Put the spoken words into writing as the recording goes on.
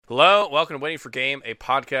Hello, welcome to Waiting for Game, a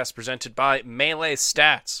podcast presented by Melee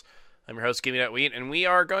Stats. I'm your host, GiveMeThatWheat, and we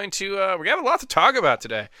are going to we have a lot to talk about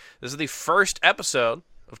today. This is the first episode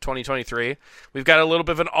of 2023. We've got a little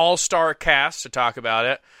bit of an all-star cast to talk about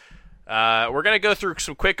it. We're going to go through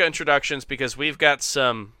some quick introductions because we've got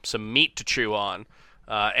some meat to chew on.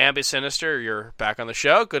 Ambi Sinister, you're back on the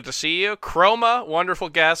show. Good to see you. Chroma, wonderful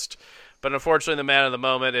guest, but unfortunately the man of the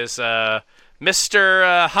moment is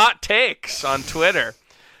Mr. Hot Takes on Twitter.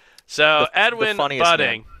 So, Edwin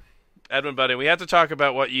Budding, we have to talk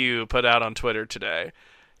about what you put out on Twitter today.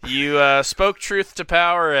 You spoke truth to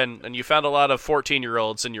power, and you found a lot of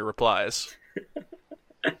 14-year-olds in your replies.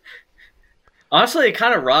 Honestly, it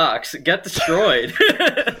kind of rocks. Get destroyed.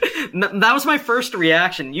 That was my first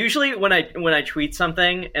reaction. Usually, when I tweet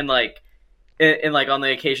something and on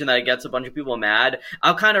the occasion that it gets a bunch of people mad,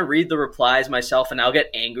 I'll kind of read the replies myself and I'll get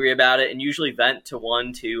angry about it and usually vent to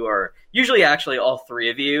one, two, or usually actually all three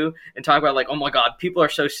of you and talk about oh my god, people are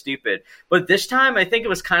so stupid. But this time I think it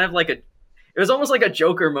was kind of it was almost like a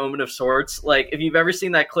Joker moment of sorts. Like if you've ever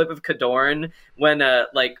seen that clip of Kadorn when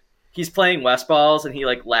he's playing West Balls and he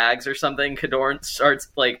lags or something, Kadorn starts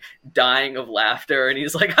dying of laughter and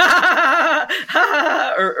he's like ha ha ha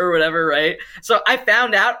ha or whatever, right? So I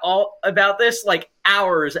found out all about this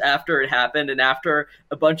hours after it happened and after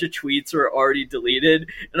a bunch of tweets were already deleted,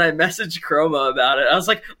 and I messaged Chroma about it. I was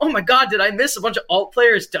like, oh my god, did I miss a bunch of alt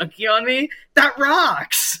players dunking on me? That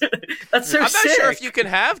rocks. That's so sick. I'm not sure if you can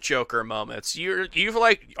have Joker moments. You've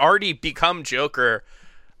already become Joker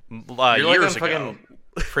years ago.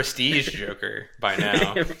 Prestige Joker by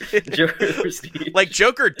now. Joker Prestige.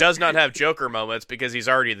 Joker does not have Joker moments because he's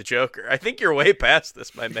already the Joker. I think you're way past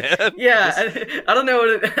this, my man. Yeah, I don't know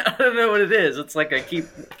what it is. It's I keep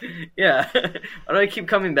why do I keep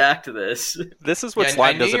coming back to this? This is what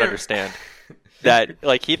Slime doesn't understand. That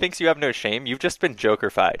he thinks you have no shame. You've just been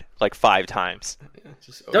Joker-fied 5 times.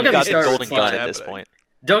 Don't get me started. Golden with gun at this point.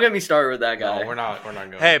 Don't get me started with that guy. No, we're not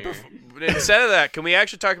going. Hey, instead of that, can we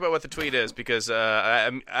actually talk about what the tweet is? Because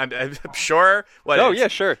I'm sure. Yeah,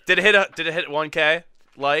 sure. Did it hit 1K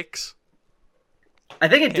likes? I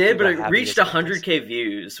think it did, but it reached 100K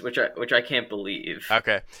views, which I can't believe.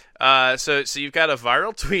 Okay, so you've got a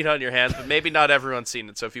viral tweet on your hands, but maybe not everyone's seen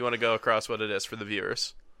it. So if you want to go across what it is for the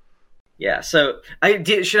viewers. Yeah, so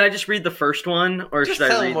should I just read the first one, or just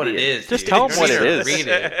should I read tell him what it is? Just tell him what it is. Read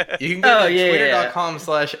it. You can go to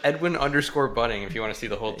twitter.com/Edwin_budding if you want to see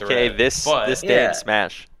the whole thread. Okay, this day in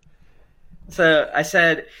Smash. So I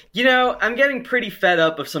said, I'm getting pretty fed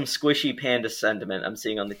up of some squishy panda sentiment I'm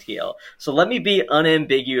seeing on the TL. So let me be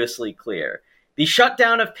unambiguously clear. The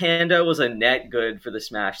shutdown of Panda was a net good for the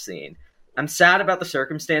Smash scene. I'm sad about the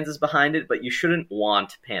circumstances behind it, but you shouldn't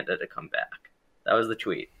want Panda to come back. That was the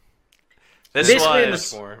tweet. This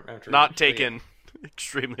was not taken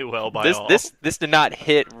extremely well by all. This did not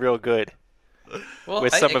hit real good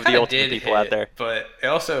with some of the Ultimate people out there. But it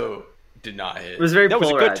also did not hit. It was very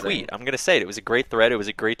polarizing. It was a good tweet. I'm going to say it. It was a great thread. It was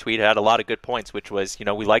a great tweet. It had a lot of good points, which was,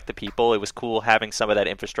 we like the people. It was cool having some of that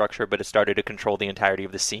infrastructure, but it started to control the entirety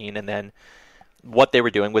of the scene. And then what they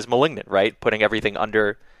were doing was malignant, right? Putting everything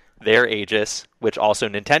under their aegis, which also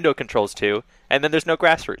Nintendo controls too. And then there's no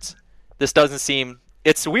grassroots. This doesn't seem...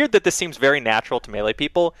 It's weird that this seems very natural to Melee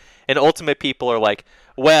people, and Ultimate people are like,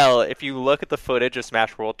 well, if you look at the footage of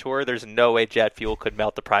Smash World Tour, there's no way Jet Fuel could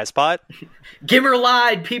melt the prize pot. Gimmer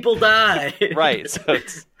lied, people die. Right, so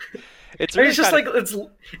it's really just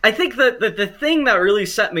I think that the thing that really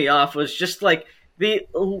set me off was just the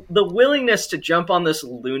willingness to jump on this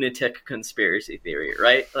lunatic conspiracy theory,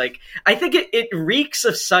 right? I think it reeks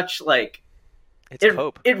of such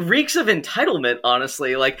It reeks of entitlement,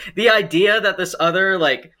 honestly. The idea that this other,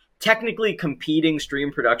 technically competing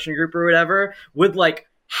stream production group or whatever would,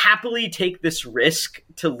 happily take this risk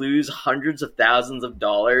to lose hundreds of thousands of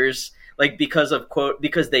dollars, because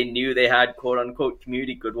they knew they had quote-unquote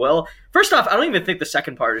community goodwill. First off, I don't even think the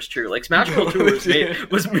second part is true. Smash World Tour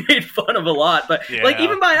was made fun of a lot, but,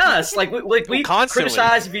 even by us, we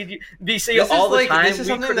criticize VC all the time. This is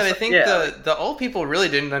something that I think the old people really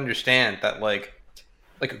didn't understand, that,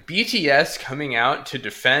 BTS coming out to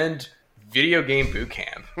defend Video Game Boot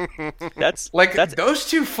Camp. That's those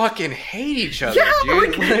two fucking hate each other, yeah,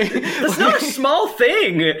 dude. That's not a small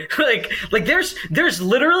thing. There's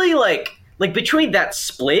literally between that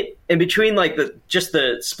split and between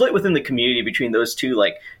the split within the community between those two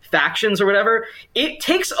factions or whatever, it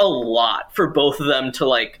takes a lot for both of them to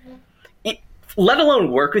let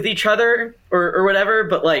alone work with each other or whatever,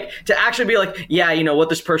 but to actually be yeah, what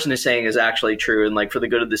this person is saying is actually true, and for the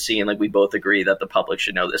good of the scene, we both agree that the public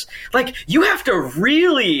should know this. You have to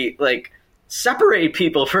really separate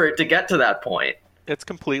people for it to get to that point. It's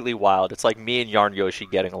completely wild. It's like me and Yarn Yoshi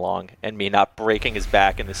getting along, and me not breaking his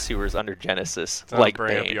back in the sewers under Genesis. Don't like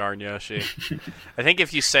bring up Bane. Yarn Yoshi. I think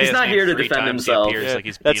if you say He's his not name here to 3 defend times, himself. he appears like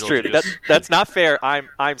he's That's true. Beetlejuice. That's not fair.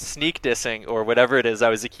 I'm sneak dissing or whatever it is I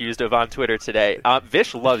was accused of on Twitter today.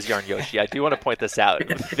 Vish loves Yarn Yoshi. I do want to point this out.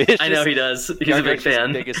 Vish I know is he does. He's Yarn a big Yoshi's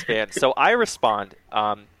fan. biggest fan. So I respond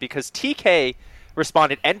because TK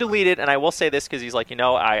responded and deleted, and I will say this because he's like,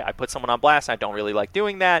 I put someone on blast. And I don't really like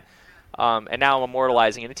doing that. And now I'm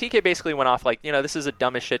immortalizing it. And TK basically went off like, this is a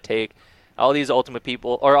dumb as shit take. All these Ultimate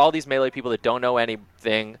people, or all these Melee people that don't know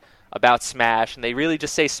anything about Smash, and they really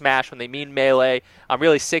just say Smash when they mean Melee. I'm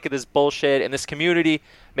really sick of this bullshit, and this community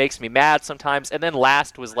makes me mad sometimes. And then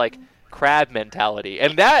last was like crab mentality,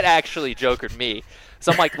 and that actually jokered me.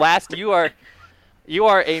 So I'm like, last, you are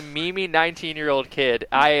a memey 19-year-old kid.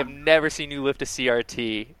 I have never seen you lift a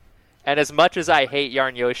CRT. And as much as I hate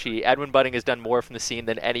Yarn Yoshi, Edwin Budding has done more from the scene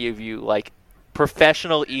than any of you, like,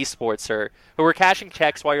 professional esportser who were cashing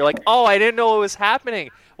checks while you're like, oh, I didn't know what was happening.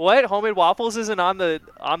 What? Homemade Waffles isn't on the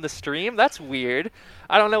stream? That's weird.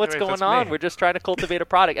 I don't know what's going on. We're just trying to cultivate a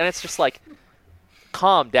product. And it's just like,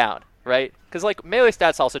 calm down, right? Because, like, Melee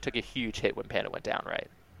Stats also took a huge hit when Panda went down, right?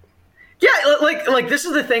 Yeah, like this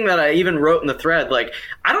is the thing that I even wrote in the thread. Like,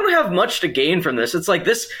 I don't have much to gain from this. It's like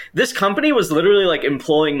this company was literally like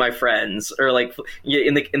employing my friends, or like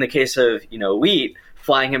in the case of Wheat,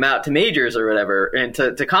 flying him out to majors or whatever and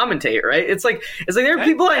to commentate. Right? It's like there are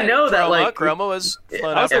people I know that like Chroma was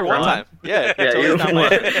flown I out was there for one Chroma. time. Yeah,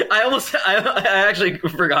 I actually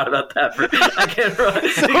forgot about that. I can't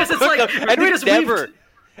because it's like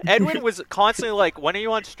Edwin was constantly like, when are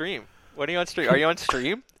you on stream? When are you on stream? Are you on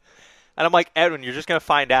stream? And I'm like, Edwin, you're just going to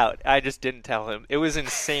find out. I just didn't tell him. It was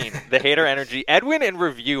insane. The hater energy. Edwin and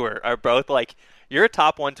Reviewer are both like, you're a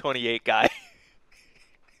top 128 guy.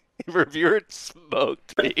 Reviewer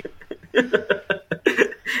smoked me.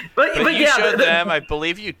 but you yeah, showed them, I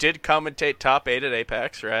believe you did commentate top 8 at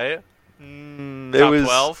Apex, right? Top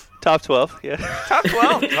 12? Top 12, yeah. Top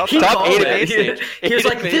 12. Top 8 at A stage. He was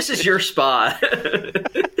like, this is your spot.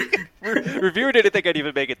 Reviewer didn't think I'd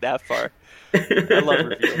even make it that far. I love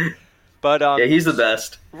Reviewer. But yeah, he's the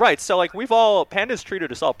best. Right, so like Panda's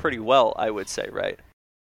treated us all pretty well, I would say, right?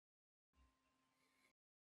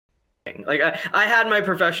 Like I had my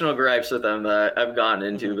professional gripes with them that I've gone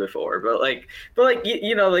into before, but the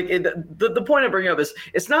point I bring up is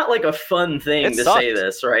it's not like a fun thing to say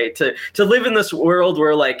this, right? To live in this world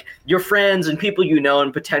where like your friends and people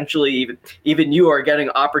and potentially even you are getting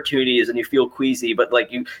opportunities and you feel queasy, but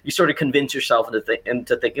like you sort of convince yourself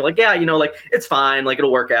into thinking like, yeah, like it's fine, like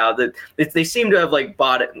it'll work out. That they seem to have like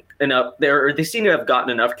bought it enough there, or they seem to have gotten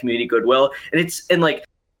enough community goodwill, and like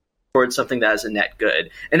towards something that is a net good,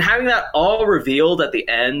 and having that all revealed at the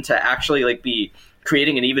end to actually like be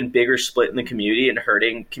creating an even bigger split in the community and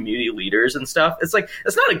hurting community leaders and stuff. It's like,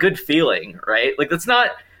 it's not a good feeling, right? Like it's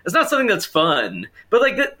not something that's fun, but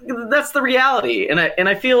like that's the reality. And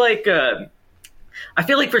I feel like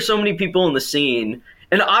for so many people in the scene,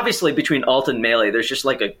 and obviously between alt and melee, there's just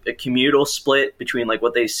like a communal split between like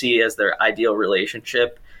what they see as their ideal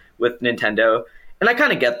relationship with Nintendo. And I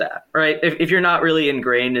kind of get that, right? If you're not really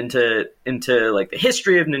ingrained into like the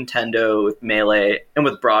history of Nintendo with Melee and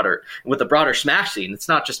with the broader Smash scene, it's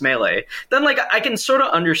not just Melee, then like I can sort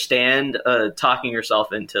of understand talking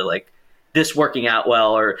yourself into like this working out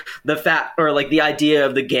well, or the idea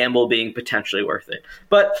of the gamble being potentially worth it.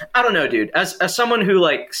 But I don't know, dude. As someone who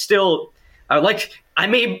like still, I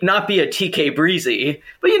may not be a TK Breezy,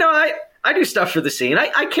 but I do stuff for the scene.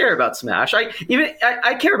 I care about Smash. I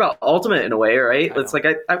care about Ultimate in a way, right? It's like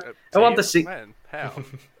I want the scene. How?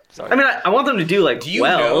 Sorry. I mean, I want them to do like Do you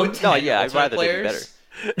well. know 10 No, yeah, I'd Ultimate rather players?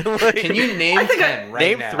 they do better. Can you name 10 right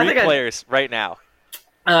Name now? 3 players right now.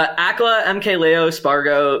 Akla, MK Leo,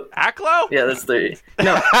 Spargo. Aklo? Yeah, that's 3.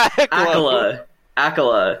 No, Akala.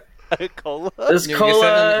 Cola. There's You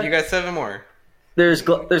Cola. got 7 more. There's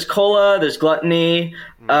Cola. There's Gluttony.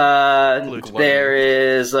 There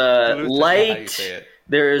is How you Light. say it.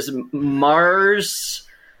 There's Mars.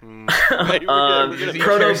 Proto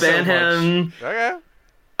Banham. Okay.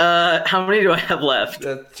 How many do I have left?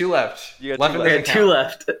 2 left. You got 2 Left left. doesn't 2 count.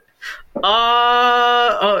 left.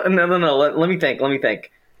 No. Let me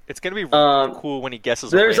think. It's gonna be really cool when he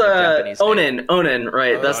guesses. There's a random Japanese name. Onin,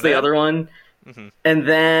 right? That's the Onin? other one. Mm-hmm. And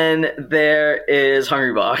then there is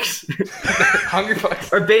Hungry Box. Hungry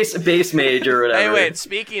Bucks. Or base mage or whatever. Hey, wait.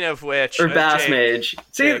 Speaking of which, Or Bass Jake, Mage.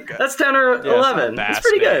 See, Jake, that's 10 or 11. Bass That's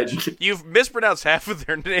pretty Mage. good. You've mispronounced half of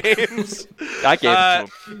their names. I gave it to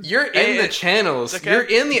him. You're in Hey, the channels. okay. You're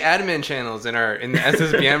in the admin channels in the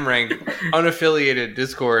SSBM ranked unaffiliated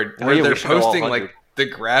Discord Oh, where yeah, we they're should know all posting 100. like the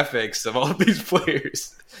graphics of all of these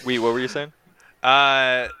players. What were you saying?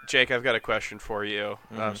 Jake, I've got a question for you.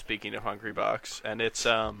 Speaking of Hungrybox, and it's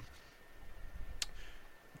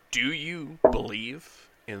do you believe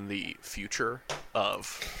in the future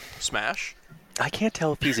of Smash? I can't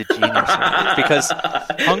tell if he's a genius or not, because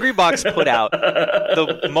Hungrybox put out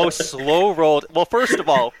the most slow-rolled... Well, first of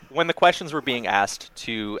all, when the questions were being asked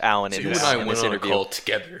to Alan in this interview,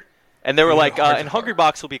 together. and they were like, and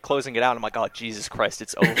Hungrybox will be closing it out. I'm like, oh, Jesus Christ,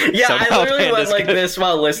 it's over. Yeah, Somehow I literally went like gonna... this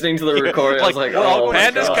while listening to the recording. I was like, oh,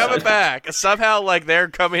 Panda's my God. coming back. Somehow, like, they're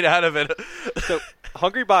coming out of it. So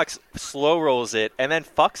Hungrybox slow rolls it and then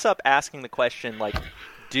fucks up asking the question, like,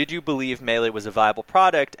 did you believe Melee was a viable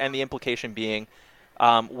product? And the implication being,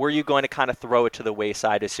 were you going to kind of throw it to the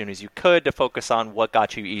wayside as soon as you could to focus on what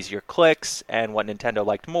got you easier clicks and what Nintendo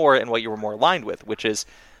liked more and what you were more aligned with, which is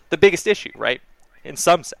the biggest issue, right? In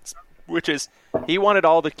some sense, which is he wanted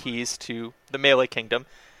all the keys to the Melee kingdom,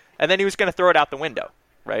 and then he was going to throw it out the window,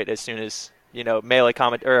 right? As soon as, Melee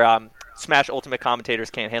Smash Ultimate commentators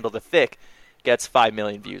can't handle the thick, gets 5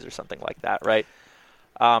 million views or something like that, right?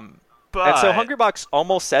 But... And so Hungrybox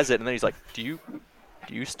almost says it, and then he's like, "Do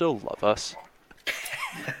you still love us?"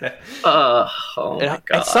 Oh my God.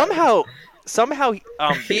 And somehow,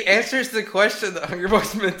 He answers the question that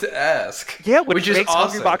Hungrybox meant to ask. yeah, which is makes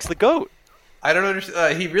awesome. Hungrybox the GOAT, I don't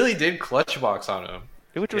understand. He really did clutchbox on him.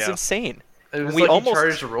 which was Yeah. insane. It was We like almost- he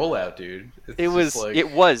charged a rollout, dude. It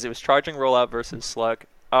was charging rollout versus slug.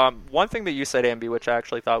 One thing that you said, Ambi, which I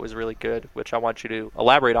actually thought was really good, which I want you to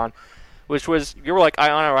elaborate on, which was you were like, I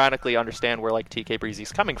unironically understand where like TK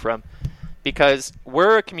Breezy's coming from, because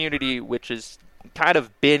we're a community which has kind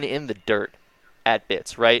of been in the dirt at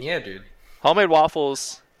bits, right? Yeah, dude. Homemade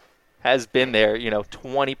Waffles has been there,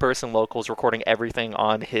 20-person locals recording everything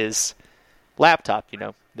on his laptop.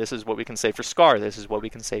 This is what we can say for Scar. This is what we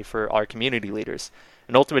can say for our community leaders.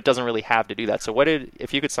 And Ultimate doesn't really have to do that. So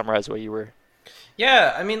if you could summarize what you were...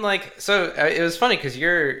 Yeah, I mean, it was funny because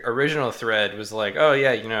your original thread was like, oh,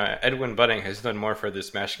 yeah, Edwin Budding has done more for the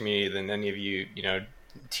Smash community than any of you,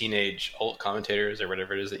 teenage alt commentators or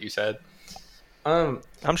whatever it is that you said. I'm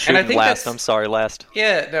shooting last. I'm sorry, last.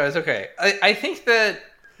 Yeah, no, it's okay. I think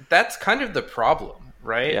that's kind of the problem,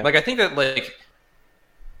 right? Yeah. Like, I think that,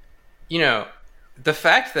 the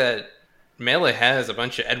fact that Melee has a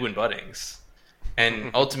bunch of Edwin Buddings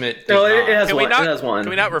and Ultimate does No, not. it has Can one. we not? It has one. Can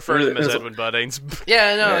we not refer to them as It has- Edwin Buddings?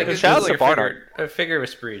 Yeah, no, Yeah, it's shout just out to Barnard. a figure of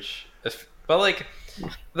speech. But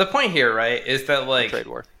the point here, right, is that Trade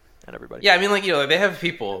war. And everybody. yeah, I mean, they have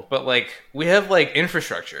people, but we have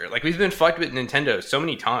infrastructure. We've been fucked with Nintendo so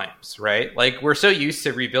many times, right? We're so used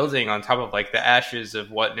to rebuilding on top of the ashes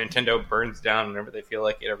of what Nintendo burns down whenever they feel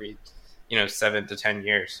like it every 7 to 10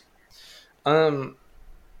 years.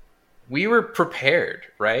 We were prepared,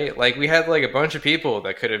 right? We had a bunch of people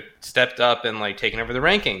that could have stepped up and taken over the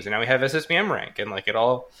rankings, and now we have SSBM rank, and it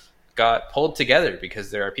all got pulled together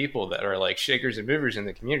because there are people that are shakers and movers in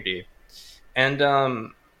the community.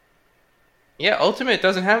 And yeah, Ultimate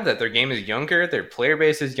doesn't have that. Their game is younger, their player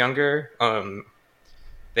base is younger.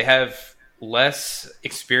 They have less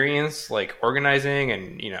experience organizing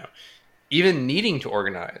and even needing to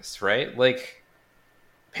organize, right?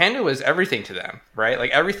 Panda was everything to them, right?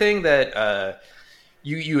 Everything that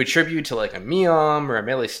you attribute to a Meom or a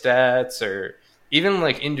Melee Stats or even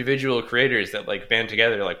individual creators that band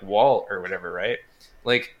together Walt or whatever, right?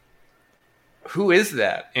 Who is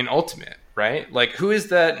that in Ultimate, right? Who is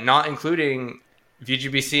that not including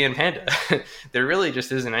VGBC and Panda? There really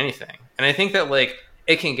just isn't anything. And I think that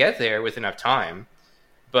it can get there with enough time,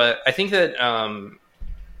 but I think that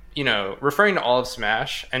referring to all of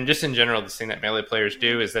Smash and just in general, this thing that Melee players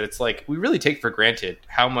do is that it's we really take for granted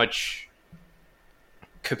how much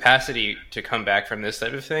capacity to come back from this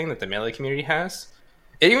type of thing that the Melee community has.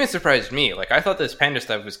 It even surprised me. I thought this Panda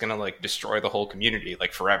stuff was gonna destroy the whole community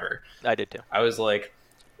forever. I did too. I was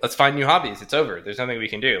let's find new hobbies. It's over. There's nothing we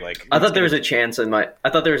can do. I thought there was a chance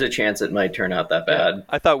it might turn out that bad.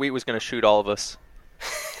 I thought Wheat was going to shoot all of us.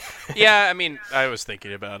 Yeah, I mean, I was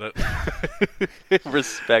thinking about it.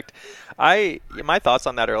 Respect. My thoughts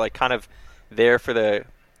on that are kind of there for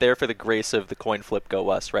the grace of the coin flip go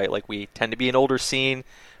us, right? We tend to be an older scene.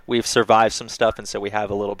 We've survived some stuff, and so we have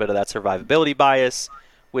a little bit of that survivability bias,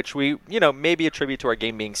 which we maybe attribute to our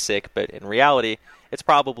game being sick, but in reality, it's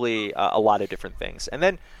probably a lot of different things. And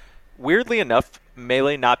then, weirdly enough,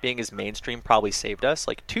 Melee not being as mainstream probably saved us.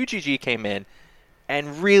 2GG came in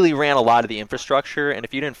and really ran a lot of the infrastructure, and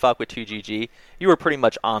if you didn't fuck with 2GG, you were pretty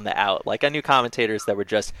much on the out. I knew commentators that were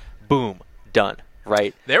just, boom, done,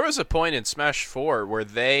 right? There was a point in Smash 4 where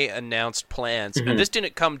they announced plans, and this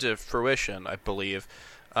didn't come to fruition, I believe,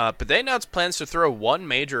 but they announced plans to throw one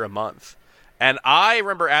major a month. And I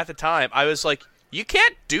remember at the time, I was like, you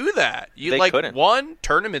can't do that. You They couldn't. One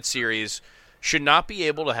tournament series should not be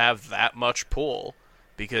able to have that much pool,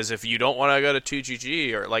 because if you don't want to go to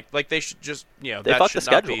 2GG or like they should just, They that fucked should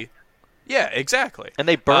the not schedule. be. Yeah, exactly. And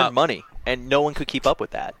they burned money, and no one could keep up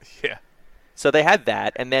with that. Yeah. So they had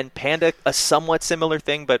that, and then Panda, a somewhat similar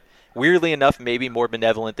thing, but weirdly enough, maybe more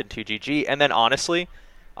benevolent than 2GG. And then honestly,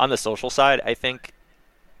 on the social side, I think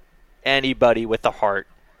anybody with a heart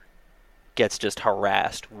gets just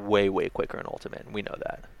harassed way, way quicker in Ultimate, and we know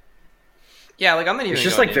that. Yeah, like I'm not even. It's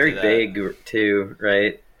just going like very into that. big too,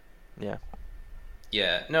 right? Yeah.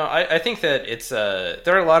 Yeah, no, I think that it's there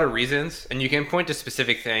are a lot of reasons, and you can point to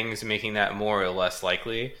specific things making that more or less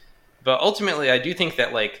likely. But ultimately, I do think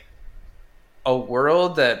that like a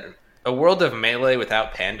world of Melee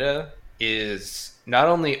without Panda is not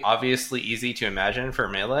only obviously easy to imagine for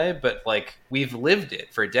Melee, but like we've lived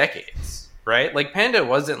it for decades, right? Like Panda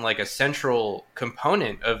wasn't like a central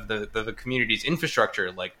component of the community's infrastructure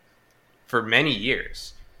like for many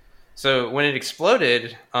years. So when it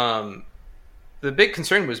exploded, the big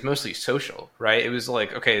concern was mostly social, right? It was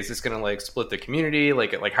like, okay, is this going to like split the community?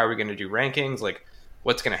 Like how are we going to do rankings? Like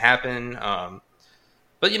what's going to happen?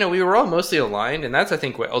 But we were all mostly aligned, and that's I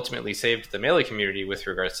think what ultimately saved the Melee community with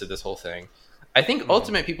regards to this whole thing. I think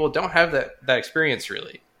Ultimate people don't have that experience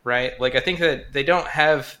really, right? Like I think that they don't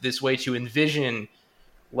have this way to envision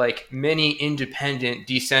like many independent,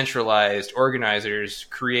 decentralized organizers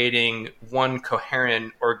creating one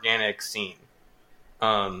coherent, organic scene.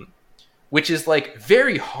 Which is like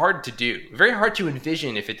very hard to do, very hard to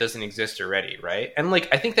envision if it doesn't exist already, right? And like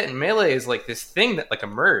I think that Melee is like this thing that like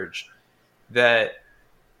emerged that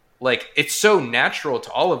like it's so natural to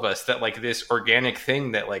all of us that like this organic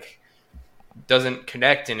thing that like doesn't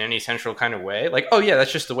connect in any central kind of way. Like, oh yeah,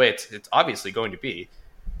 that's just the way it's obviously going to be.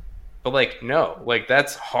 But like no, like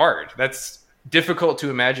that's hard. That's difficult to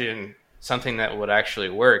imagine something that would actually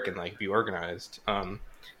work and like be organized. And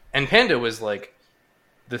Panda was like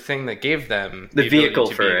the thing that gave them the vehicle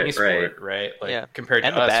to for be an it, esport, right? Like Yeah. compared to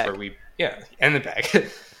And the us, bag. where we and the bag.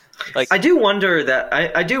 Like I do wonder that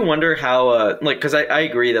I do wonder how like because I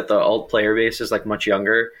agree that the alt player base is like much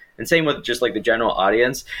younger, and same with just like the general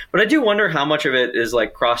audience. But I do wonder how much of it is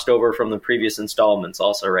like crossed over from the previous installments,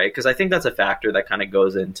 also, right? Because I think that's a factor that kind of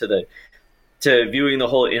goes into to viewing the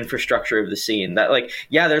whole infrastructure of the scene. That like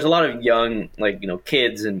there's a lot of young like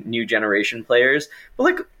kids and new generation players, but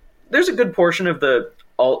like there's a good portion of the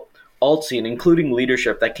alt scene, including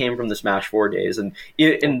leadership, that came from the Smash 4 days, and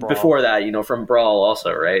before that, from Brawl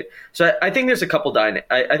also, right? So I think there's a couple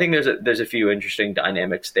I think there's a few interesting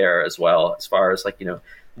dynamics there as well, as far as like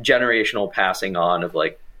generational passing on of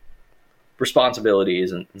like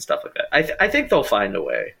responsibilities and stuff like that. I think they'll find a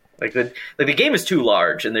way. Like the game is too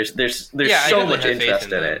large, and there's I so definitely much have faith interest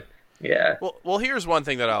in in them. it. Yeah. Well, here's one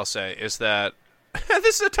thing that I'll say is that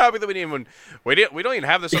this is a topic that we don't even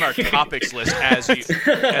have this on our topics list as anyone who's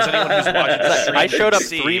watching the stream I showed can up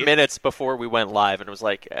see. 3 minutes before we went live, and it was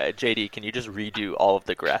like, JD, can you just redo all of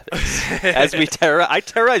the graphics? As I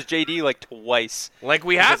terrorized JD like twice. Like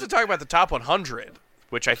we have to talk about the top 100,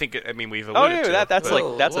 which I think we've alluded to. that's but,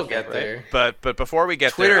 like that's we'll okay, get right? there. But before we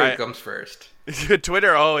get Twitter there, comes first.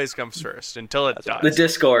 Twitter always comes first until it That's does. The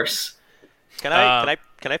discourse. Can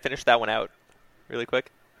I finish that one out really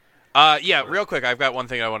quick? Yeah, real quick. I've got one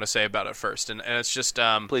thing I want to say about it first, and it's just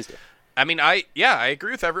Please do. I mean, I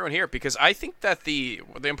agree with everyone here, because I think that the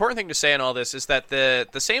important thing to say in all this is that the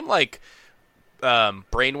same like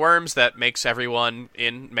brainworms that makes everyone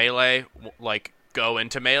in Melee like go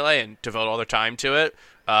into Melee and devote all their time to it.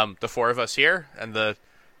 The four of us here and the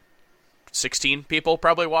 16 people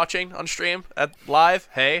probably watching on stream at live.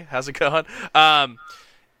 Hey, how's it going?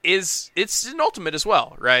 It's an Ultimate as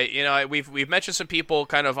well, right? We've mentioned some people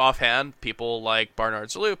kind of offhand, people like Barnard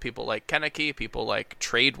Zalou, people like Kaneki, people like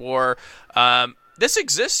Trade War. This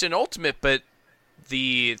exists in Ultimate, but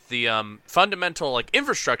the fundamental like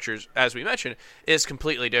infrastructures, as we mentioned, is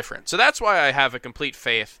completely different. So that's why I have a complete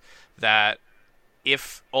faith that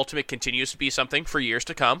if Ultimate continues to be something for years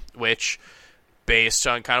to come, which, based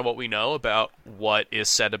on kind of what we know about what is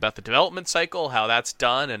said about the development cycle, how that's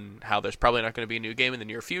done, and how there's probably not going to be a new game in the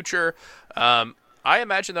near future, I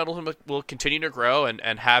imagine that Ultimate will continue to grow,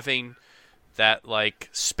 and having that like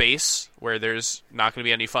space where there's not going to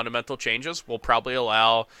be any fundamental changes will probably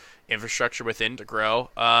allow infrastructure within to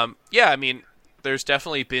grow. There's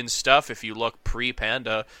definitely been stuff, if you look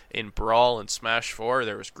pre-Panda in Brawl and Smash 4,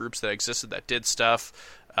 there was groups that existed that did stuff,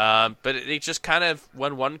 but it just kind of,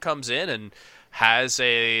 when one comes in and has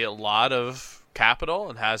a lot of capital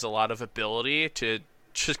and has a lot of ability to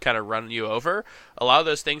just kind of run you over, a lot of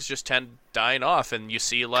those things just tend dying off. And you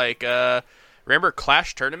see, like, remember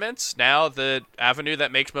Clash tournaments? Now the avenue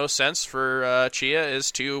that makes most sense for Chia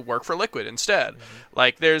is to work for Liquid instead.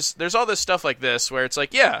 Like, there's all this stuff like this where it's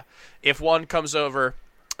like, yeah, if one comes over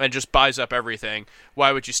and just buys up everything,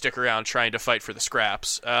 why would you stick around trying to fight for the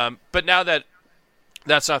scraps? But now that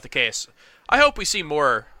that's not the case, I hope we see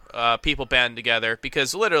more people band together,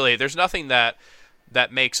 because literally there's nothing that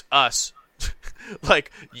makes us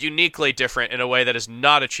like uniquely different in a way that is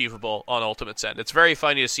not achievable on Ultimate's end. It's very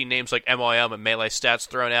funny to see names like MLM and Melee Stats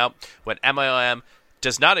thrown out when MLM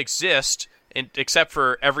does not exist except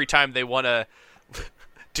for every time they want to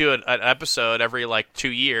do an episode every like 2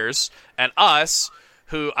 years, and us,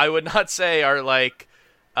 who I would not say are like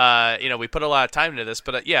we put a lot of time into this,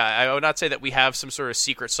 but yeah, I would not say that we have some sort of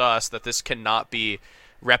secret sauce that this cannot be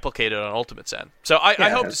replicated on Ultimate's end. So I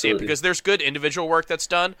hope to see it, because there's good individual work that's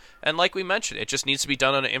done, and like we mentioned, it just needs to be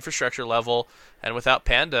done on an infrastructure level, and without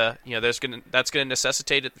Panda, that's going to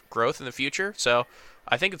necessitate growth in the future. So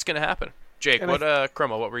I think it's going to happen. Jake,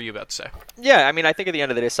 Chroma, what were you about to say? Yeah, I mean, I think at the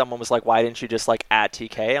end of the day, someone was like, why didn't you just, like, add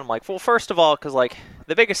TK? And I'm like, well, first of all, because, like,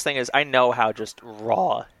 the biggest thing is I know how just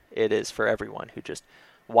raw it is for everyone who just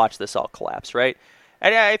watched this all collapse, right?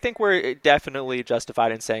 And I think we're definitely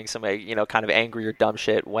justified in saying some, kind of angry or dumb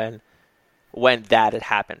shit when that had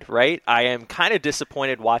happened, right? I am kind of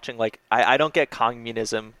disappointed watching, like, I don't get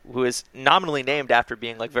Communism, who is nominally named after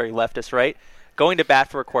being, like, very leftist, right? Going to bat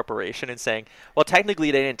for a corporation and saying, well, technically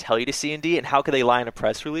they didn't tell you to C&D, and how could they lie in a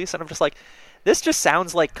press release? And I'm just like, this just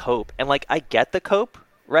sounds like cope. And, like, I get the cope,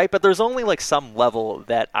 right? But there's only, like, some level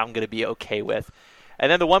that I'm going to be okay with.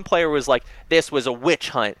 And then the one player was like, this was a witch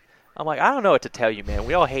hunt. I'm like, I don't know what to tell you, man.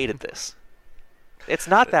 We all hated this. It's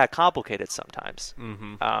not that complicated sometimes.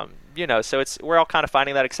 Mm-hmm. So we're all kind of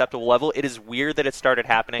finding that acceptable level. It is weird that it started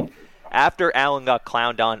happening after Alan got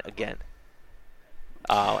clowned on again.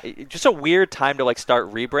 Just a weird time to, like,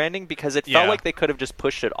 start rebranding, because it felt like they could have just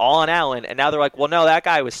pushed it all on Alan, and now they're like, well, no, that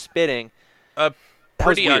guy was spitting.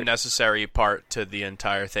 Pretty unnecessary part to the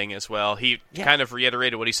entire thing as well. He kind of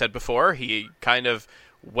reiterated what he said before. He kind of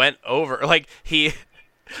went over, like,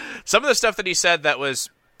 some of the stuff that he said that was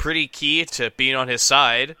pretty key to being on his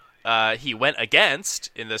side, he went against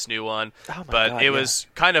in this new one, but it was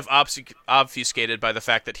kind of obfuscated by the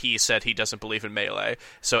fact that he said he doesn't believe in Melee.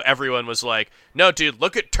 So everyone was like, no, dude,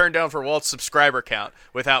 look at Turn Down for Walt's subscriber count,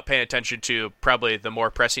 without paying attention to probably the more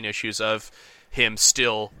pressing issues of him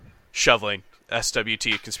still shoveling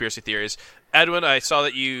SWT conspiracy theories. Edwin, I saw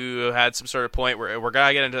that you had some sort of point where we're going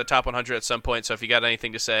to get into the top 100 at some point, so if you got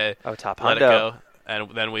anything to say, top let it go.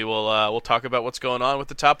 And then we'll talk about what's going on with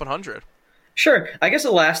the top 100. Sure. I guess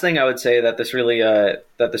the last thing I would say that this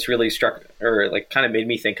really struck, or like kind of made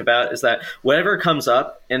me think about, is that whatever comes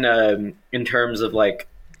up in terms of like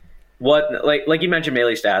what, like you mentioned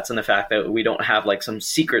Melee Stats, and the fact that we don't have like some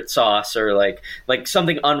secret sauce or like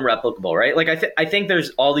something unreplicable, right? Like I think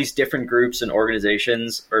there's all these different groups and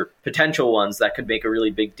organizations, or potential ones, that could make a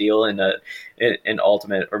really big deal in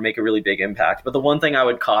Ultimate, or make a really big impact. But the one thing I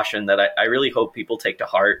would caution that I really hope people take to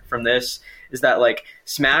heart from this is that, like,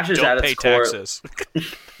 Smash is at its core. Taxes.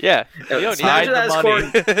 Yeah, Smash is at its core.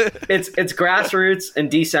 It's grassroots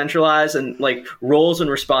and decentralized, and like roles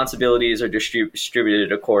and responsibilities are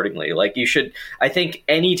distributed accordingly. Like, I think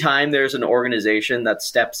anytime there's an organization that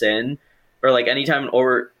steps in, or like anytime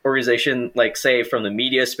an organization, like say from the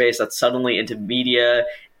media space, that's suddenly into media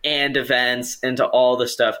and events, into all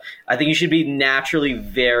this stuff, I think you should be naturally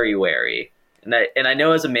very wary. And I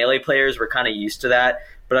know as a Melee players, we're kind of used to that.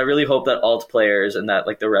 But I really hope that alt players and that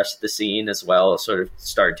like the rest of the scene as well sort of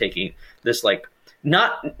start taking this like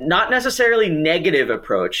not necessarily negative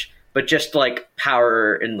approach, but just like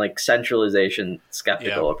power and like centralization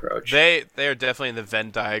skeptical approach. They are definitely in the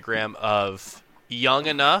Venn diagram of young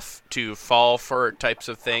enough to fall for types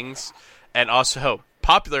of things, and also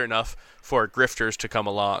popular enough for grifters to come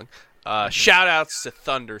along. Shout outs to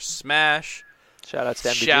Thunder Smash. Shout outs to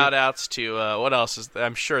MBG. Shout outs to what else is?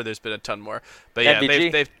 I'm sure there's been a ton more, but yeah,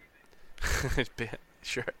 they've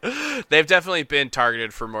sure they've definitely been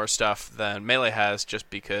targeted for more stuff than Melee has, just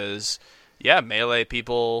because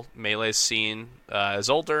Melee's scene is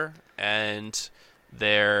older, and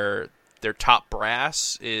their top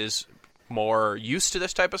brass is more used to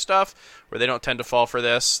this type of stuff, where they don't tend to fall for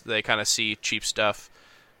this. They kind of see cheap stuff.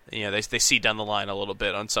 They see down the line a little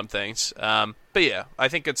bit on some things. But yeah, I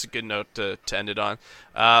think it's a good note to end it on.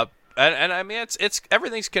 And I mean, it's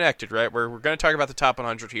everything's connected, right? We're going to talk about the top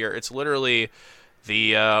 100 here. It's literally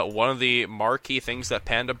the one of the marquee things that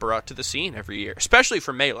Panda brought to the scene every year, especially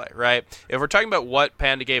for Melee, right? If we're talking about what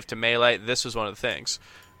Panda gave to Melee, this was one of the things.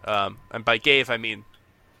 And by gave, I mean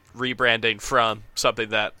rebranding from something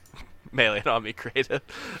that Melee and Omni created.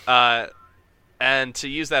 And to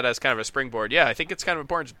use that as kind of a springboard, I think it's kind of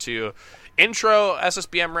important to intro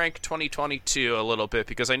SSBM Rank 2022 a little bit,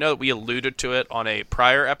 because I know that we alluded to it on a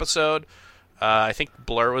prior episode. I think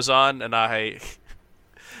Blur was on, and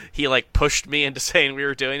he like pushed me into saying we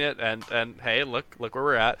were doing it, and hey, look where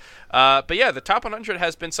we're at. But yeah, the top 100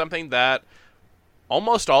 has been something that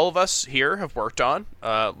almost all of us here have worked on.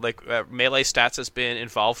 Melee Stats has been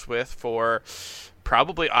involved with for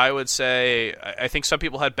probably, I would say, I think some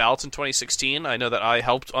people had ballots in 2016. I know that I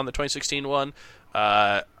helped on the 2016 one.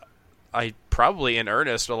 I probably, in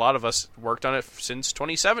earnest, a lot of us worked on it since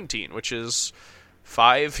 2017, which is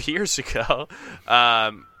 5 years ago.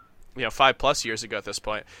 5+ years ago at this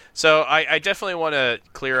point. So I definitely want to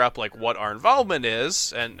clear up like what our involvement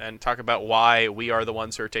is and talk about why we are the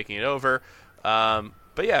ones who are taking it over.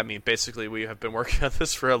 But yeah, I mean, basically we have been working on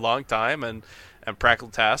this for a long time, and Practical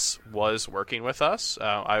Tasks was working with us.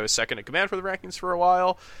 I was second in command for the rankings for a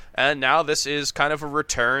while, and now this is kind of a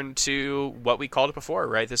return to what we called it before,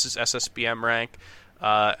 right? This is SSBM Rank,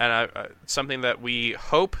 and something that we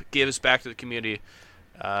hope gives back to the community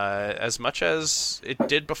as much as it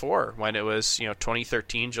did before, when it was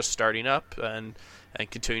 2013 just starting up and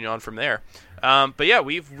continuing on from there. But yeah,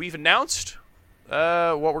 we've announced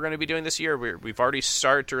what we're going to be doing this year. We've already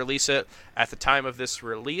started to release it at the time of this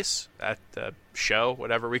release, at the show,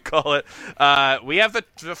 whatever we call it. We have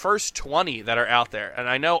the first 20 that are out there, and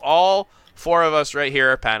I know all 4 of us right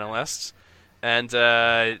here are panelists, and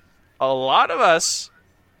a lot of us,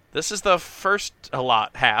 this is the first,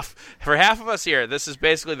 half. For half of us here, this is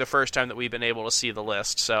basically the first time that we've been able to see the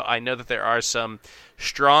list. So I know that there are some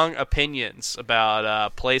strong opinions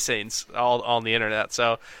about placings all on the internet.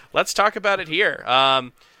 So let's talk about it here.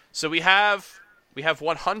 So we have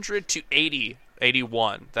 100 to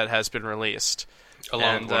 81 that has been released.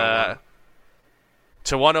 Along with 101.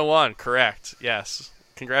 To 101, correct. Yes.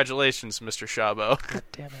 Congratulations, Mr. Shabo. God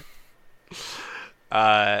damn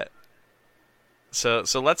it. So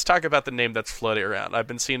let's talk about the name that's floating around. I've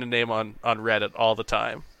been seeing a name on Reddit all the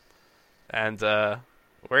time. And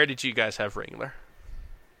where did you guys have Ringler?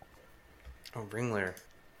 Oh, Ringler.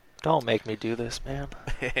 Don't make me do this, man.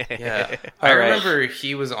 Yeah. All I right. remember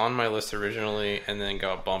he was on my list originally and then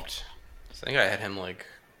got bumped. So I think I had him like...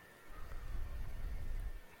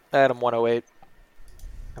 I had him 108.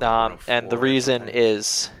 And the 104 reason or something.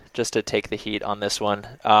 is, just to take the heat on this one,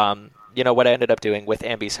 what I ended up doing with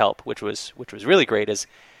Ambi's help, which was really great, is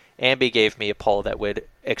Ambi gave me a poll that would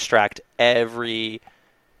extract every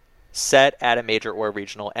set at a major or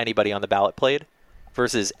regional anybody on the ballot played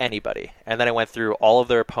versus anybody. And then I went through all of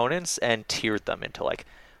their opponents and tiered them into like,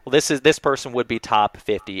 well, this person would be top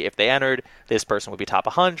 50 if they entered, this person would be top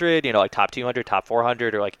 100, like top 200, top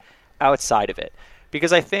 400, or like outside of it.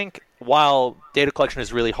 Because I think while data collection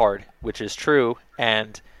is really hard, which is true,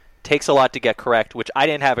 and takes a lot to get correct, which I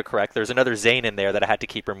didn't have it correct. There's another Zane in there that I had to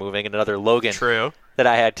keep removing, and another Logan True. that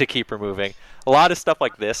I had to keep removing. A lot of stuff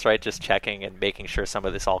like this, right? Just checking and making sure some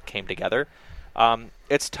of this all came together.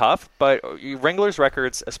 It's tough, but Ringler's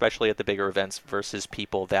records, especially at the bigger events versus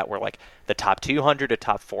people that were like the top 200 to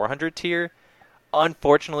top 400 tier,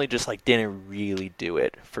 unfortunately just like didn't really do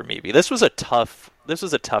it for me. This was a tough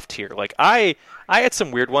tier. Like I had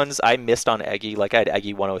some weird ones. I missed on Eggy. Like I had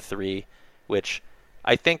Eggy 103, which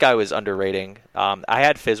I think I was underrating. I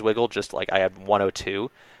had Fizzwiggle, just like I had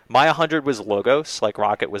 102. My 100 was Logos, like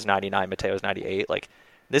Rocket was 99, Mateo's 98. Like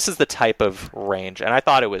this is the type of range, and I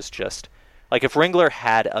thought it was just like if Ringler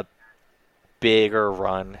had a bigger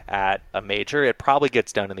run at a major, it probably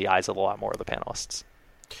gets done in the eyes of a lot more of the panelists.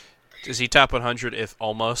 Is he top 100 if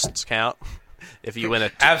almost count? If you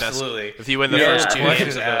win Absolutely. if you win the Yeah. first 2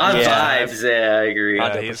 games of On it. Yeah. vibes, yeah, I agree.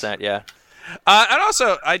 100%, yeah. And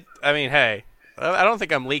also, I mean, hey, I don't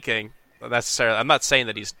think I'm leaking necessarily. I'm not saying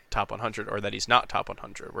that he's top 100 or that he's not top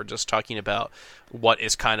 100. We're just talking about what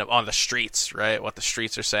is kind of on the streets, right? What the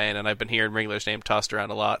streets are saying. And I've been hearing Ringler's name tossed around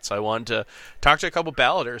a lot, so I wanted to talk to a couple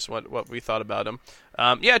balloters what we thought about him.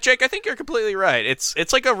 Yeah, Jake, I think you're completely right.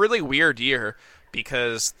 It's like a really weird year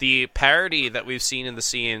because the parity that we've seen in the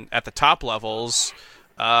scene at the top levels,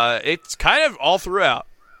 it's kind of all throughout.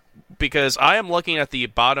 Because I am looking at the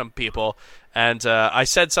bottom people, and I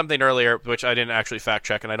said something earlier, which I didn't actually fact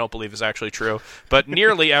check, and I don't believe is actually true. But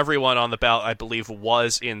nearly everyone on the ballot, I believe,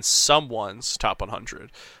 was in someone's top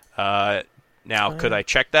 100. Now, could I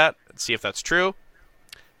check that and see if that's true?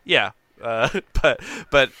 Yeah, but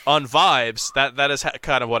on vibes, that is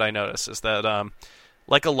kind of what I noticed is that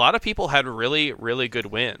like a lot of people had really, really good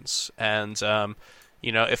wins, and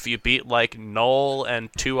if you beat like Null and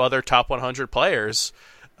 2 other top 100 players.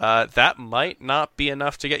 that might not be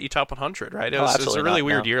enough to get you top 100, right? It was a absolutely really not,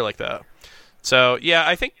 weird no. year like that. So, yeah,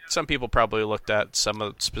 I think some people probably looked at some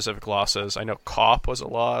of the specific losses. I know Kopp was a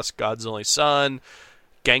loss, God's Only Son,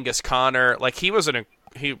 Genghis Connor. Like, he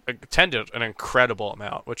attended an incredible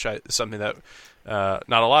amount, which is something that not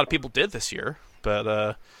a lot of people did this year.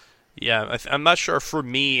 But, yeah, I'm not sure for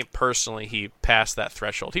me personally he passed that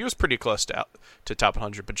threshold. He was pretty close to top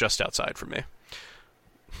 100, but just outside for me.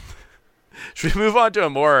 Should we move on to a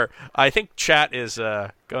more... I think chat is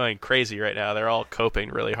going crazy right now. They're all coping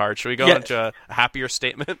really hard. Should we go on to a happier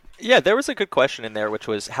statement? Yeah, there was a good question in there, which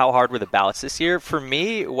was how hard were the ballots this year? For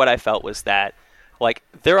me, what I felt was that, like,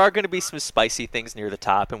 there are going to be some spicy things near the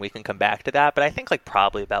top, and we can come back to that. But I think, like,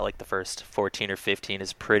 probably about, like, the first 14 or 15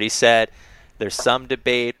 is pretty set. There's some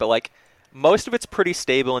debate, but, like, most of it's pretty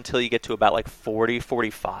stable until you get to about, like, 40,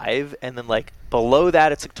 45. And then, like, below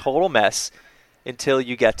that, it's a total mess until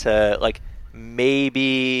you get to, like,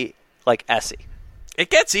 maybe, like, Essie. It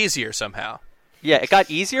gets easier somehow. Yeah, it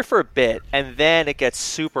got easier for a bit, and then it gets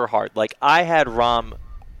super hard. Like, I had Rom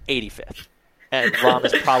 85th, and Rom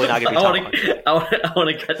is probably not going to be top 100. I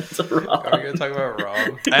want to get to Rom. Are we going to talk about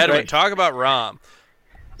Rom? Edwin, talk about Rom.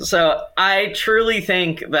 So I truly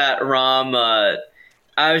think that Rom,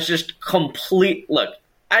 I was just look,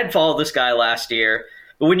 I'd followed this guy last year,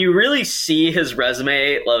 but when you really see his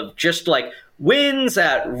resume of just like wins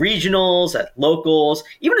at regionals, at locals,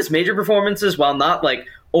 even his major performances, while not like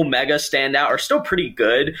Omega standout, are still pretty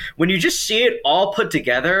good. When you just see it all put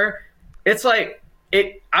together, it's like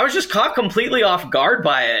I was just caught completely off guard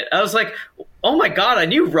by it. I was like, oh my god, I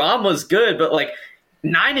knew Rom was good, but like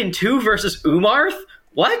 9-2 versus Umarth?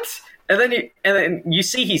 What? And then you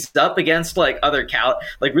see he's up against like other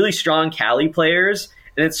really strong Cali players,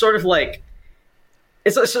 and it's sort of like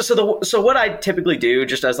so what I typically do,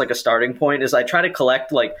 just as like a starting point, is I try to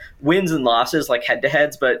collect like wins and losses, like head to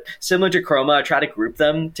heads, but similar to Chroma, I try to group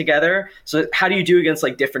them together. So how do you do against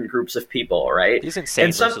like different groups of people, right? He's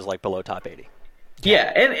insane versus like below top 80.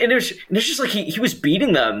 Yeah, and it's just like he was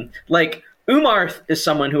beating them. Like Umarth is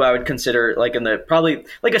someone who I would consider like in the probably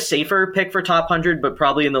like a safer pick for top 100, but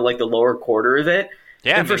probably in the like the lower quarter of it.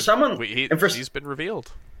 Yeah, and he's been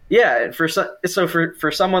revealed. Yeah, for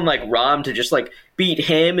someone like Rom to just like beat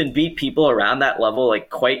him and beat people around that level like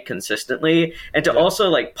quite consistently, and to also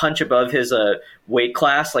like punch above his weight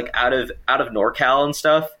class like out of NorCal and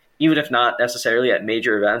stuff, even if not necessarily at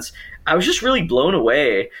major events, I was just really blown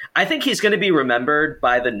away. I think he's going to be remembered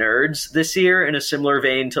by the nerds this year in a similar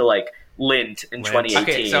vein to like Lint in 2018.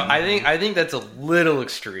 Okay, so I think that's a little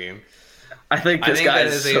extreme. I think this guy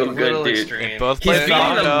is so good, dude. Extreme. Both He's play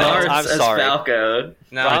beating the Falco. Nards as Falco.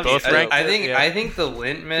 No, I think the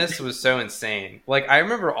Lint miss was so insane. Like, I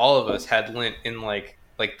remember all of us had Lint in like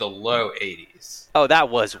the low 80s. Oh, that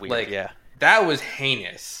was weird. Like, yeah, that was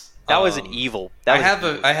heinous. that was an evil. I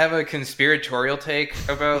have a conspiratorial take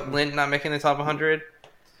about Lint not making the top 100.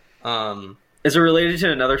 Is it related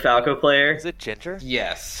to another Falco player? Is it Ginger?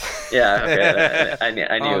 Yes. Yeah, okay. I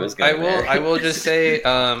knew it was going there. I will just say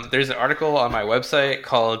there's an article on my website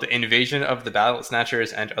called "Invasion of the Ballot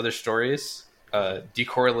Snatchers and Other Stories: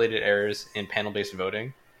 Decorrelated Errors in Panel-Based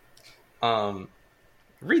Voting."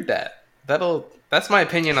 Read that. That's my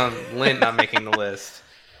opinion on Lint not making the list.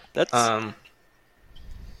 That's But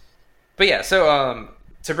yeah, so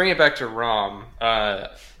to bring it back to Rom,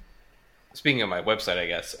 speaking of my website, I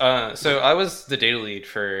guess. So I was the data lead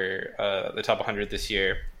for the top 100 this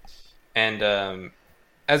year, and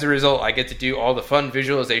as a result, I get to do all the fun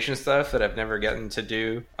visualization stuff that I've never gotten to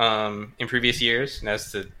do in previous years, and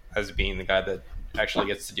as being the guy that actually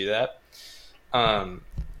gets to do that.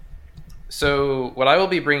 So what I will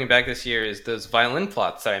be bringing back this year is those violin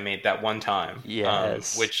plots that I made that one time,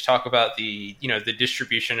 Yes. which talk about the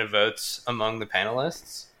distribution of votes among the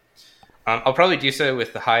panelists. I'll probably do so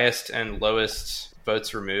with the highest and lowest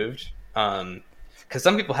votes removed, because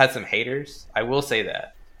some people had some haters. I will say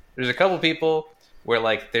that there's a couple people where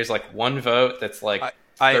like there's like one vote that's like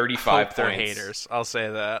 35 I hope points. they're haters. I'll say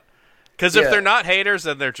that, because if they're not haters,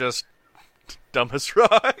 then they're just dumb as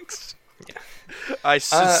rocks. Yeah. I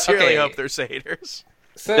sincerely okay. hope there's haters.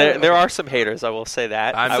 So there are some haters. I will say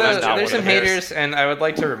that. I'm I so- was So not there's one some of those. haters, and I would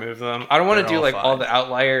like to remove them. I don't want to They're do like all fine. the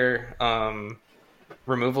outlier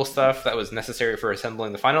removal stuff that was necessary for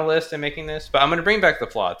assembling the final list and making this, but I'm going to bring back the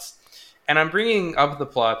plots. And I'm bringing up the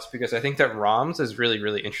plots because I think that Rom's is really,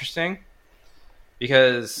 really interesting,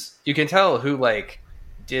 because you can tell who like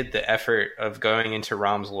did the effort of going into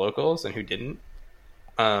Rom's locals and who didn't.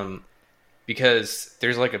 Because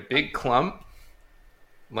there's like a big clump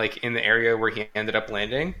like in the area where he ended up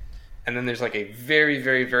landing, and then there's like a very,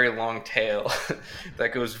 very, very long tail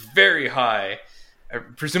that goes very high,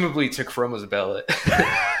 presumably to Chroma's ballot.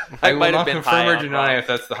 I will might have not been confirm high or on deny Rom. if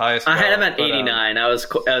that's the highest. I had him ballot, at but, 89. I was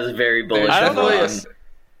very bullish. There's I don't know, definitely,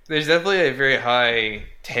 there's definitely a very high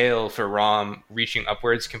tail for Rom reaching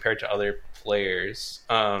upwards compared to other players.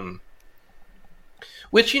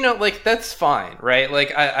 Which, like, that's fine, right?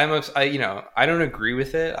 Like, I don't agree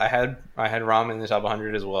with it. I had Rom in the top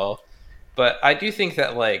 100 as well, but I do think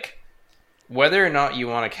that, like, whether or not you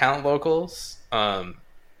want to count locals,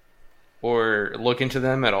 or look into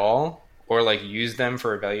them at all, or like use them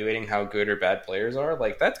for evaluating how good or bad players are,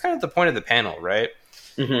 like, that's kind of the point of the panel, right?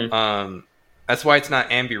 Mm-hmm. That's why it's not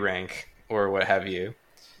ambi-rank or what have you.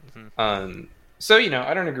 So,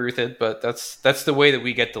 I don't agree with it, but that's the way that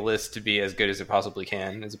we get the list to be as good as it possibly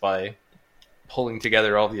can, is by pulling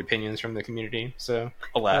together all the opinions from the community. So,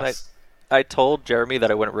 alas. I told Jeremy that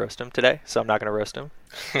I wouldn't roast him today, so I'm not going to roast him.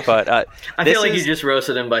 But I feel like you just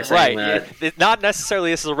roasted him by saying that. Not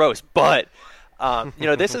necessarily this is a roast, but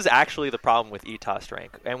this is actually the problem with ETOS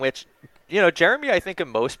rank, in which Jeremy, I think, at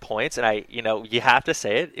most points, and you have to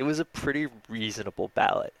say it was a pretty reasonable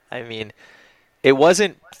ballot. I mean, it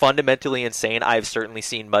wasn't fundamentally insane. I've certainly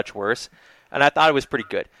seen much worse, and I thought it was pretty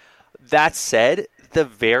good. That said, the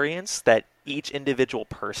variance that each individual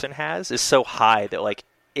person has is so high that, like,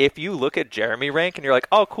 if you look at Jeremy rank and you're like,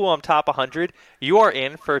 oh, cool, I'm top 100, you are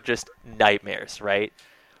in for just nightmares, right?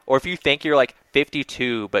 Or if you think you're like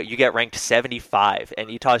 52, but you get ranked 75, and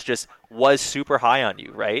ETOS just was super high on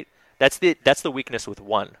you, right? That's the weakness with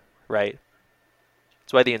one, right?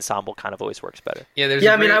 That's why the ensemble kind of always works better.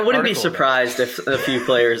 Yeah, I mean, I wouldn't be surprised if a few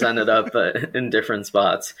players ended up in different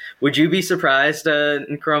spots. Would you be surprised,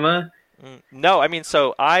 in Chroma? No, I mean,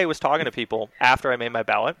 so I was talking to people after I made my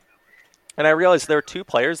ballot, and I realized there were two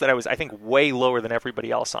players that I was, I think, way lower than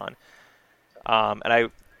everybody else on. And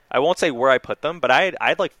I won't say where I put them, but I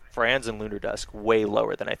had like Franz and Lunar Dusk way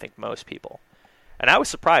lower than I think most people. And I was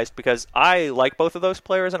surprised because I like both of those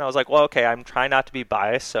players, and I was like, well, okay, I'm trying not to be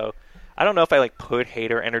biased, so I don't know if I like put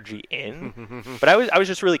hater energy in, but I was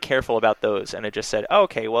just really careful about those, and it just said, oh,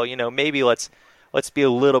 okay, well, maybe let's be a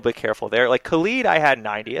little bit careful there. Like Khalid, I had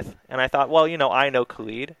 90th, and I thought, well, I know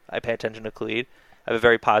Khalid. I pay attention to Khalid. I have a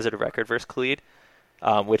very positive record versus Khalid,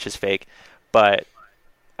 which is fake, but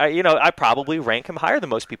I probably rank him higher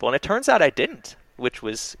than most people, and it turns out I didn't, which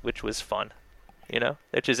was fun,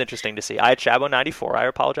 which is interesting to see. I had Shabo 94. I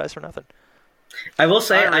apologize for nothing. I will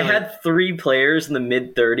say I had 3 players in the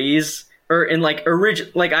mid 30s, or in like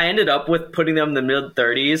I ended up with putting them in the mid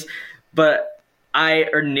 30s, but I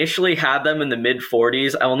initially had them in the mid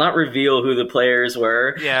 40s. I will not reveal who the players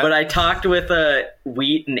were, but I talked with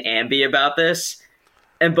Wheat and Ambi about this,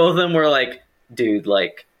 and both of them were like, "Dude,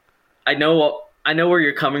 like, I know where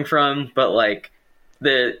you're coming from, but like,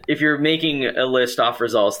 if you're making a list off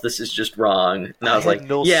results, this is just wrong." And I was like,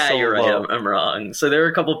 "Yeah, you're right. I'm wrong." So there were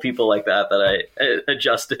a couple people like that I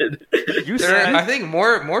adjusted. I think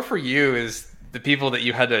more for you is the people that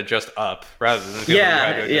you had to adjust up rather than the people you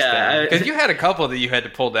had to adjust down. Because you had a couple that you had to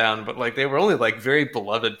pull down, but like they were only like very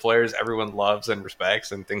beloved players everyone loves and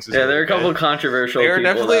respects and thinks is really there are a couple good. Controversial. There are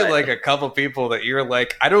definitely like a couple people that you're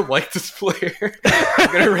like, I don't like this player.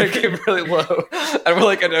 I'm gonna rank him really low. And we're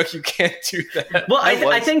like, I know you can't do that. Well,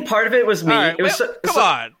 I think part of it was me. Right, it was come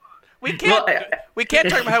on. We can't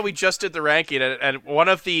talk about how we just did the ranking, and one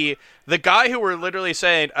of the guy who were literally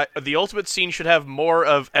saying the ultimate scene should have more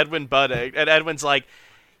of Edwin Budding, and Edwin's like,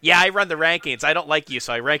 yeah, I run the rankings. I don't like you,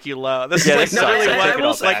 so I rank you low. This is like literally what it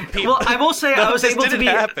was like. Well, I will say I was able to be.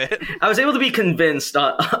 Happen. I was able to be convinced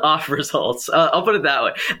off results. I'll put it that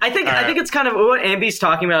way. I think it's kind of what Ambi's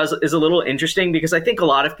talking about is a little interesting because I think a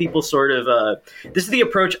lot of people sort of this is the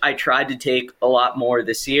approach I tried to take a lot more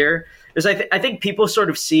this year. Is I think people sort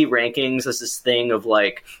of see rankings as this thing of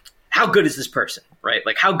like, how good is this person, right?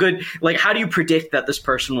 Like how good, like how do you predict that this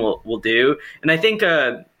person will do? And I think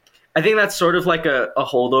that's sort of like a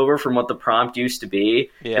holdover from what the prompt used to be.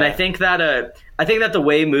 Yeah. And I think that the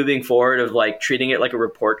way moving forward of like treating it like a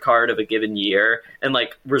report card of a given year and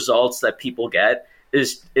like results that people get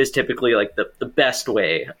is typically like the best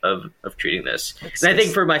way of treating this. And I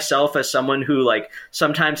think for myself as someone who like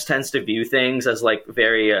sometimes tends to view things as like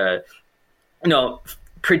very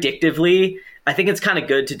predictively, I think it's kind of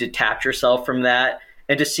good to detach yourself from that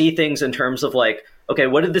and to see things in terms of like, okay,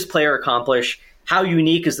 what did this player accomplish? How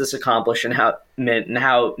unique is this accomplishment? And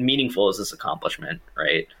how meaningful is this accomplishment?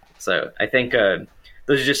 Right. So I think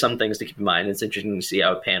those are just some things to keep in mind. It's interesting to see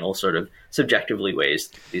how a panel sort of subjectively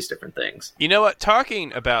weighs these different things. You know what?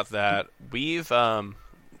 Talking about that, we're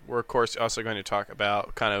of course also going to talk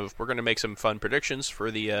about we're going to make some fun predictions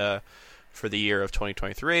for the year of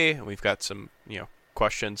 2023, and we've got some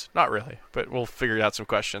questions. Not really, but we'll figure out some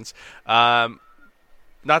questions.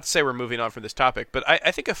 not to say we're moving on from this topic, but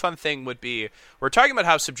I think a fun thing would be, we're talking about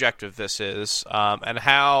how subjective this is, and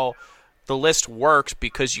how the list works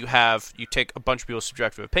because you take a bunch of people's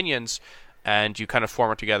subjective opinions and you kind of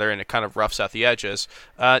form it together and it kind of roughs out the edges.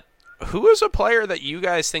 Who is a player that you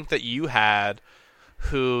guys think that you had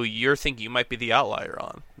who you're thinking you might be the outlier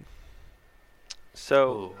on?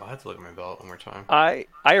 So I'll have to look at my belt one more time. I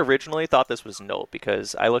originally thought this was Null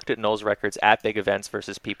because I looked at Null's records at big events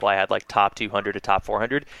versus people I had like top 200 to top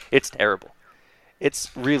 400. It's terrible.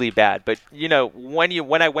 It's really bad. But,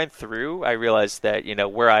 when I went through, I realized that,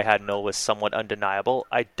 where I had Null was somewhat undeniable.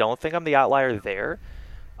 I don't think I'm the outlier there.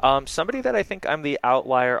 Somebody that I think I'm the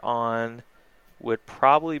outlier on would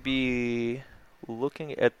probably be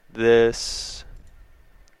looking at this.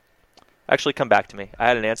 Actually, come back to me. I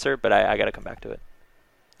had an answer, but I got to come back to it.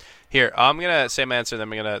 Here, I'm going to say my answer, then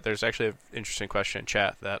there's actually an interesting question in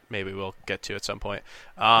chat that maybe we'll get to at some point.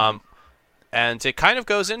 And it kind of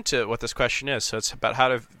goes into what this question is. So it's about how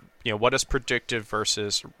to, what is predictive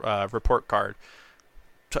versus report card?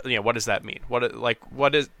 What does that mean?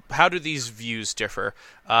 How do these views differ?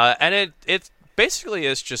 And it basically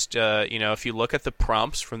is just, if you look at the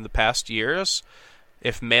prompts from the past years,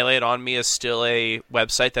 if Melee It On Me is still a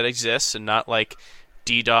website that exists and not like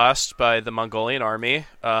DDoSed by the Mongolian army,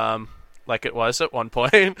 like it was at one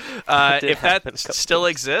point, if that still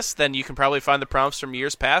exists, then you can probably find the prompts from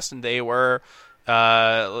years past, and they were,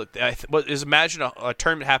 imagine a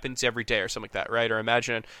tournament happens every day or something like that, right? Or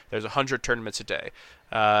imagine there's 100 tournaments a day,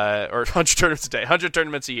 or 100 tournaments a day, 100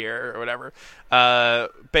 tournaments a year, or whatever,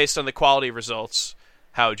 based on the quality of results.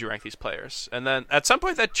 How would you rank these players? And then at some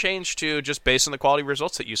point that changed to just based on the quality of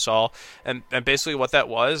results that you saw. And basically what that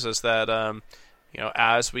was is that,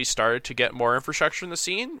 as we started to get more infrastructure in the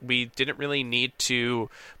scene, we didn't really need to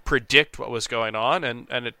predict what was going on.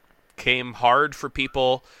 And it came hard for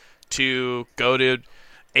people to go to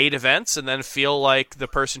 8 events and then feel like the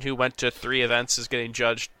person who went to 3 events is getting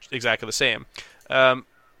judged exactly the same.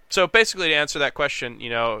 So basically to answer that question,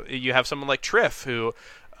 you have someone like Triff who...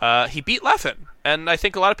 he beat Leffen, and I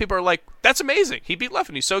think a lot of people are like, that's amazing. He beat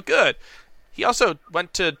Leffen. He's so good. He also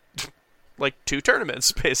went to, 2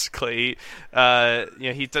 tournaments, basically.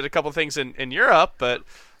 He did a couple things in Europe, but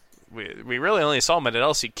we really only saw him at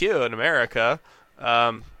LCQ in America.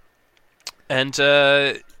 I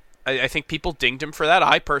think people dinged him for that.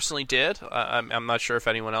 I personally did. I'm not sure if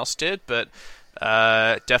anyone else did, but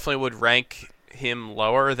definitely would rank him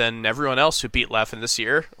lower than everyone else who beat Leffen this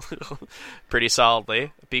year pretty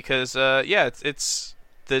solidly, because it's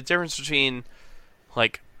the difference between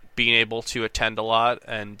being able to attend a lot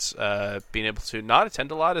and being able to not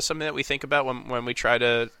attend a lot is something that we think about when we try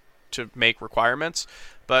to make requirements,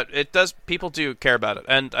 but people do care about it.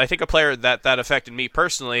 And I think a player that affected me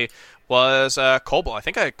personally was Kobal. I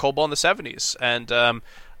think I had Kobal in the 70s, and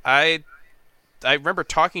I remember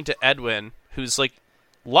talking to Edwin, who's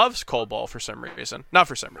loves Kobal for some reason. Not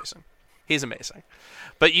for some reason. He's amazing.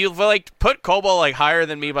 But you've put Kobal higher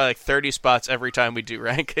than me by 30 spots every time we do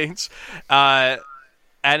rankings. And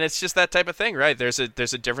it's just that type of thing, right? There's a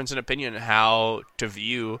difference in opinion in how to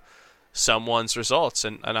view someone's results.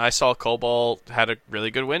 And I saw Kobal had a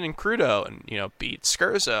really good win in Crudo and, beat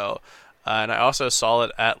Skurzo. And I also saw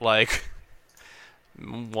it at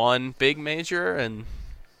one big major and,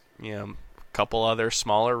 a couple other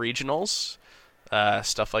smaller regionals.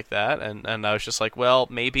 Stuff like that, and I was just like, well,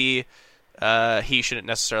 maybe he shouldn't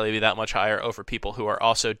necessarily be that much higher over people who are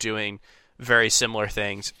also doing very similar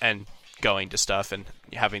things and going to stuff and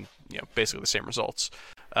having basically the same results.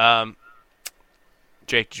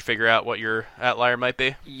 Jake, did you figure out what your outlier might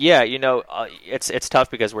be? Yeah, it's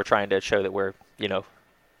tough because we're trying to show that we're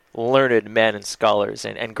learned men and scholars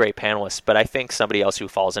and great panelists, but I think somebody else who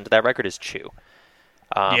falls into that record is Chu.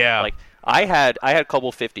 I had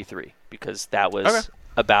Kobal 53 because that was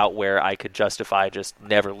about where I could justify just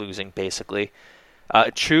never losing, basically.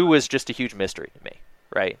 Chu was just a huge mystery to me,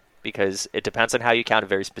 right? Because it depends on how you count a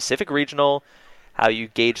very specific regional, how you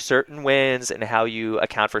gauge certain wins, and how you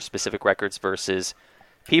account for specific records versus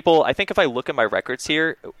people. I think if I look at my records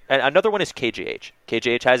here, and another one is KJH.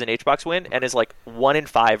 KJH has an HBox win and is 1 in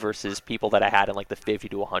 5 versus people that I had in the 50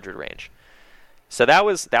 to 100 range. So that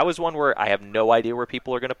was one where I have no idea where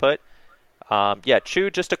people are going to put. Chu,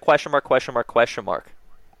 just a question mark.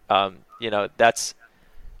 That's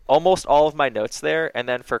almost all of my notes there. And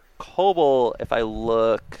then for Kobal, if I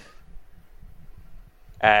look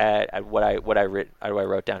at what I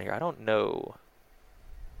wrote down here, I don't know.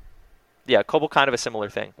 Yeah, Kobal kind of a similar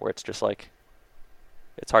thing where it's just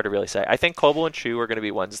it's hard to really say. I think Kobal and Chu are going to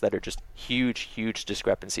be ones that are just huge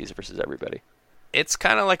discrepancies versus everybody. It's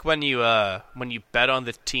kind of like when you bet on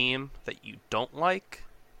the team that you don't like,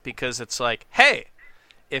 because it's like, hey,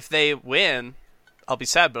 if they win, I'll be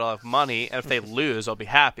sad, but I'll have money, and if they lose, I'll be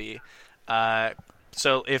happy.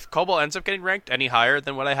 So if Cobalt ends up getting ranked any higher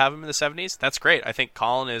than what I have him in the 70s, that's great. I think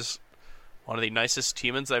Colin is one of the nicest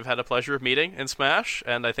humans I've had the pleasure of meeting in Smash,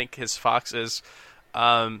 and I think his Fox is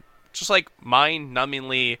just like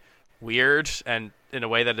mind-numbingly weird and in a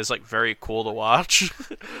way that is like very cool to watch.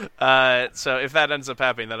 So if that ends up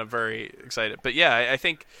happening, then I'm very excited. But yeah, I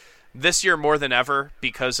think this year more than ever,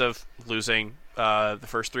 because of losing the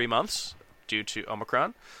first 3 months due to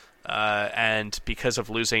Omicron, and because of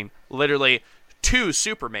losing literally 2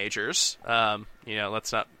 super majors,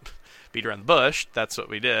 let's not beat around the bush. That's what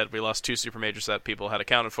we did. We lost 2 super majors that people had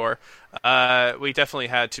accounted for. We definitely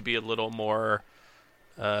had to be a little more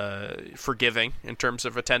forgiving in terms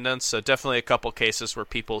of attendance. So definitely a couple cases where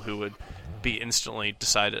people who would be instantly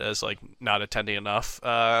decided as like not attending enough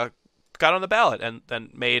got on the ballot and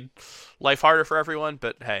then made life harder for everyone.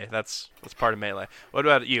 But hey, that's part of Melee. What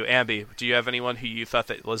about you, Ambi? Do you have anyone who you thought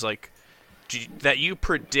that was like that you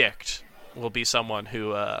predict will be someone who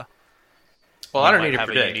well, I don't need to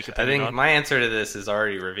predict. I think on? My answer to this is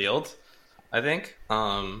already revealed, I think.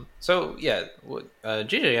 So yeah,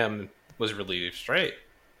 JJM was relieved, right?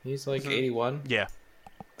 He's like 81. Yeah.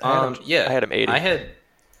 Yeah. I had him 80.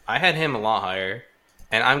 I had him a lot higher,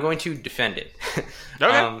 and I'm going to defend it.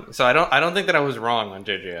 Okay. So I don't think that I was wrong on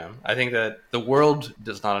JJM. I think that the world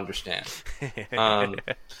does not understand.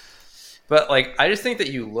 But like, I just think that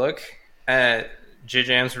you look at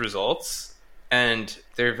JJM's results, and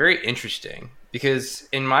they're very interesting because,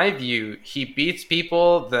 in my view, he beats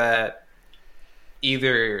people that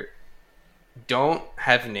either don't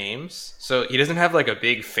have names, so he doesn't have like a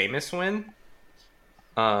big famous win,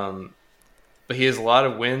 but he has a lot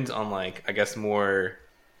of wins on like, I guess, more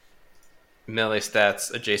Melee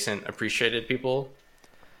Stats adjacent appreciated people,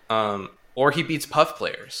 or he beats Puff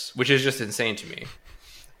players, which is just insane to me.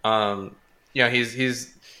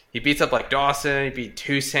 He beats up like Dawson, he beat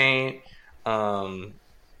Toussaint,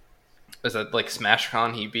 was that like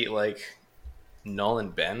SmashCon? He beat like Null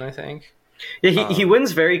and Ben, I think. Yeah, he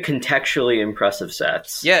wins very contextually impressive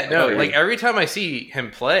sets. Yeah, no, like every time I see him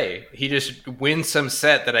play, he just wins some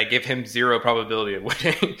set that I give him 0 probability of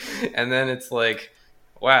winning, and then it's like,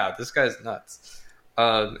 wow, this guy's nuts.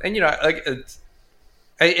 And like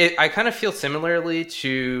I kind of feel similarly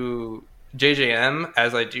to JJM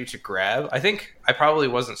as I do to Grab. I think I probably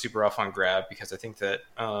wasn't super off on Grab because I think that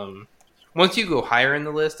once you go higher in the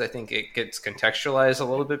list, I think it gets contextualized a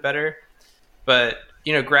little bit better. But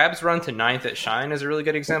Grab's run to 9th at Shine is a really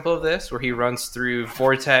good example of this, where he runs through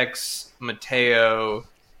Vortex, Mateo,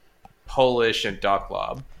 Polish, and Doc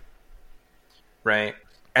Lob. Right?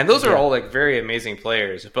 And those are all like very amazing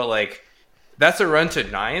players, but like that's a run to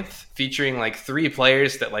 9th featuring like 3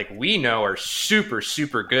 players that like we know are super,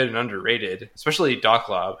 super good and underrated, especially Doc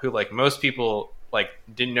Lob, who like most people like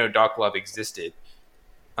didn't know Doc Lob existed.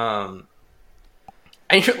 And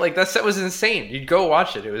like that set was insane. You'd go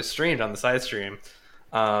watch it. It was streamed on the side stream.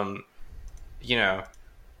 I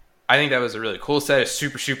think that was a really cool set. A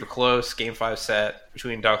super, super close Game 5 set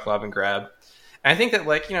between Doc Lob and Grab. And I think that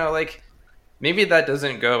maybe that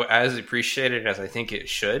doesn't go as appreciated as I think it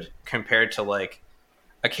should compared to like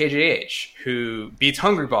a KJH who beats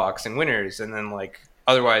Hungrybox and winners and then like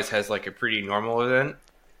otherwise has like a pretty normal event.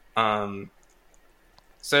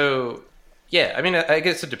 So yeah, I mean, I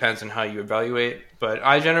guess it depends on how you evaluate, but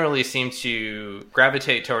I generally seem to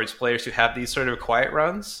gravitate towards players who have these sort of quiet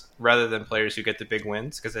runs rather than players who get the big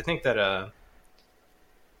wins, because I think that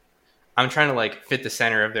I'm trying to like fit the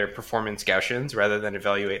center of their performance Gaussians rather than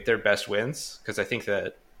evaluate their best wins, because I think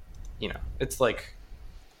that, it's like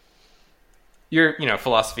your,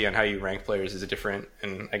 philosophy on how you rank players is different,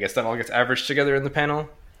 and I guess that all gets averaged together in the panel.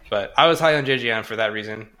 But I was high on JGN for that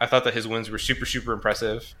reason. I thought that his wins were super, super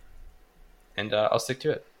impressive. And I'll stick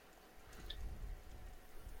to it.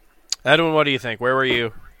 Edwin, what do you think? Where were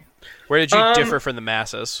you? Where did you differ from the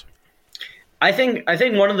masses? I think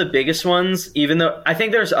one of the biggest ones, even though I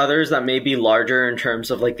think there's others that may be larger in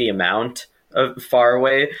terms of like the amount of far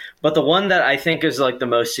away, but the one that I think is like the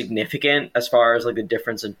most significant as far as like the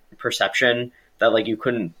difference in perception that like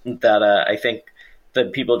I think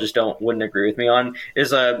that people just wouldn't agree with me on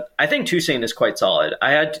is I think Toussaint is quite solid.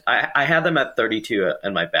 I had them at 32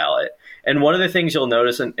 in my ballot. And one of the things you'll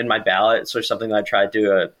notice in my ballot, so something that I tried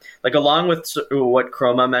to like along with what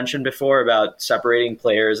Chroma mentioned before about separating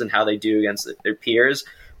players and how they do against their peers,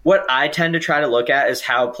 what I tend to try to look at is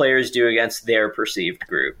how players do against their perceived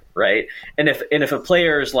group, right? And if a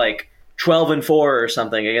player is like 12-4 or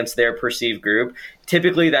something against their perceived group,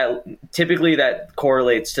 typically that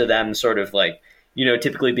correlates to them sort of like,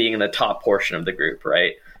 typically being in the top portion of the group,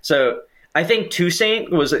 right? So I think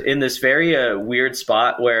Toussaint was in this very weird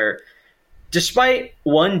spot where, despite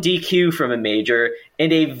one DQ from a major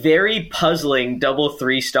and a very puzzling double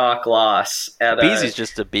 3-stock loss at Beasley's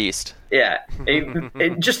just a beast. Yeah,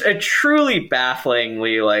 just a truly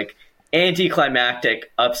bafflingly like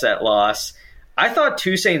anticlimactic upset loss. I thought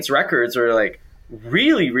Toussaint's records were like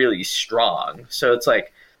really, really strong. So it's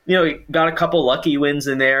like, you know, you got a couple lucky wins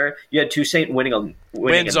in there. You had Toussaint winning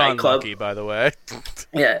wins a on nightclub. lucky, by the way.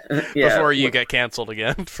 Yeah. Before you get canceled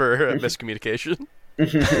again for miscommunication.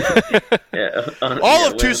 Yeah, All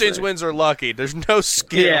of Toussaint's wins are lucky. There's no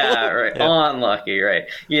skill. Yeah, right. Yeah. Unlucky, right?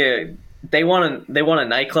 Yeah. They won a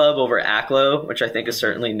nightclub over Aklo, which I think is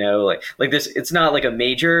certainly like this. It's not like a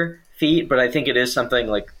major feat, but I think it is something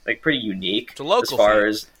like pretty unique. It's a local as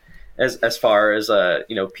far feat. as far as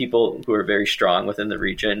you know, people who are very strong within the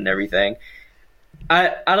region and everything.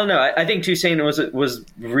 I don't know. I think Toussaint was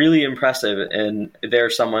really impressive, and they're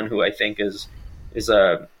someone who I think is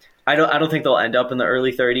I don't think they'll end up in the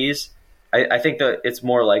early 30s. I think that it's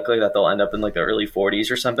more likely that they'll end up in like the early 40s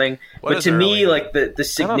or something. What but to me, like the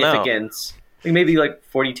significance, like maybe like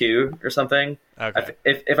 42 or something. Okay.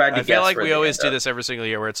 If I had to guess, feel like where we they always end do up. this every single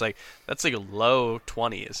year, where it's like that's like a low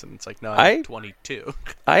 20s, and it's like no, 22.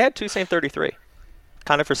 I had Toussaint 33,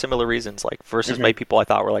 kind of for similar reasons. Like versus maybe people I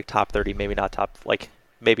thought were like top 30, maybe not top, like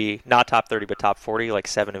maybe not top 30, but top 40, like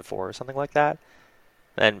 7-4 or something like that.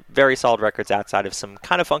 And very solid records outside of some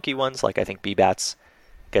kind of funky ones, like I think B-Bats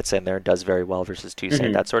gets in there and does very well versus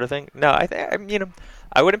Toussaint, that sort of thing. No,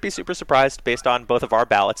 I wouldn't be super surprised based on both of our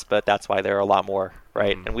ballots, but that's why there are a lot more,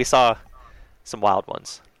 right? And we saw some wild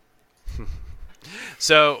ones.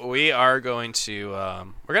 So we are going to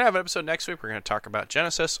we're gonna have an episode next week. We're gonna talk about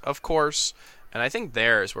Genesis, of course, and I think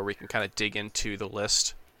there is where we can kind of dig into the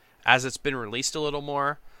list as it's been released a little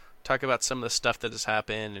more. Talk about some of the stuff that has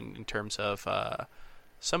happened in terms of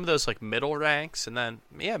some of those like middle ranks, and then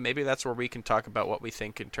maybe that's where we can talk about what we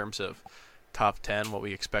think in terms of top 10, what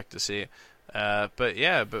we expect to see.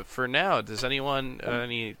 But for now, does anyone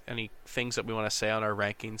any things that we want to say on our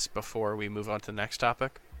rankings before we move on to the next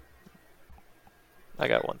topic? I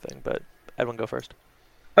got one thing, but Edwin, go first.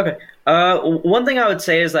 Okay. One thing I would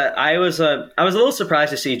say is that I was a little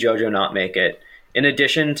surprised to see JoJo not make it. In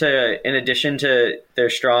addition to their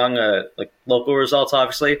strong like local results,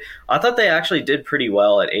 obviously, I thought they actually did pretty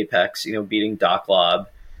well at Apex. You know, beating Doc Lob,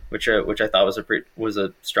 which I thought was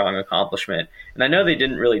a strong accomplishment. And I know they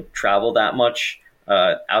didn't really travel that much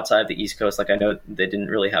outside the East Coast. Like I know they didn't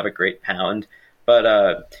really have a great pound,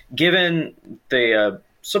 but given the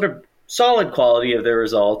sort of solid quality of their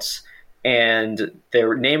results and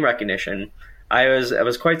their name recognition, I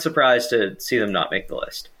was quite surprised to see them not make the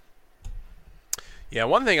list. Yeah,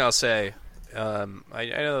 one thing I'll say, I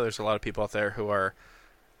know there's a lot of people out there who are,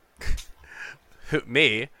 who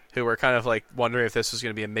were kind of like wondering if this was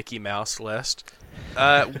going to be a Mickey Mouse list.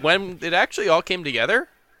 When it actually all came together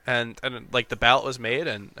and like the ballot was made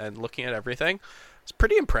and looking at everything, I was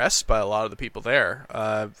pretty impressed by a lot of the people there.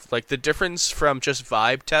 Like the difference from just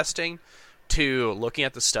vibe testing to looking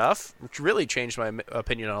at the stuff, which really changed my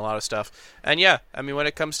opinion on a lot of stuff. And yeah, I mean, when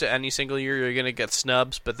it comes to any single year, you're going to get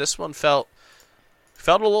snubs, but this one felt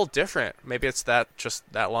a little different. Maybe it's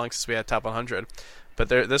just that long since we had top 100, but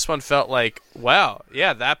this one felt like, wow,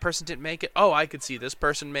 yeah, that person didn't make it. Oh, I could see this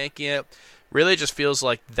person making it. Really, just feels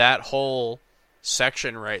like that whole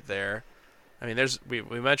section right there. I mean,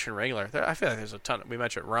 we mentioned Ringler. I feel like there's a ton. We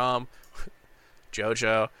mentioned Rom,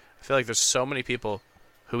 JoJo. I feel like there's so many people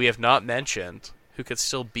who we have not mentioned who could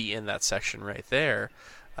still be in that section right there.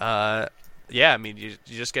 Yeah, I mean, you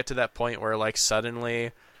just get to that point where like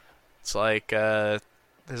suddenly it's like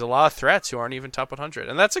there's a lot of threats who aren't even top 100,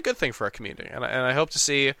 and that's a good thing for our community. And I hope to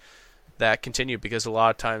see that continue, because a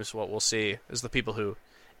lot of times what we'll see is the people who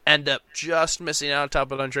end up just missing out on top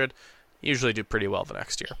 100 usually do pretty well the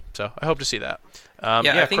next year. So I hope to see that. I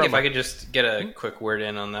think Chroma. if I could just get a quick word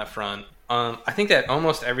in on that front. I think that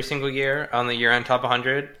almost every single year on the year-end top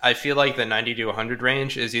 100, I feel like the 90 to 100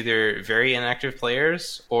 range is either very inactive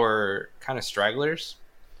players or kind of stragglers.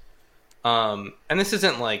 And this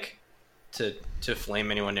isn't like to flame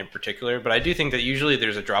anyone in particular, but I do think that usually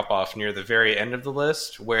there's a drop-off near the very end of the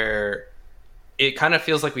list where it kind of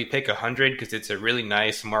feels like we pick 100 because it's a really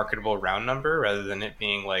nice marketable round number rather than it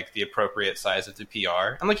being like the appropriate size of the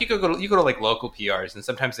PR. And like you go to like local PRs, and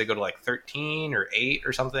sometimes they go to like 13 or 8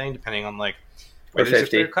 or something, depending on like where there's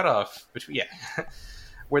 50. A clear cutoff.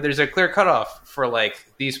 Where there's a clear cutoff for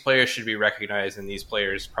like these players should be recognized and these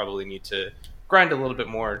players probably need to grind a little bit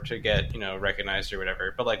more to get, recognized or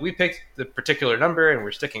whatever. But like we picked the particular number and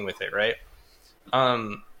we're sticking with it, right?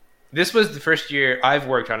 This was the first year I've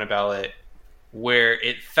worked on a ballot where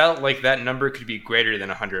it felt like that number could be greater than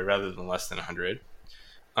 100 rather than less than 100.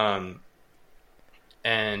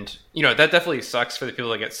 And, you know, that definitely sucks for the people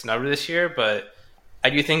that get snubbed this year, but I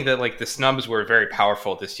do think that, like, the snubs were very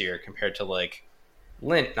powerful this year compared to, like,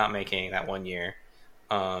 Lint not making that one year,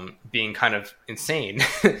 being kind of insane.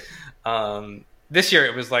 This year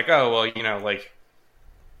it was like, oh, well, you know, like,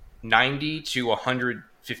 90 to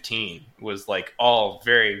 115 was, like, all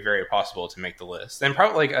very, very possible to make the list. And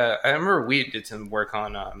probably, like, I remember we did some work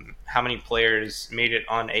on how many players made it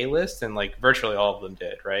on a list, and, like, virtually all of them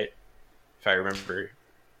did, right? If I remember.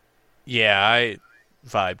 Yeah, I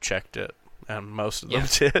vibe checked it, and most of them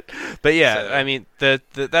did. But yeah, so, I mean,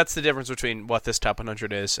 that's the difference between what this top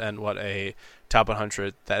 100 is and what a top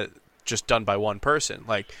 100 that just done by one person.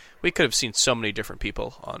 Like, we could have seen so many different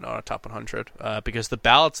people on a top 100 because the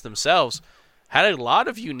ballots themselves had a lot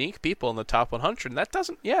of unique people in the top 100, and that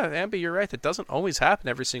doesn't. Yeah, Ambi, you're right. That doesn't always happen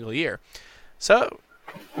every single year. So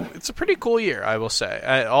it's a pretty cool year, I will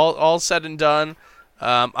say. All said and done.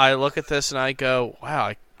 I look at this and I go, wow,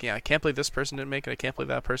 I can't believe this person didn't make it. I can't believe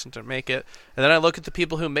that person didn't make it. And then I look at the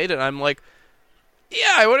people who made it and I'm like,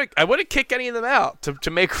 yeah, I wouldn't kick any of them out to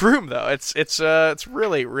make room though. It's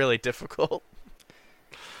really, really difficult.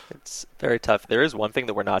 It's very tough. There is one thing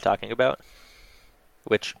that we're not talking about,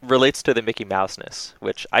 which relates to the Mickey Mouse-ness,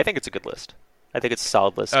 which I think it's a good list. I think it's a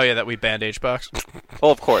solid list. Oh yeah, that we banned HBox. Oh,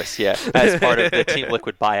 of course, yeah, as part of the Team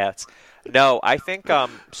Liquid buyouts. No, I think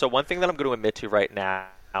so. One thing that I'm going to admit to right now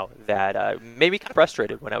that made me kind of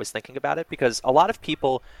frustrated when I was thinking about it, because a lot of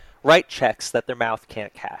people write checks that their mouth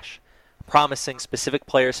can't cash, promising specific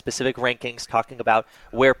players, specific rankings, talking about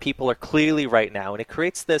where people are clearly right now, and it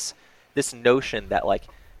creates this notion that, like,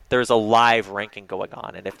 there's a live ranking going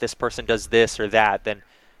on, and if this person does this or that, then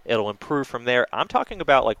it'll improve from there. I'm talking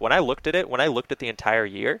about, like, when I looked at the entire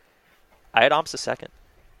year, I had AMSA second.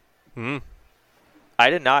 I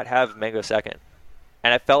did not have Mango second.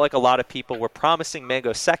 And I felt like a lot of people were promising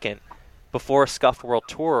Mango second before Scuffed World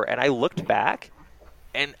Tour, and I looked back,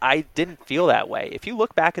 and I didn't feel that way. If you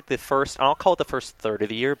look back at the first, I'll call it the first third of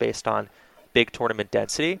the year based on big tournament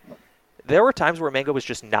density, there were times where Mango was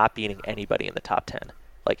just not beating anybody in the top 10.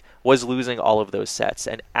 Like, was losing all of those sets.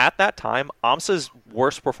 And at that time, AMSA's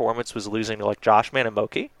worst performance was losing to, like, Joshman and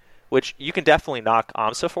Moki, which you can definitely knock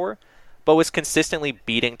AMSA for, but was consistently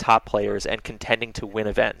beating top players and contending to win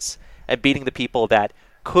events and beating the people that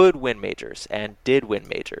could win majors and did win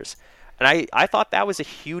majors. And I thought that was a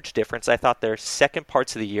huge difference. I thought their second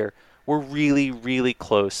parts of the year were really, really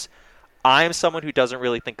close. I'm someone who doesn't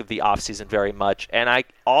really think of the offseason very much, and I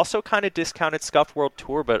also kind of discounted Scuffed World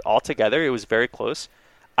Tour, but altogether it was very close.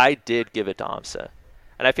 I did give it to AMSA.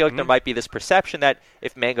 And I feel like there might be this perception that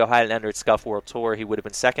if Mango hadn't entered Scuffed World Tour, he would have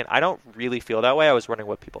been second. I don't really feel that way. I was wondering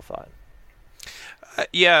what people thought.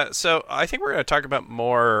 Yeah, so I think we're going to talk about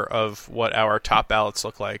more of what our top ballots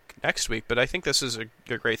look like next week, but I think this is a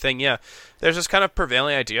great thing. Yeah, there's this kind of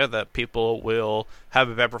prevailing idea that people will have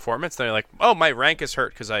a bad performance. They're like, oh, my rank is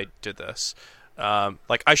hurt because I did this.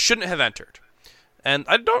 Like, I shouldn't have entered. And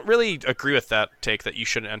I don't really agree with that take that you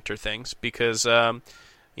shouldn't enter things because,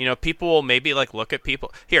 you know, people will maybe, like, look at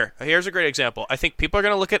people. Here's a great example. I think people are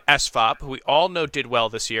going to look at SFOP, who we all know did well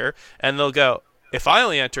this year, and they'll go, if I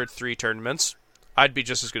only entered 3 tournaments, I'd be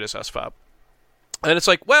just as good as SFOP. And it's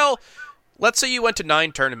like, well, let's say you went to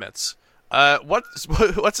 9 tournaments. What's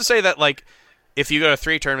to say that, like, if you go to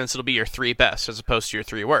 3 tournaments, it'll be your 3 best as opposed to your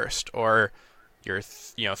 3 worst or your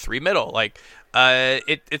 3 middle? Like,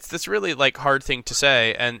 it's this really, like, hard thing to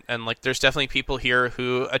say. And like, there's definitely people here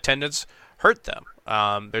who attendance hurt them.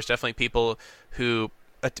 There's definitely people who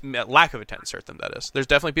lack of attendance hurt them. That is, there's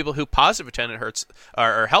definitely people who positive attendance hurts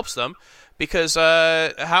or helps them. Because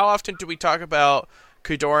how often do we talk about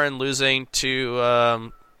Kudoran losing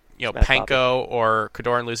to Panko or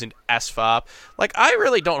Kudoran losing to SFOP? Like, I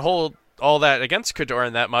really don't hold all that against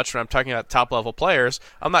Kudoran that much when I'm talking about top-level players.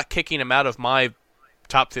 I'm not kicking him out of my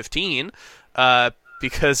top 15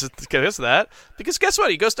 because of that. Because guess what?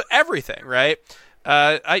 He goes to everything, right?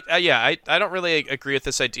 I don't really agree with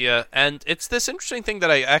this idea. And it's this interesting thing that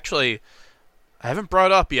I haven't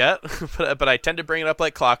brought up yet, but I tend to bring it up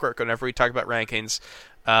like clockwork whenever we talk about rankings.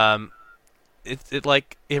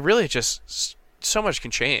 It really just so much can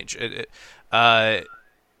change. If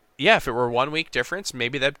it were 1 week difference,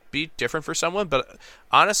 maybe that'd be different for someone. But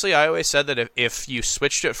honestly, I always said that if you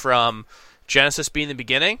switched it from Genesis being the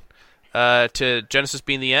beginning to Genesis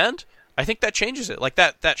being the end, I think that changes it. Like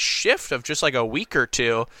that shift of just like a week or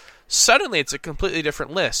two. Suddenly it's a completely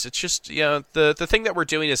different list. It's just, the thing that we're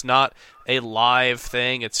doing is not a live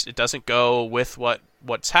thing. It doesn't go with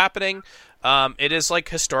what's happening. It is like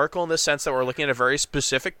historical in the sense that we're looking at a very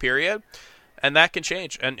specific period. and that can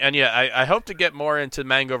change. And yeah, I hope to get more into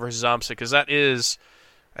Mango versus Zomsa, because that is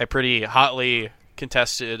a pretty hotly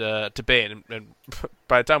contested debate, and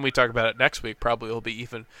by the time we talk about it next week, probably will be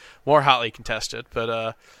even more hotly contested.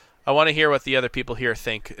 But I want to hear what the other people here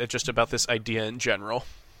think just about this idea in general.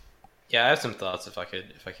 Yeah, I have some thoughts if I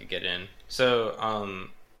could get in. So,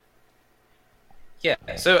 yeah.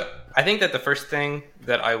 So I think that the first thing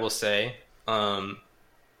that I will say,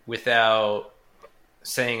 without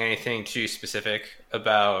saying anything too specific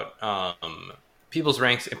about people's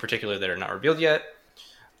ranks in particular that are not revealed yet,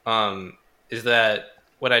 is that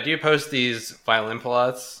when I do post these violin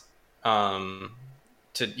plots,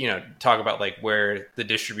 to talk about like where the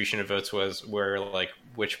distribution of votes was, where like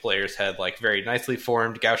which players had like very nicely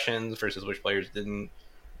formed Gaussians versus which players didn't.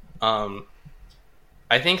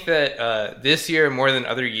 I think that this year more than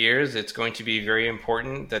other years, it's going to be very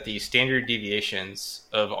important that the standard deviations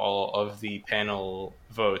of all of the panel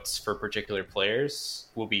votes for particular players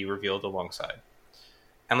will be revealed alongside.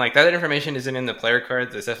 And like that information isn't in the player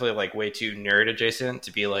cards. It's definitely like way too nerd adjacent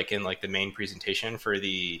to be like in like the main presentation for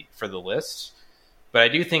the list. But I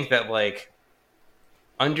do think that like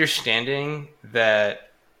understanding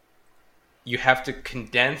that you have to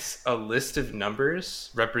condense a list of numbers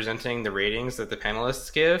representing the ratings that the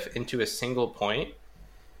panelists give into a single point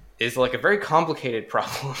is like a very complicated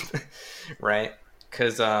problem, right?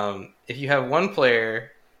 Because if you have one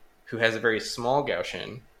player who has a very small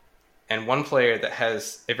Gaussian and one player that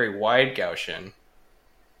has a very wide Gaussian,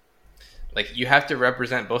 like you have to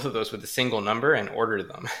represent both of those with a single number and order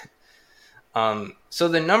them. So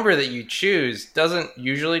the number that you choose doesn't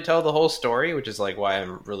usually tell the whole story, which is like why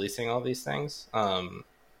I'm releasing all these things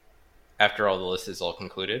after all the list is all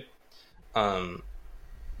concluded.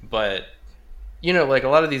 But like a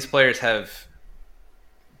lot of these players have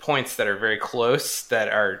points that are very close that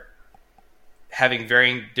are having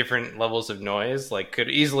varying different levels of noise, like could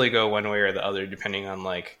easily go one way or the other depending on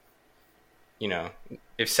like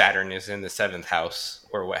if Saturn is in the 7th house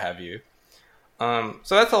or what have you.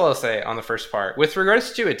 So that's all I'll say on the first part. With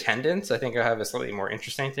regards to attendance, I think I have a slightly more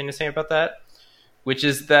interesting thing to say about that, which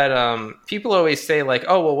is that people always say like,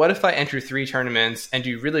 oh, well, what if I enter 3 tournaments and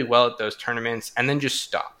do really well at those tournaments and then just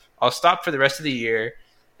stop? I'll stop for the rest of the year.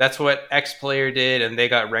 That's what X player did, and they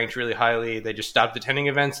got ranked really highly. They just stopped attending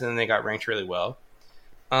events, and then they got ranked really well.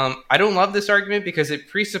 I don't love this argument because it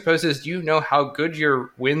presupposes how good your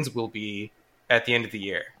wins will be at the end of the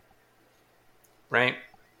year, right?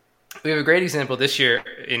 We have a great example this year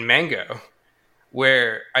in Mango,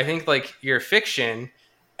 where I think like you're Fiction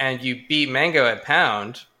and you beat Mango at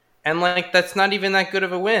Pound, and like that's not even that good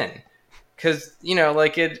of a win, because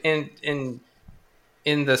like in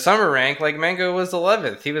the summer rank, like Mango was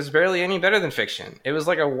 11th. He was barely any better than Fiction. It was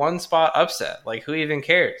like a 1-spot upset. Like who even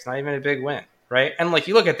cares? Not even a big win, right? And like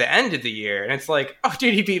you look at the end of the year, and it's like, oh,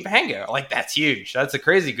 dude, he beat Mango. Like that's huge. That's a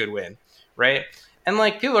crazy good win, right? And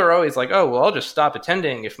like people are always like, oh, well, I'll just stop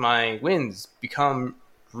attending if my wins become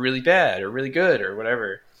really bad or really good or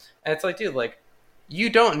whatever. And it's like, dude, like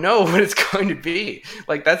you don't know what it's going to be.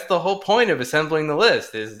 Like that's the whole point of assembling the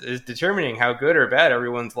list is determining how good or bad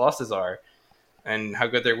everyone's losses are and how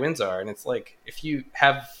good their wins are. And it's like if you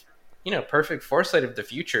have perfect foresight of the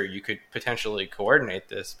future, you could potentially coordinate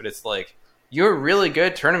this. But it's like your really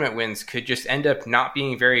good tournament wins could just end up not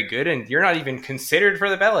being very good, and you're not even considered for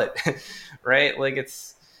the ballot. Right? Like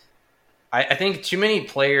I think too many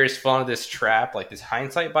players fall into this trap, like this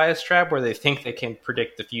hindsight bias trap, where they think they can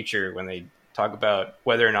predict the future when they talk about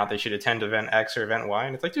whether or not they should attend event X or event Y.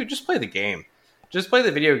 And it's like, dude, just play the game. Just play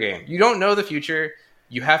the video game. You don't know the future.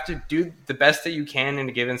 You have to do the best that you can in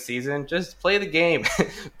a given season. Just play the game.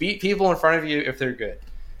 Beat people in front of you if they're good.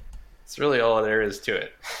 It's really all there is to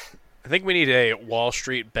it. I think we need a Wall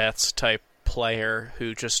Street Bets type player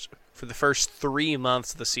who just, for the first 3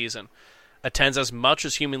 months of the season, attends as much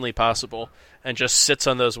as humanly possible and just sits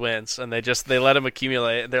on those wins, and they let him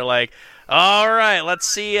accumulate. They're like, all right, let's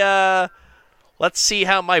see how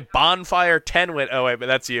my Bonfire 10 went. Oh wait, but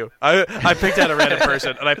that's you. I picked out a random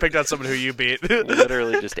person, and I picked out someone who you beat.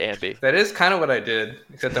 Literally just Ambi. That is kind of what I did,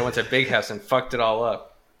 except I went to Big House and fucked it all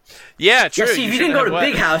up. Yeah, true. Yeah, see, if you didn't go to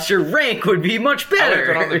Big House, your rank would be much better. I would have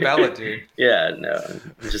been on the ballot, dude. Yeah, no,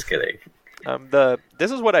 I'm just kidding. This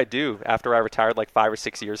is what I do after I retired like 5 or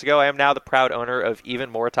 6 years ago. I am now the proud owner of even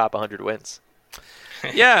more top 100 wins.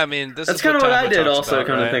 Yeah, I mean, that's kind of what I did also,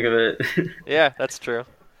 come to think of it. Yeah, that's true.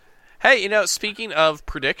 Hey, speaking of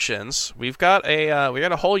predictions, we've got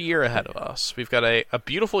a whole year ahead of us. We've got a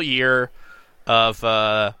beautiful year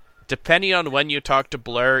of depending on when you talk to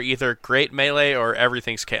Blur, either great Melee or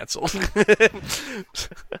everything's canceled.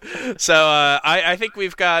 So I think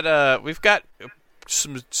we've got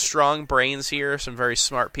some strong brains here, some very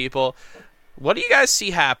smart people. What do you guys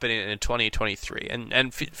see happening in 2023?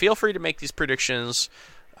 And feel free to make these predictions.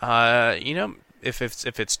 If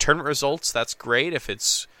it's tournament results, that's great. If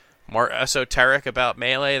it's more esoteric about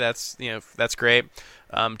Melee, that's great.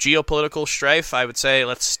 Geopolitical strife, I would say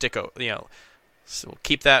let's so we'll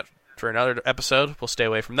keep that for another episode. We'll stay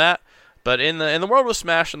away from that. But in the world of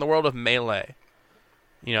Smash, in the world of Melee,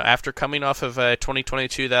 after coming off of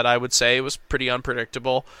 2022 that I would say was pretty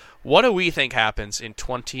unpredictable, what do we think happens in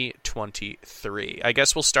 2023? I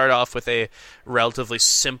guess we'll start off with a relatively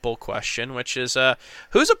simple question, which is,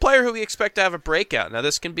 who's a player who we expect to have a breakout? Now,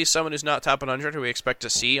 this can be someone who's not top 100 who we expect to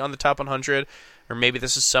see on the top 100, or maybe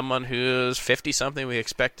this is someone who's 50-something we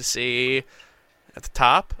expect to see at the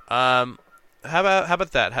top. How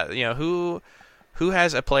about that? Who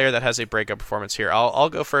has a player that has a breakout performance here?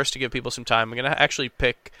 I'll go first to give people some time. I'm gonna actually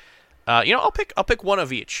pick. I'll pick one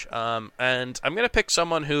of each. And I'm gonna pick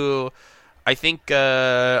someone who I think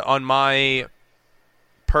on my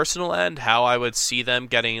personal end, how I would see them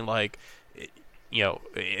getting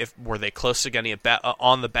if were they close to getting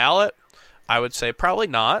on the ballot, I would say probably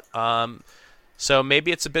not. So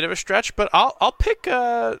maybe it's a bit of a stretch, but I'll pick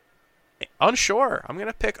Unshore. I'm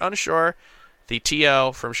gonna pick Unshore, the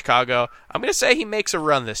TO from Chicago. I'm going to say he makes a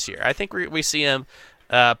run this year. I think we see him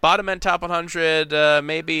bottom end top 100,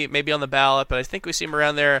 maybe on the ballot, but I think we see him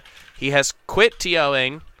around there. He has quit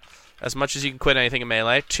TOing, as much as you can quit anything in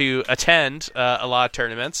Melee, to attend a lot of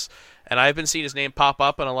tournaments, and I've been seeing his name pop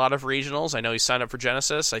up in a lot of regionals. I know he signed up for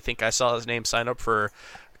Genesis. I think I saw his name sign up for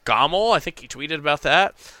Gommel. I think he tweeted about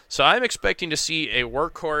that. So I'm expecting to see a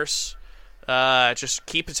workhorse just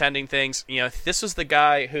keep attending things. This was the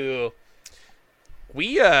guy who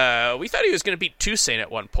we thought he was going to beat Toussaint at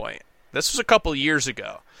one point. This was a couple years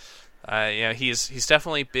ago. He's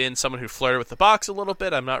definitely been someone who flirted with the box a little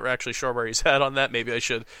bit. I'm not actually sure where he's at on that. Maybe I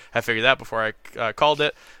should have figured that before I called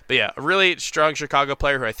it. But yeah, a really strong Chicago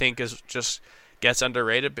player who I think gets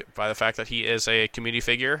underrated by the fact that he is a community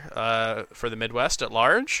figure for the Midwest at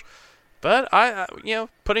large. But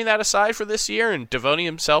putting that aside for this year and devoting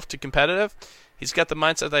himself to competitive, he's got the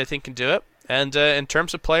mindset that I think can do it. And in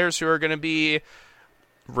terms of players who are going to be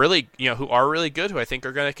really, who are really good, who I think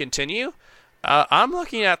are going to continue, I'm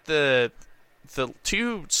looking at the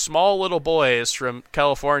two small little boys from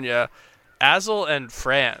California, Azel and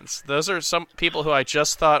Franz. Those are some people who I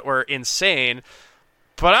just thought were insane,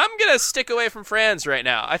 but I'm going to stick away from Franz right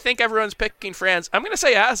now. I think everyone's picking Franz. I'm going to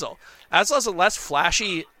say Azel. Azel has a less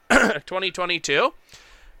flashy 2022,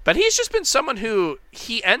 but he's just been someone who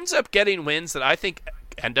he ends up getting wins that I think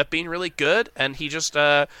end up being really good, and he just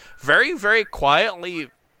very, very quietly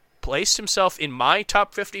placed himself in my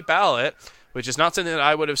top 50 ballot, which is not something that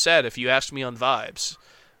I would have said if you asked me on Vibes,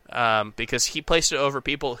 because he placed it over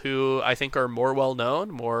people who I think are more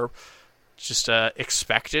well-known, more just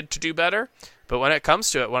expected to do better. But when it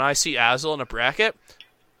comes to it, when I see Azel in a bracket,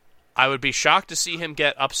 I would be shocked to see him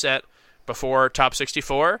get upset before top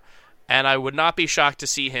 64, and I would not be shocked to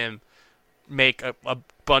see him make a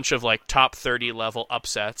bunch of top 30 level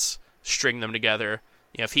upsets, string them together.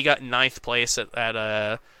 If he got 9th place at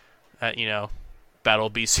Battle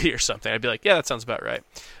BC or something, I'd be like, yeah, that sounds about right.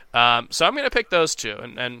 So I'm going to pick those two,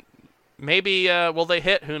 and maybe will they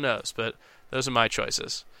hit? Who knows? But those are my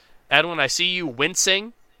choices. Edwin, I see you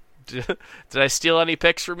wincing. Did I steal any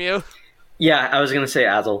picks from you? Yeah, I was going to say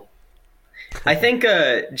Azel. I think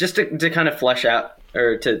just to kind of flesh out,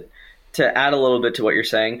 or to add a little bit to what you're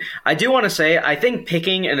saying, I do want to say I think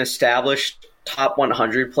picking an established top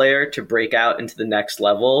 100 player to break out into the next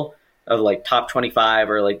level of top 25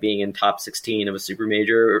 or being in top 16 of a super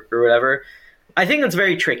major or whatever, I think that's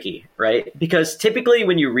very tricky, right? Because typically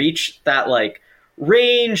when you reach that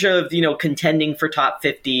range of, contending for top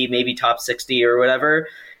 50, maybe top 60 or whatever,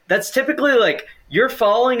 that's typically you're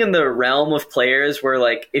falling in the realm of players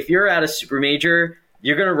where if you're at a super major,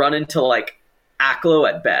 you're going to run into Aklo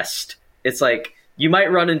at best. It's you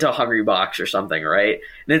might run into Hungrybox or something, right?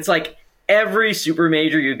 And it's every super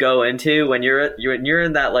major you go into, when you're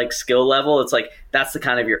in that skill level, it's that's the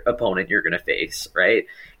kind of your opponent you're going to face, right?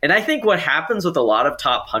 And I think what happens with a lot of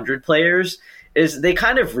top 100 players is they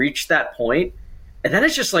kind of reach that point, and then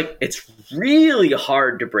it's just it's really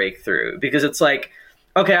hard to break through, because it's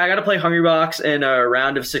okay, I got to play Hungrybox in a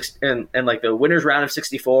round of six, and the winner's round of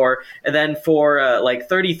 64, and then for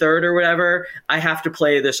 33rd or whatever, I have to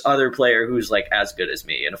play this other player who's as good as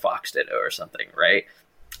me in a Fox Ditto or something, right?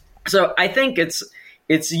 So I think it's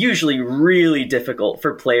usually really difficult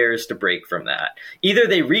for players to break from that. Either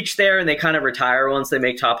they reach there and they kind of retire once they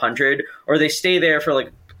make top 100, or they stay there for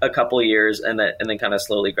a couple of years and then kind of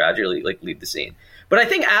slowly, gradually like leave the scene. But I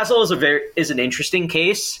think Azel is an interesting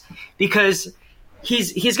case because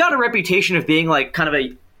he's got a reputation of being like kind of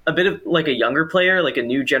a bit of like a younger player, like a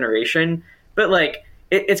new generation. But like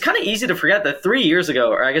it's kind of easy to forget that 3 years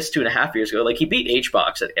ago, or I guess 2.5 years ago, like he beat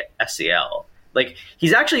HBox at SCL. Like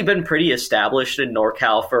he's actually been pretty established in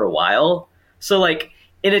NorCal for a while. So like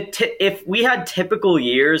if we had typical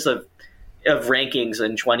years of rankings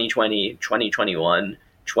in 2020, 2021,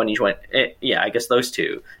 2020, yeah, I guess those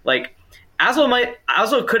two. Like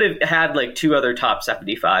Azel could have had like 2 other top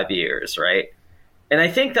 75 years, right? And I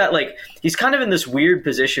think that like he's kind of in this weird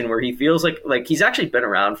position where he feels like he's actually been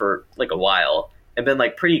around for like a while and been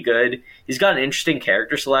like pretty good. He's got an interesting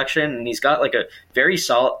character selection and he's got like a very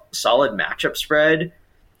solid matchup spread.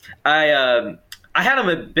 I had him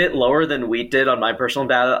a bit lower than Wheat did on my personal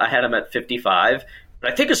data. I had him at 55,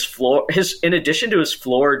 but I think his floor, in addition to his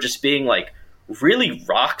floor just being like really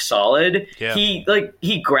rock solid,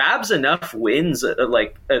 he grabs enough wins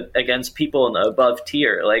against people in the above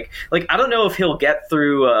tier. Like I don't know if he'll get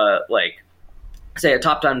through like say a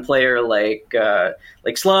top 10 player like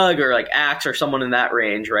Slug or like Axe or someone in that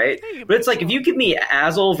range, right? But it's like if you give me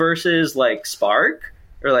Azel versus like Spark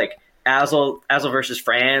or like Azel versus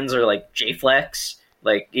Franz or like JFlex,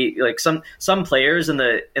 like some players in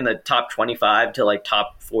the top 25 to like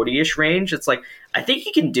top 40ish range, it's like I think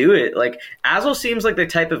he can do it. Like Azel seems like the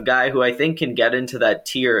type of guy who I think can get into that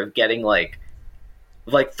tier of getting like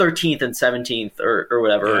 13th and 17th or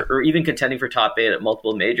whatever, or even contending for top 8 at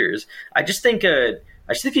multiple majors. I just think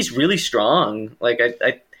he's really strong. Like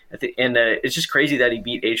I think, and it's just crazy that he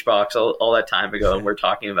beat HBox all that time ago, and we're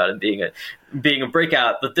talking about him being a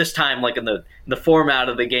breakout, but this time like in the format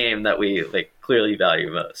of the game that we like clearly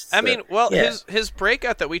value most. So, I mean, well, his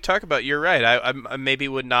breakout that we talk about, you're right. I maybe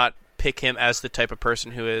would not pick him as the type of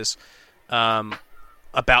person who is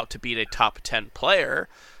about to beat a top 10 player.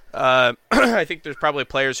 I think there's probably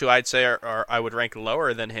players who I'd say are I would rank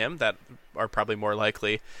lower than him that are probably more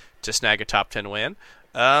likely to snag a top 10 win.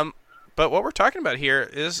 But what we're talking about here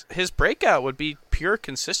is his breakout would be pure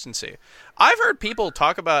consistency. I've heard people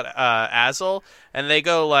talk about Azel, and they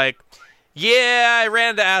go like, yeah, I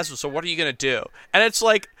ran into Azel, so what are you going to do? And it's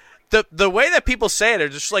like, the way that people say it are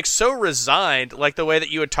just like so resigned, like the way that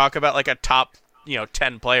you would talk about like a top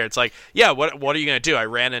 10 player. It's like, yeah, what are you gonna do? I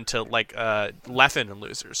ran into like Leffen and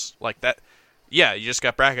losers like that. Yeah, you just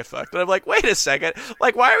got bracket fucked. And I'm like, wait a second,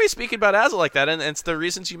 like why are we speaking about Azel like that? And it's the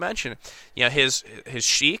reasons you mentioned. His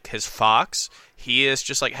Sheik, his Fox, he is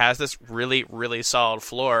just like has this really really solid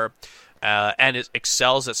floor, and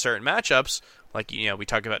excels at certain matchups. Like we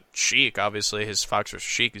talk about Sheik, obviously his Fox versus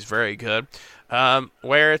Sheik is very good.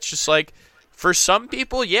 Where it's just like, for some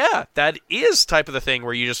people, yeah, that is type of the thing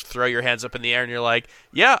where you just throw your hands up in the air and you're like,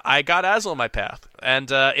 yeah, I got Azel in my path. And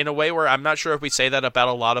in a way where I'm not sure if we say that about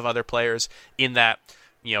a lot of other players in that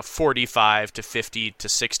 45 to 50 to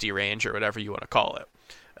 60 range or whatever you want to call it.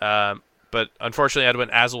 But unfortunately, Edwin,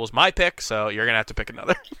 Azel was my pick, so you're going to have to pick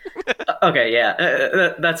another. Okay,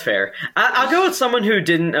 yeah, that's fair. I'll go with someone who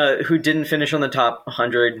didn't finish on the top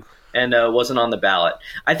 100 and wasn't on the ballot.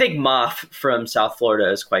 I think Moff from South Florida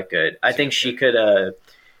is quite good. I think she could.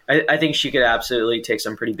 I think she could absolutely take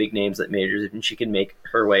some pretty big names at majors, and she can make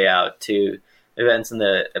her way out to events in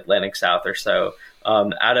the Atlantic South or so.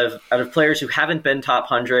 Out of players who haven't been top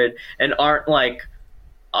 100 and aren't like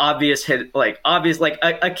obvious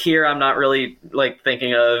Akir. I'm not really like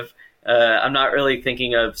thinking of. I'm not really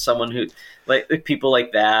thinking of someone who like people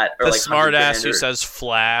like that, or the like smart ass who says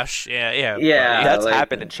Flash. Yeah. That's like,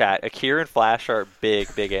 happened in chat. Akir and Flash are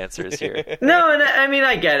big answers here. No, and I mean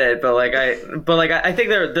I get it, but I think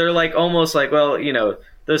they're like almost like, well,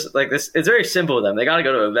 there's like this. It's very simple with them. They got to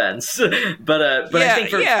go to events, but I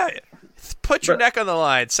think put your neck on the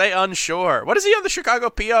line. Say unsure. What is he on the Chicago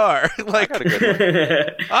PR? Like, I got a good one.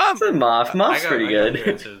 It's a Moff's pretty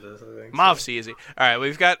good. Moff's easy. All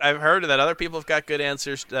right, I've heard that other people have got good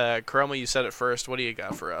answers. Chroma, you said it first. What do you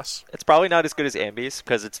got for us? It's probably not as good as Ambi's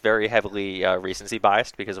because it's very heavily recency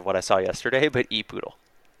biased because of what I saw yesterday, but ePoodle.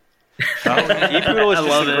 ePoodle is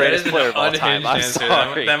just the greatest player of all time. I'm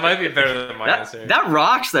sorry. That might be better than my answer. That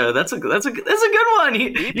rocks though. That's a good one.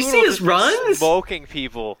 You see his runs? Smoking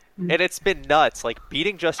people. And it's been nuts. Like,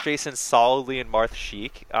 beating Just Jason solidly in Marth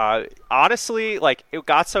Sheik. Honestly, like, it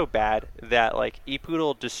got so bad that, like,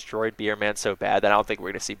 ePoodle destroyed Beerman so bad that I don't think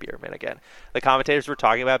we're going to see Beerman again. The commentators were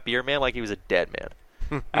talking about Beerman like he was a dead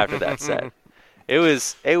man after that set. It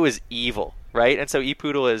was evil, right? And so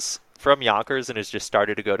ePoodle is from Yonkers and has just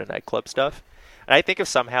started to go to nightclub stuff. And I think if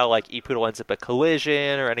somehow, like, ePoodle ends up at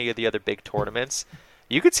Collision or any of the other big tournaments,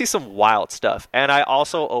 You could see some wild stuff. And I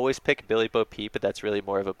also always pick Billy Bo Peep, but that's really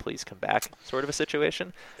more of a please come back sort of a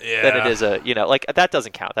situation than it is a, like, that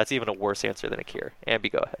doesn't count. That's even a worse answer than Akir.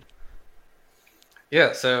 Ambi, go ahead.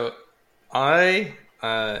 Yeah, so I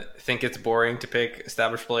think it's boring to pick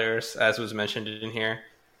established players, as was mentioned in here.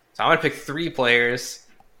 So I'm going to pick 3 players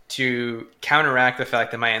to counteract the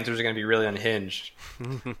fact that my answers are going to be really unhinged.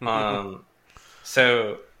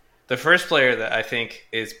 So the first player that I think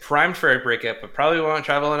is primed for a breakup, but probably won't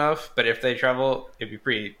travel enough, but if they travel, it'd be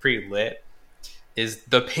pretty lit, is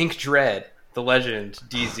the Pink Dread, the legend,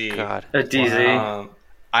 DZ. Oh, God. DZ.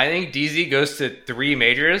 I think DZ goes to 3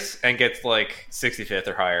 majors and gets like 65th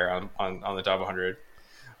or higher on the top 100.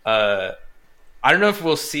 I don't know if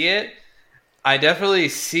we'll see it. I definitely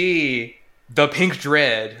see the Pink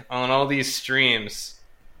Dread on all these streams,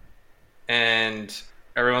 and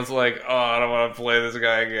everyone's like, "Oh, I don't want to play this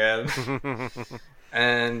guy again,"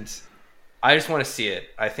 and I just want to see it.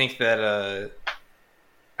 I think that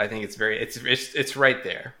I think it's right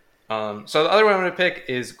there. So the other one I'm going to pick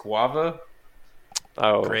is Guava.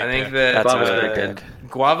 Oh, Great I think pick. that Guava's very good.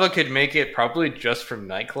 Guava could make it probably just from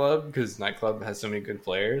Nightclub, because Nightclub has so many good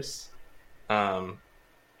players.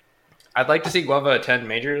 I'd like to see Guava attend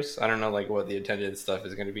majors. I don't know like what the attendance stuff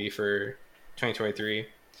is going to be for 2023.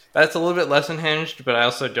 That's a little bit less unhinged, but I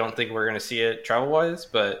also don't think we're going to see it travel-wise.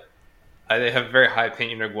 But I have a very high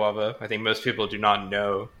opinion of Guava. I think most people do not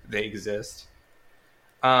know they exist.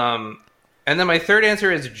 And then my third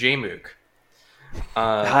answer is Jmook.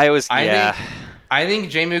 I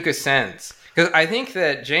think Jmook ascends, because I think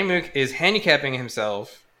that Jmook is handicapping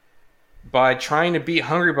himself by trying to beat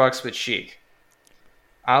Hungrybox with Sheik.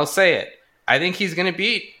 I'll say it. I think he's going to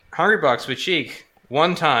beat Hungrybox with Sheik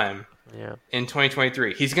one time in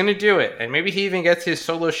 2023. He's going to do it, and maybe he even gets his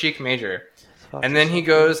solo Sheik major. And then he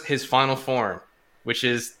goes his final form, which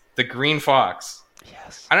is the Green Fox.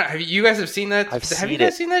 Yes. Have you guys seen that? Have you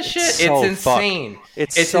guys seen that shit? It's so insane.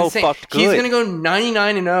 It's so insane. fucked good. He's gonna go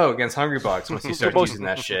 99-0 against Hungrybox once he starts using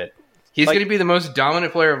that shit. He's gonna be the most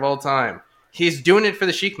dominant player of all time. He's doing it for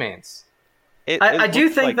the Sheik mains. I do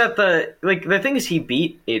think that the thing is he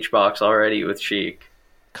beat HBox already with Sheik.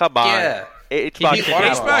 Come on. Yeah. HBox didn't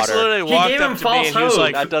have HBox water. literally He walked gave him up to me and false he was hope.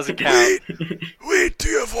 like, That doesn't count. "Wait, do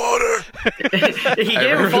you have water?" He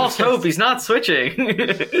gave him false hope. He's not switching.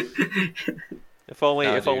 If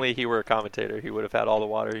only he were a commentator, he would have had all the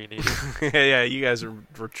water he needed. Yeah, you guys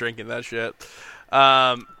were drinking that shit.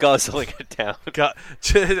 Guzzling it down.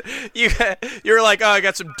 You were like, "Oh, I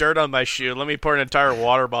got some dirt on my shoe. Let me pour an entire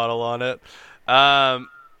water bottle on it."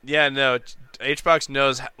 Yeah, no, HBox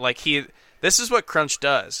knows, like, this is what Crunch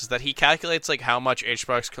does, is that he calculates like how much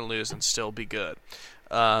HBox can lose and still be good.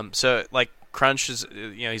 So like Crunch is,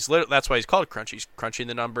 that's why he's called Crunch. He's crunching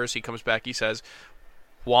the numbers. He comes back, he says,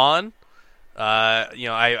 "Juan,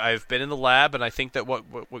 I've been in the lab, and I think that what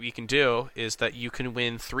you can do is that you can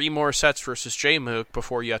win 3 more sets versus Jmook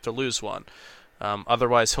before you have to lose one.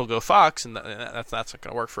 Otherwise, he'll go Fox, and that's not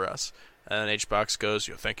going to work for us." And HBox goes,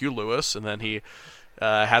 "Thank you, Lewis," and then he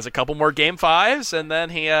has a couple more game 5s, and then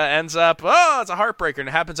he ends up, it's a heartbreaker, and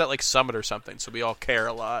it happens at like Summit or something, so we all care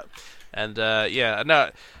a lot. And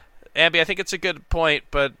Ambi, I think it's a good point,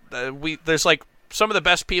 but there's like some of the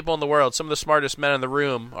best people in the world, some of the smartest men in the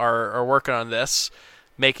room are working on this,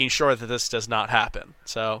 making sure that this does not happen.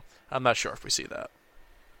 So I'm not sure if we see that.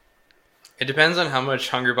 It depends on how much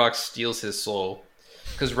Hungrybox steals his soul.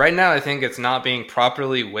 Because right now I think it's not being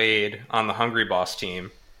properly weighed on the Hungry Boss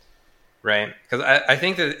team. Right? Because I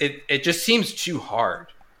think that it just seems too hard.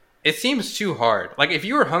 It seems too hard. Like, if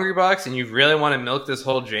you were Hungrybox and you really want to milk this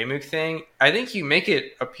whole Jmook thing, I think you make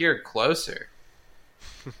it appear closer.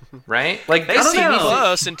 Right? Like, They seem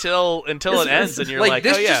close until it ends, and you're like,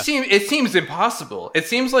 this "Oh yeah." just it seems impossible. It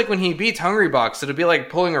seems like when he beats Hungrybox, it'll be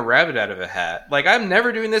like pulling a rabbit out of a hat. Like, I'm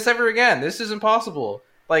never doing this ever again. This is impossible.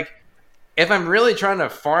 Like, if I'm really trying to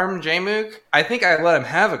farm Jmook, I think I let him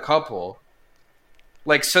have a couple.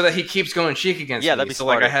 Like, so that he keeps going Sheik against me. That'd be so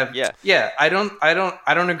smarter. like I have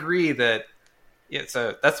I don't agree that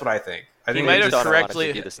so that's what I think. I think might have Don't correctly-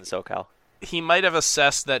 honestly do this in SoCal. He might have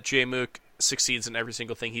assessed that Jmook succeeds in every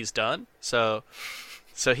single thing he's done. So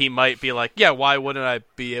he might be like, "Yeah, why wouldn't I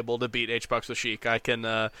be able to beat HBox with Sheik? I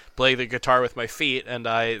can play the guitar with my feet, and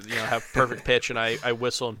I have perfect pitch, and I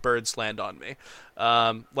whistle, and birds land on me."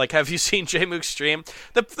 Like, have you seen Jmook stream?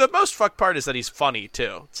 The most fucked part is that he's funny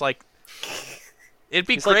too. It's like, it'd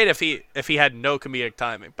be great if he had no comedic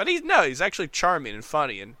timing, but he's actually charming and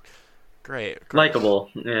funny and great. Likeable,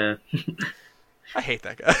 yeah. I hate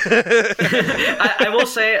that guy. I will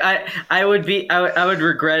say I would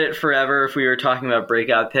regret it forever if we were talking about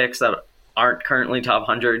breakout picks that aren't currently top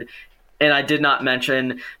 100. and I did not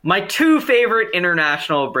mention my two favorite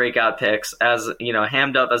international breakout picks, as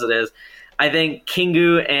hammed up as it is. I think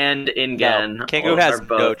Kingu and Ingen. No, Kingu has are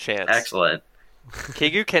both no chance. Excellent.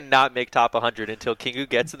 Kingu cannot make top 100 until Kingu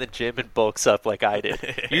gets in the gym and bulks up like I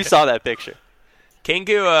did. You saw that picture.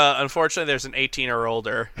 Kingu, unfortunately, there's an 18 or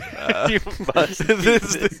older. You must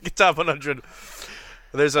This is the top 100.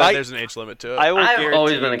 There's an age limit to it. I've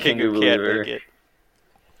always been a Kingu believer.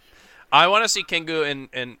 I want to see Kingu,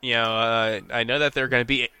 and I know that they're going to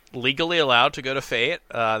be legally allowed to go to Fate.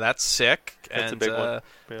 That's sick. That's and a big one.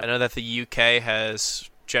 Yeah. I know that the UK has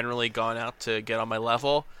generally gone out to get on my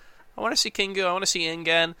level. I want to see Kingu. I want to see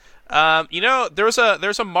Ingen. There's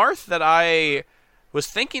a Marth that I was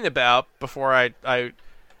thinking about before I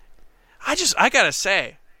gotta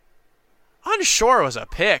say, Unshore was a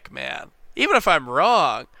pick, man. Even if I'm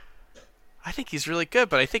wrong, I think he's really good,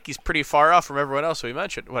 but I think he's pretty far off from everyone else we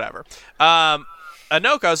mentioned. Whatever.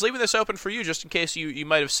 Anoka, I was leaving this open for you just in case you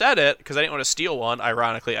might have said it, because I didn't want to steal one,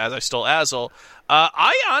 ironically, as I stole Azel.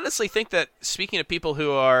 I honestly think that, speaking of people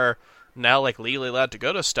who are now like legally allowed to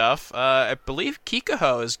go to stuff, I believe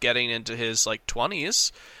Kikaho is getting into his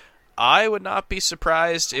 20s. I would not be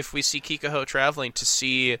surprised if we see Kikaho traveling to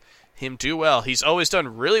see him do well. He's always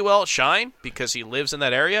done really well at Shine because he lives in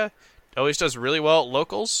that area. Always does really well at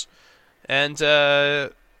locals. And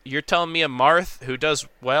you're telling me a Marth who does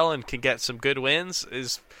well and can get some good wins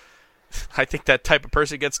is, I think that type of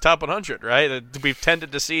person gets top 100, right? We've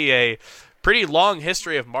tended to see a pretty long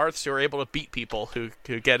history of Marths who are able to beat people who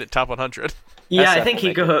get it top 100. Yeah, I think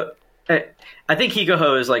Kikaho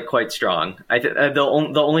is quite strong. The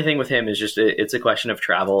only thing with him is just it's a question of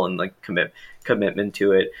travel and commitment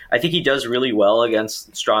to it. I think he does really well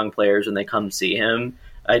against strong players when they come see him,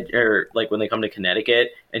 or when they come to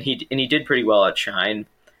Connecticut, and he did pretty well at Shine.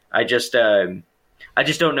 I just don't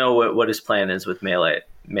know what his plan is with Melee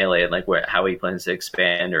and how he plans to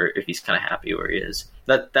expand, or if he's kind of happy where he is.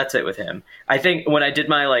 That's it with him. I think when I did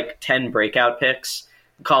my 10 breakout picks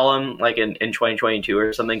column in 2022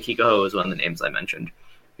 or something, Kikaho was one of the names I mentioned.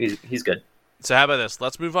 He's good. So how about this?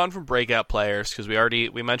 Let's move on from breakout players, because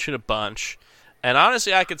we mentioned a bunch. And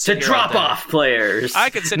honestly, I could sit here drop all day. off players. I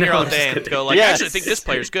could sit here all day and go Yes. actually, I think this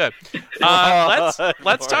player's good.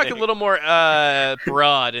 Let's talk a little more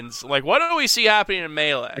broad and what do we see happening in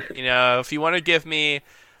Melee? If you want to give me.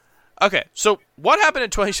 Okay, so what happened in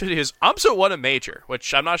 2022 is Amso won a major,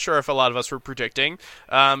 which I'm not sure if a lot of us were predicting.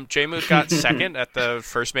 Jmook got second at the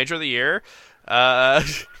first major of the year.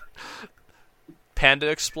 Panda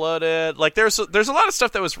exploded. There's a lot of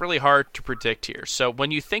stuff that was really hard to predict here. So when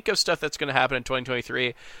you think of stuff that's going to happen in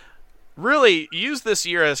 2023, really use this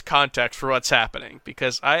year as context for what's happening,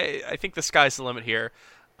 because I think the sky's the limit here.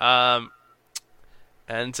 Yeah,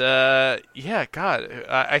 God,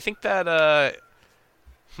 I think that.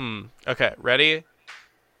 Okay, ready?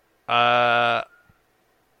 I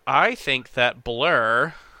think that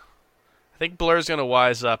Blur. I think Blur's gonna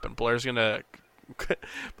wise up, and Blur's gonna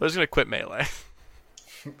quit Melee.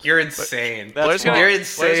 You're insane. Blur's You're gonna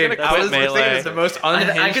insane. quit Melee. It's the most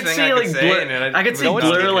unhinged thing I could say. I could see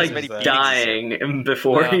Blur dying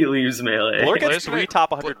before he leaves Melee. Blur gets 3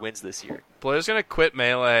 top 100 wins this year. Blur's gonna quit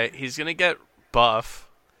Melee. He's gonna get buff.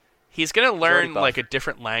 He's gonna learn a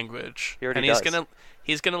different language, and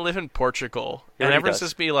he's gonna live in Portugal, and everyone's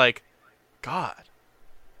just be like, God,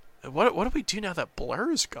 what do we do now that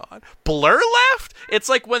Blur's gone? Blur left? It's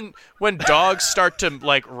like when dogs start to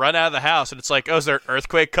run out of the house, and it's like, oh, is there an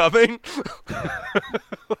earthquake coming?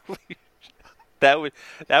 That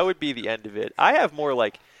would be the end of it. I have more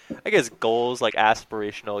I guess goals,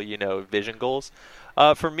 aspirational, vision goals.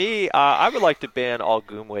 For me, I would like to ban all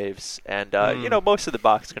Goom Waves and most of the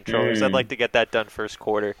box controllers. I'd like to get that done first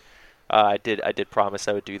quarter. I did promise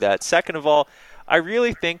I would do that. Second of all, I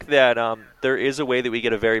really think that there is a way that we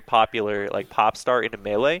get a very popular pop star into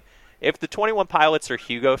Melee. If the 21 Pilots are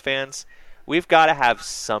Hugo fans, we've got to have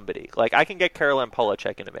somebody. I can get Caroline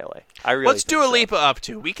Polacek into Melee. I really Let's do a Lipa up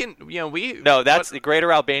to. We can, No, that's the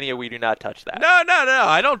Greater Albania. We do not touch that. No.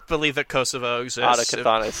 I don't believe that Kosovo exists. Ada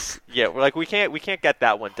Kathanis. Yeah, we can't get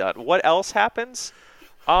that one done. What else happens?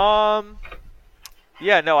 Yeah,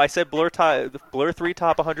 no, I said Blur 3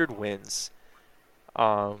 top 100 wins.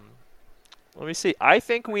 Let me see. I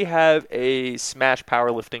think we have a Smash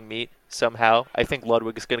powerlifting meet somehow. I think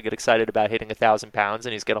Ludwig is going to get excited about hitting 1,000 pounds,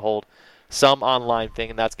 and he's going to hold some online thing,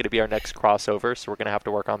 and that's going to be our next crossover, so we're going to have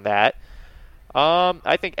to work on that.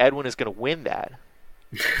 I think Edwin is going to win that.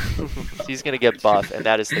 He's going to get buff, and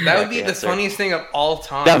that is the That would correct be the answer. funniest thing of all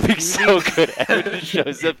time. That would be so good. Edwin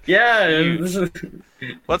shows up. Yeah.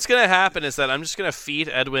 What's going to happen is that I'm just going to feed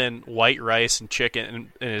Edwin white rice and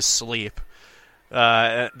chicken in his sleep.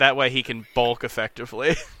 That way he can bulk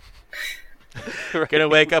effectively. Gonna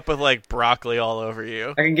wake up with like broccoli all over you.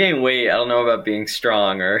 I can gain weight. I don't know about being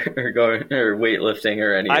strong or weightlifting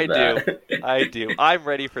or any of that. I do. I'm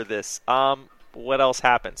ready for this. What else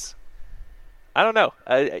happens? I don't know.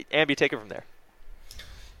 Ambi, take it from there.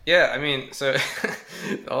 Yeah, I mean, so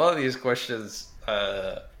all of these questions,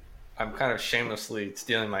 I'm kind of shamelessly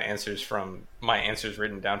stealing my answers from my answers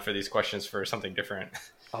written down for these questions for something different.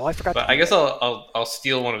 Oh, I forgot. But I guess I'll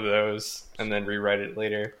steal one of those and then rewrite it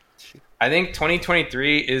later. I think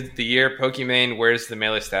 2023 is the year Pokimane wears the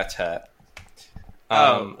Melee Stats hat.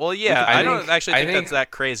 Well, yeah, I don't actually think that's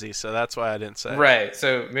that crazy, so that's why I didn't say. Right,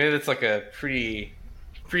 so maybe that's like a pretty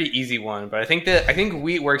easy one, but I think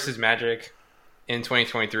Wheat works his magic in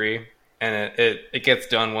 2023, and it gets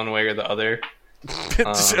done one way or the other.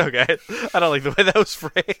 Okay, I don't like the way that was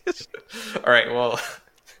phrased. All right, well,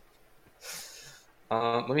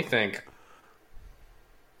 let me think.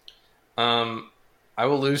 I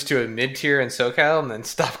will lose to a mid-tier in SoCal and then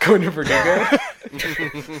stop going to Verdugo.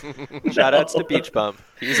 Shoutouts to Beach Bum.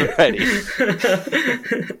 He's ready.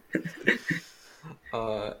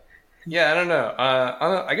 Yeah, I don't know.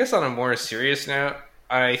 I guess on a more serious note,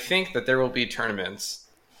 I think that there will be tournaments.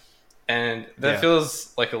 And that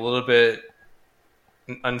feels like a little bit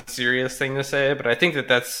unserious thing to say, but I think that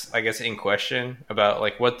that's, I guess, in question about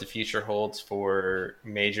like what the future holds for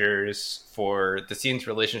majors, for the scene's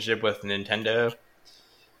relationship with Nintendo,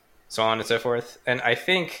 so on and so forth. And I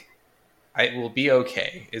think it will be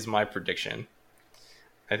okay, is my prediction.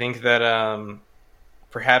 I think that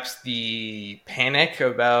perhaps the panic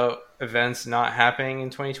about events not happening in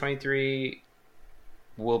 2023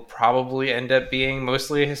 will probably end up being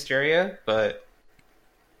mostly hysteria, but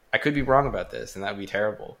I could be wrong about this, and that would be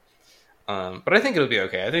terrible. But I think it'll be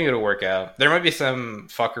okay. I think it'll work out. There might be some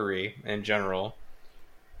fuckery in general,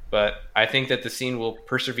 but I think that the scene will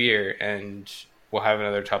persevere and we'll have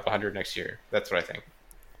another top 100 next year. That's what I think.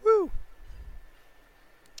 Woo.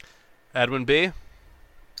 Edwin B?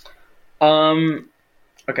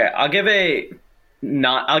 Okay, I'll give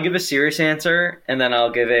a serious answer, and then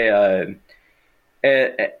I'll give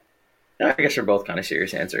I guess they're both kind of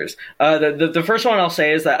serious answers. The first one I'll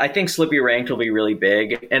say is that I think Slippy Ranked will be really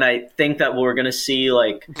big, and I think that we're going to see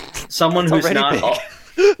like someone who's not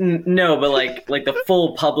no, but like the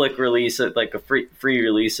full public release, like a free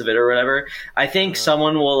release of it or whatever. I think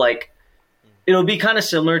someone will like. It'll be kind of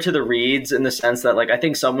similar to the Reeds in the sense that, like, I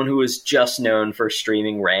think someone who is just known for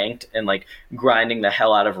streaming Ranked and, like, grinding the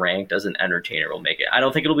hell out of Ranked as an entertainer will make it. I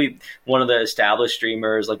don't think it'll be one of the established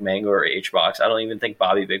streamers like Mango or HBox. I don't even think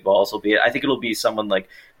Bobby Big Balls will be it. I think it'll be someone, like,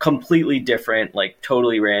 completely different, like,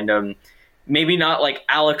 totally random. Maybe not, like,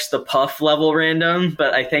 Alex the Puff level random,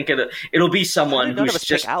 but I think it'll be someone who's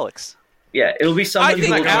just... Alex. Yeah, it'll be someone who's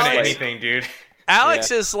not Alex, going to anything, dude. Alex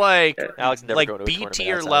is like Alex never go to a B tournament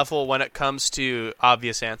tier outside. level when it comes to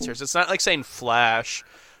obvious answers. It's not like saying Flash,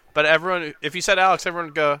 but everyone. If you said Alex, everyone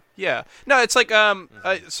would go, yeah. No, it's like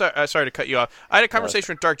sorry to cut you off. I had a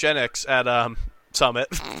conversation with Dark Genix at Summit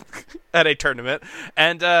at a tournament,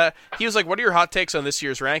 and he was like, "What are your hot takes on this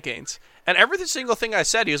year's rankings?" And every single thing I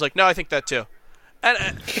said, he was like, "No, I think that too." And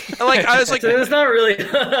like I was like, it's not really,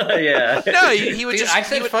 yeah. No, he would Dude, just. I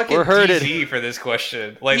said fucking We're herded. TV for this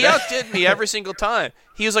question. Like He outdid me every single time.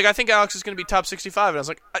 He was like, "I think Alex is going to be top 65," and I was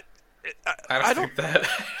like, I don't think that.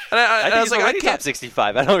 And I think was he's like, already I can't. top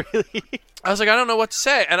 65. I don't really. I was like, I don't know what to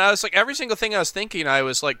say. And I was like, every single thing I was thinking, I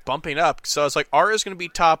was like bumping up. So I was like, R is going to be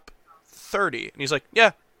top 30. And he's like,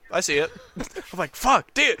 yeah, I see it. I'm like,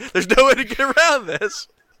 fuck, dude, there's no way to get around this.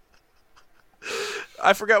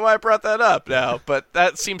 I forgot why I brought that up now, but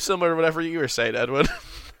that seems similar to whatever you were saying, Edwin.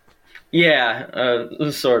 Yeah,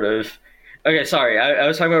 sort of. Okay, sorry. I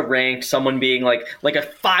was talking about Ranked, someone being like a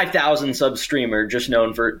 5,000 sub streamer just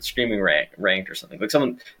known for streaming Ranked or something. Like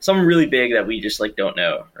someone really big that we just like don't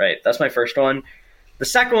know, right? That's my first one. The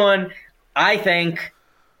second one, I think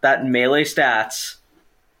that Melee Stats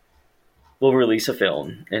will release a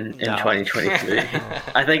film in 2023.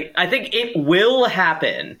 I think it will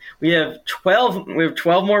happen. We have 12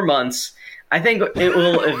 more months. I think it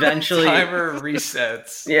will eventually Timer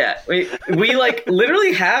resets. Yeah, we like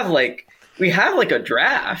literally have like a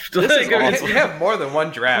draft. This is Like, awesome. We have more than one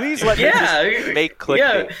draft. Please dude. let me Yeah, just make clickbait.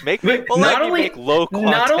 yeah. Make low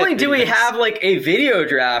content. Not only do we videos. have like a video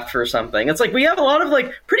draft for something, it's like we have a lot of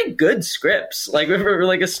like pretty good scripts, like for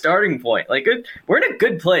like a starting point. Like we're in a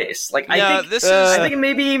good place. Like Yeah, I think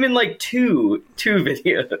maybe even like two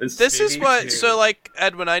videos. This is Maybe what. two. So, like,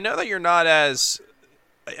 Edwin, I know that you're not as.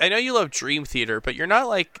 I know you love Dream Theater, but you're not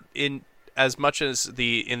like in as much as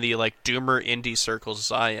in the like doomer indie circles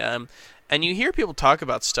as I am. And you hear people talk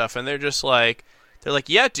about stuff, and they're just like, They're like,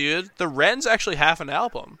 yeah, dude, the Wren's actually half an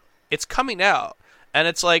album. It's coming out. And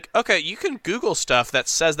it's like, okay, you can Google stuff that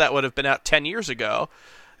says that would have been out 10 years ago.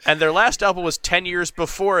 And their last album was 10 years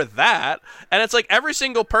before that. And it's like every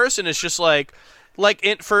single person is just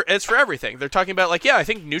it's for everything. They're talking about like, yeah, I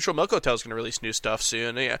think Neutral Milk Hotel is going to release new stuff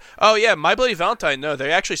soon. Yeah. Oh yeah, My Bloody Valentine. No, they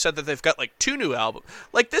actually said that they've got like 2 new albums.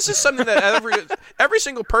 Like this is something that every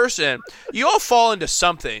single person, you all fall into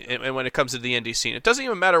something. And when it comes to the indie scene, it doesn't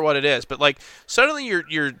even matter what it is. But like suddenly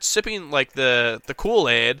you're sipping like the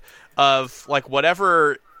Kool-Aid of like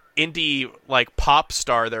whatever indie like pop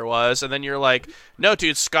star there was, and then you're like, no,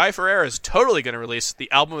 dude, Sky Ferreira is totally going to release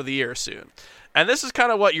the album of the year soon. And this is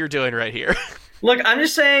kind of what you're doing right here. Look, I'm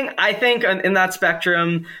just saying, I think in that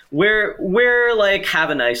spectrum, we're like have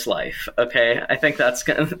a nice life, okay? I think that's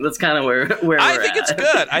kind of where we're I think at. it's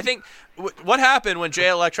good. I think what happened when Jay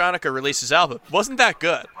Electronica released his album wasn't that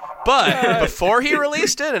good. But before he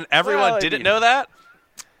released it and everyone didn't know that,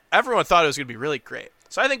 everyone thought it was going to be really great.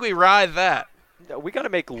 So I think we ride that. We got to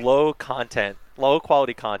make low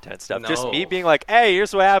quality content stuff. No. Just me being like, hey,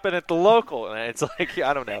 here's what happened at the local. And it's like,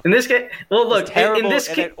 I don't know. In this case, well, look, terrible, in this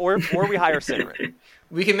case, or we hire Cinnamon.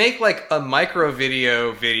 We can make like a micro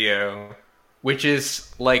video, which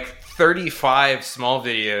is like 35 small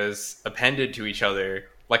videos appended to each other,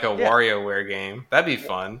 like a WarioWare game. That'd be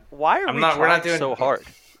fun. Why are we're not doing so hard?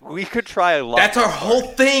 We could try a lot. That's our whole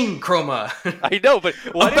thing, Chroma. I know, but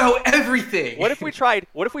everything. What if we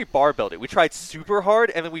barbelled it? We tried super hard,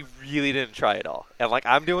 and then we really didn't try it all. And like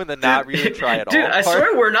I'm doing the not really try it all. Dude, I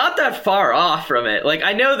swear we're not that far off from it. Like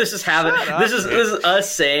I know this is this is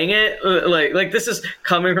us saying it. Like this is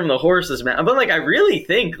coming from the horse's mouth. But like I really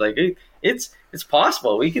think like it's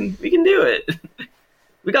possible. We can do it.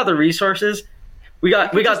 We got the resources. We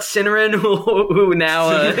got Cinnamon who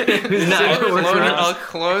now who's now I'll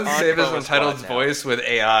clone Saba's Untitled's voice with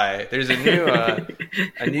AI. There's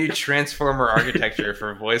a new transformer architecture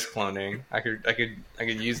for voice cloning. I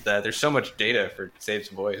could use that. There's so much data for Save's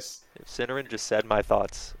voice. Cinnamon just said my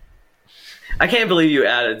thoughts. I can't believe you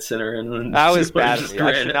added Cinnamon. That was bad of me.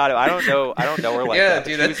 I should not have. I don't know her like that.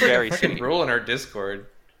 Yeah, dude, that's like a freaking rule in our Discord.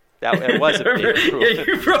 It was a big rule. Yeah,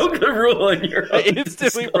 you broke the rule in your I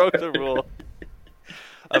instantly broke the rule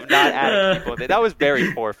of not adding people. That was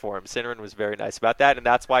very poor form. Cinnamon was very nice about that, and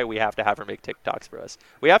that's why we have to have her make TikToks for us.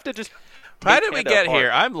 We have to just. How did we get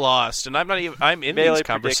here? I'm lost, and I'm not even. I'm in these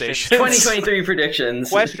conversations. 2023 predictions.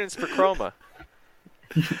 Questions for Chroma.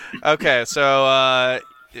 Okay, so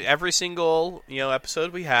every single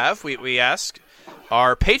episode we have, we ask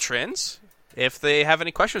our patrons if they have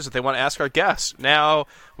any questions that they want to ask our guests. Now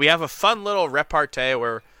we have a fun little repartee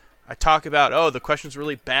where I talk about, the question's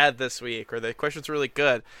really bad this week, or the question's really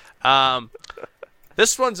good.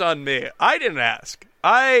 This one's on me. I didn't ask.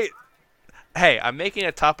 I'm making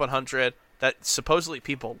a top 100 that supposedly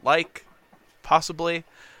people like, possibly.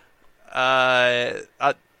 I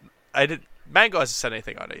did. Mango hasn't said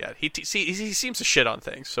anything on it yet. He seems to shit on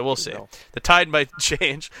things, so we'll see. No. The tide might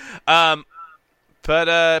change. But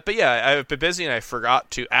yeah, I've been busy and I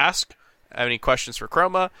forgot to ask any questions for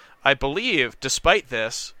Chroma. I believe, despite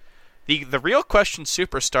this, the real question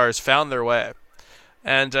superstars found their way.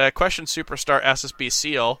 And question superstar SSB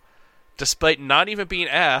Seal, despite not even being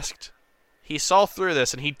asked, he saw through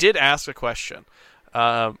this and he did ask a question,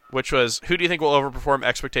 which was, who do you think will overperform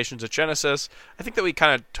expectations at Genesis? I think that we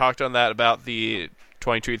kind of talked on that about the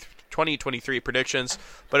 2023 predictions.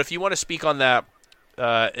 But if you want to speak on that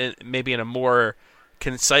maybe in a more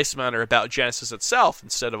concise manner about Genesis itself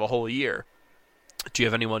instead of a whole year, do you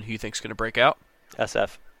have anyone who you think is going to break out?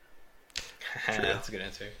 SF. That's a good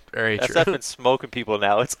answer. Very true. SF been smoking people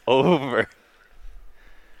now. It's over.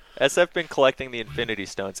 SF been collecting the Infinity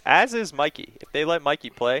Stones, as is Mikey. If they let Mikey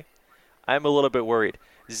play, I'm a little bit worried.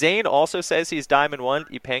 Zane also says he's Diamond 1,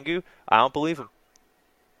 Ipengu. I don't believe him.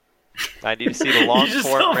 I need to see the long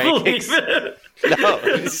form rankings. No,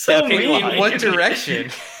 it's so in what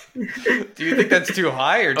direction? Do you think that's too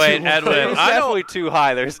high or too low? Edwin, it's definitely too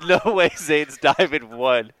high. There's no way Zane's Diamond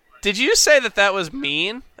 1. Did you say that was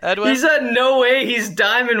mean, Edwin? He said no way he's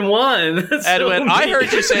Diamond 1. That's Edwin, so I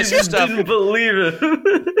heard you say some stuff. Didn't believe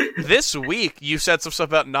it. This week, you said some stuff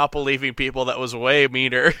about not believing people that was way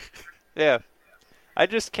meaner. Yeah. I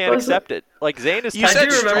just can't accept it. Like, Zane is... You said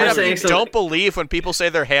straight up you don't believe when people say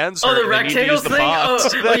their hands hurt the rectangles thing?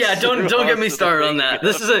 Oh yeah, don't get me started on that.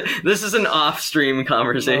 This is an off-stream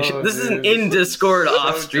conversation. This is an in-Discord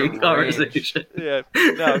off-stream conversation. Yeah.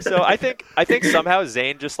 No, so I think somehow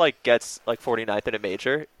Zane just, gets, 49th in a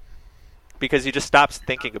major because he just stops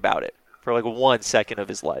thinking about it for, 1 second of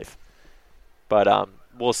his life. But,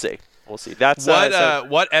 we'll see. We'll see. That's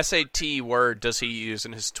what SAT word does he use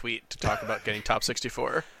in his tweet to talk about getting top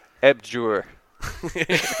 64? abjure.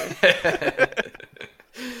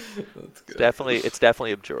 It's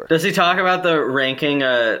definitely abjure. Does he talk about the ranking,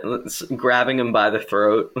 grabbing him by the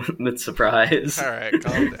throat with surprise? All right,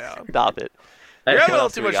 calm down. Stop it. You're having a Well,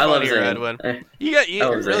 little too much I love fun here, Zayn. Edwin.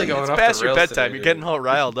 You're really going it's off past the your rails bedtime. today, You're getting all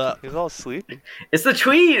riled up. He's all sleepy. It's the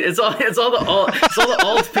tweet. It's all the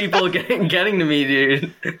alt people getting to me,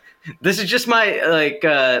 dude. This is just my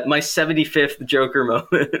my 75th Joker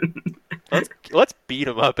moment. Let's beat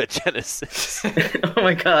him up at Genesis. Oh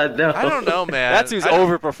my god, no! I don't know, man. That's who's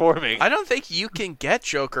overperforming. I don't think you can get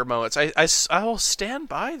Joker moments. I will stand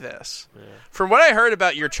by this. Yeah. From what I heard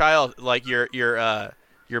about your child, like your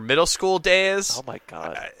middle school days. Oh my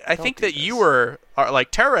god! I think that you were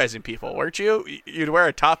like terrorizing people, weren't you? You'd wear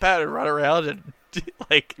a top hat and run around and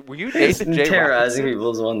like. Were you Nathan J. Terrorizing Robinson?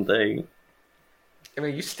 people is one thing. I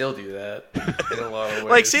mean, you still do that in a lot of ways.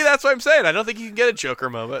 Like, see, that's what I'm saying. I don't think you can get a Joker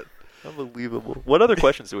moment. Unbelievable. What other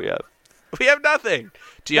questions do we have? We have nothing.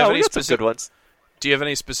 Do you have any we got some specific good ones? Do you have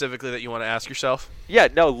any specifically that you want to ask yourself? Yeah,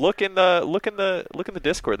 no. Look in the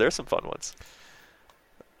Discord. There's some fun ones.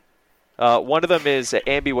 One of them is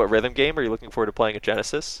Ambi, what rhythm game are you looking forward to playing at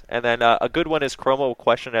Genesis? And then a good one is Chroma, what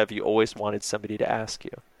question have you always wanted somebody to ask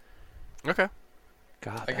you? Okay.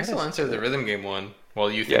 God, I guess I'll answer the rhythm game one while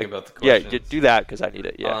you think about the questions. Yeah, do that because I need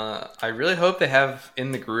it. Yeah. I really hope they have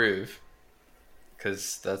In the Groove,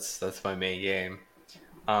 because that's my main game.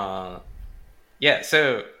 Yeah,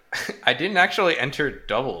 so I didn't actually enter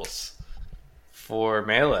doubles for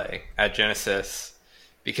Melee at Genesis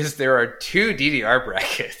because there are 2 DDR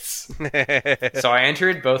brackets. So I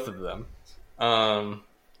entered both of them.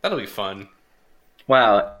 That'll be fun.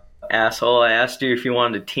 Wow, asshole! I asked you if you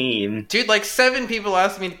wanted a team. Dude, like 7 people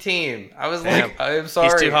asked me to team. I was like, I'm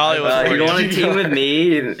sorry. He's too Hollywood for You want to team with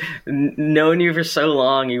me? Knowing you for so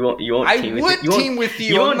long, you won't team with would you. team with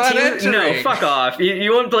you. I'm not entering. No, fuck off.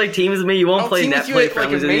 You won't play teams with me. You won't I'll play team with Netflix you at like a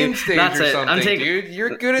friends with me. main stage That's or it. something, I'm taking, dude.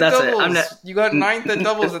 You're good at that's it. doubles. I'm not- You got 9th at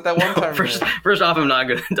doubles at that one time. First off, I'm not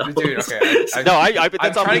good at doubles. Dude, okay. That's I'm trying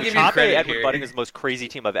to all. give you Chape credit Edward here. Budding is the most crazy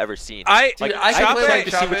team I've ever seen. I had can to play check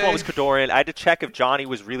to see which one was Chape. Kadoran. I had to check if Johnny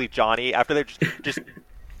was really Johnny after they're just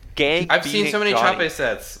gang. I've seen so many Johnny. Chape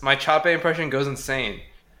sets. My Chape impression goes insane.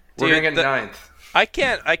 We're Dude, gonna get 9th.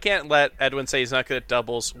 I can't let Edwin say he's not good at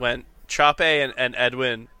doubles when Chape and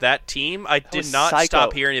Edwin, that team, I did was not psycho.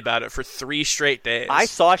 stop hearing about it for 3 straight days. I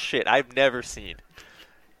saw shit I've never seen.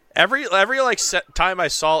 Every time I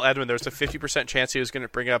saw Edwin, there was a 50% chance he was going to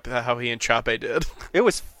bring up how he and Chape did. It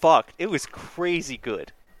was fucked. It was crazy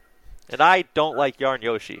good. And I don't like Yarn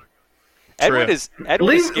Yoshi. Edwin is scared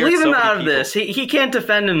Leave so him many out of people. this. He can't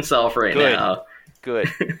defend himself right Good. now. Good.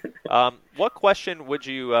 What question would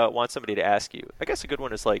you want somebody to ask you? I guess a good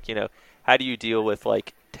one is like, how do you deal with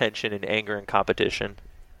like tension and anger and competition?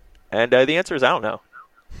 And the answer is I don't know.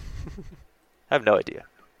 I have no idea.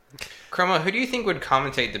 Chroma, who do you think would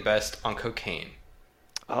commentate the best on Cocaine?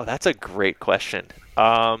 Oh, that's a great question.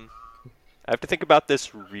 I have to think about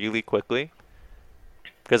this really quickly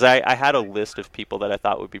because I had a list of people that I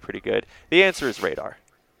thought would be pretty good. The answer is Radar.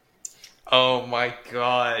 Oh my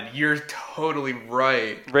god, you're totally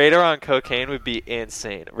right. Radar on Cocaine would be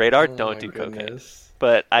insane. Radar don't do cocaine,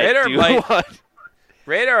 but Radar I do might- want.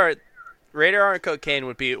 Radar on Cocaine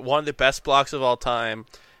would be one of the best blocks of all time,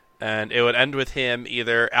 and it would end with him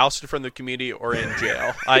either ousted from the community or in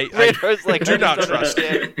jail. I Radar's like, do I not just don't trust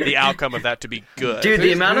understand. the outcome of that to be good. Dude,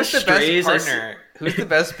 the amount of Who's the best strays I partner? Who's the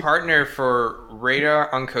best partner for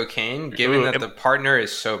Radar on Cocaine, given that the partner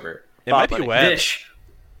is sober? it might be Bob Webb. Dish.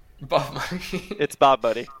 Bob Money. It's Bob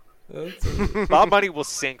Buddy. Bob Money will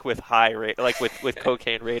sync with high rate, like with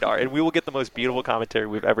Cocaine Radar, and we will get the most beautiful commentary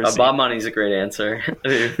we've ever seen. Bob Money's a great answer.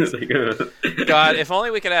 It's like, God, if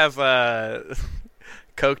only we could have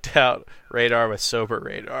coked out Radar with sober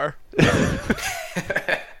Radar.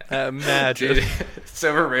 Imagine. Dude,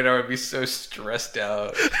 sober Radar would be so stressed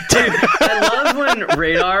out. Dude, I love when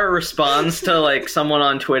Radar responds to like someone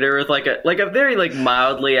on Twitter with like a very like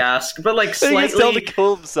mildly asked, but like He gets told to slightly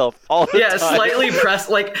kill himself all the time.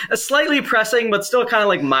 slightly pressing, but still kind of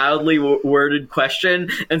like mildly worded question,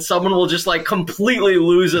 and someone will just like completely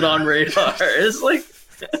lose it on Radar. It's like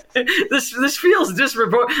this feels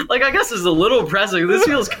disproportionate. Like I guess it's a little pressing. This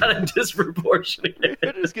feels kind of disproportionate.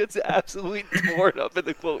 It just gets absolutely torn up in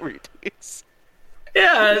the quote retweets.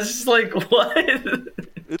 Yeah, it's just like what?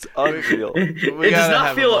 It's unreal. It does gotta not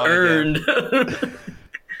have feel him on again. earned.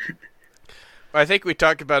 I think we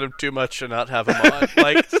talked about him too much to not have him on.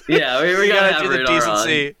 Like, Yeah, we you gotta gotta have do the Radar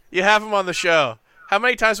decency. on. You have him on the show. How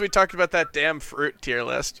many times have we talked about that damn fruit tier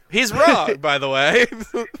list? He's wrong, by the way.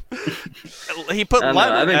 He put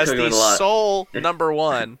lemon as the sole number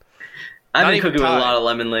one. I've been cooking with a lot of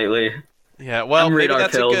lemon lately. Yeah, well, maybe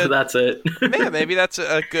that's pills, a good. That's it. Yeah, maybe that's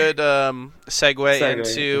a good segue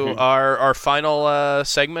into our final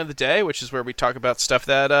segment of the day, which is where we talk about stuff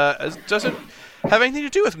that doesn't have anything to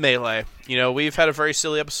do with Melee. You know, we've had a very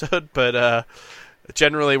silly episode, but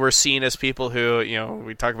generally we're seen as people who, you know,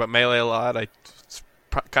 we talk about Melee a lot. It's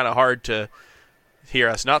kind of hard to hear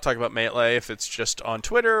us not talk about Melee if it's just on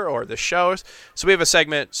Twitter or the shows. So we have a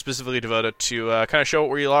segment specifically devoted to kind of show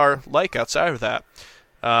what we are like outside of that.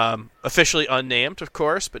 Officially unnamed, of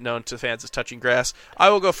course, but known to fans as Touching Grass. I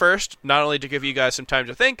will go first, not only to give you guys some time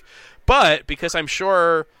to think, but because I'm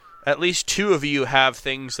sure at least two of you have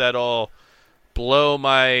things that'll blow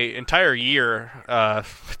my entire year,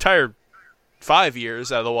 entire 5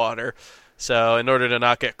 years out of the water. So in order to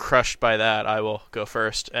not get crushed by that, I will go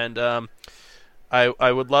first. And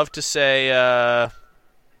I would love to say,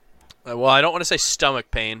 well, I don't want to say stomach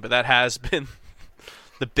pain, but that has been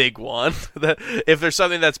the big one. If there's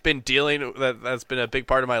something that's been that's been a big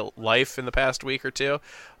part of my life in the past week or two,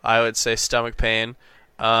 I would say stomach pain.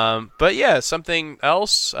 But yeah, something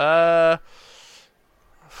else. I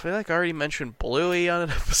feel like I already mentioned Bluey on an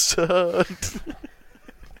episode.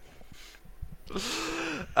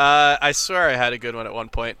 I swear I had a good one at one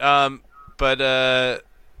point. But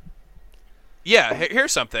yeah,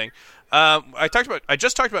 here's something. I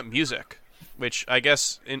just talked about music, which I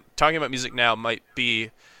guess in talking about music now might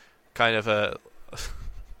be kind of a,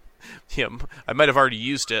 you know, I might have already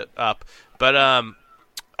used it up, but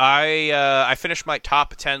I finished my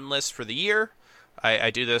top 10 list for the year. I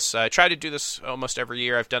do this. I try to do this almost every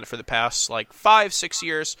year. I've done it for the past like 5-6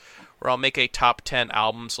 years, where I'll make a top 10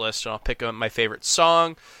 albums list and I'll pick my favorite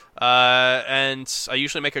song, and I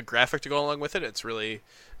usually make a graphic to go along with it. It's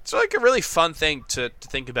like a really fun thing to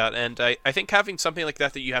think about, and I think having something like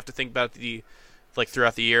that you have to think about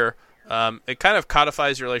throughout the year, it kind of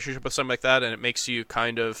codifies your relationship with something like that, and it makes you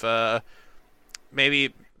kind of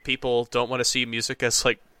maybe people don't want to see music as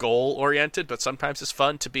like goal oriented, but sometimes it's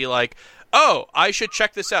fun to be like, oh, I should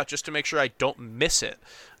check this out just to make sure I don't miss it.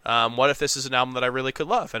 What if this is an album that I really could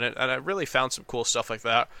love? And I really found some cool stuff like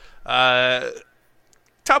that.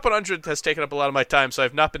 Top 100 has taken up a lot of my time, so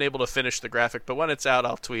I've not been able to finish the graphic, but when it's out,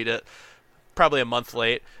 I'll tweet it. Probably a month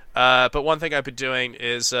late. But one thing I've been doing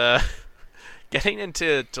is getting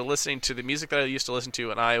into listening to the music that I used to listen to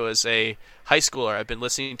when I was a high schooler. I've been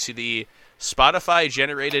listening to the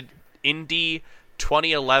Spotify-generated indie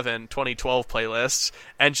 2011-2012 playlists,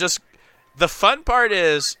 and just the fun part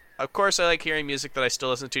is, of course, I like hearing music that I still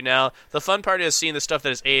listen to now. The fun part is seeing the stuff that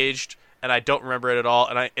has aged, and I don't remember it at all,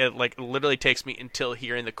 and it literally takes me until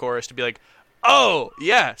hearing the chorus to be like, oh,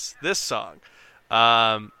 yes, this song.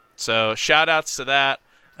 So shout-outs to that,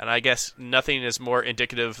 and I guess nothing is more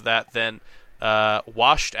indicative of that than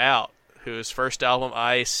Washed Out, whose first album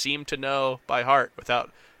I seem to know by heart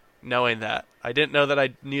without knowing that. I didn't know that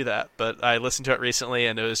I knew that, but I listened to it recently,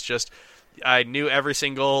 and it was just, I knew every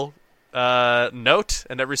single note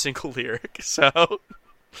and every single lyric. So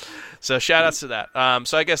shout outs to that.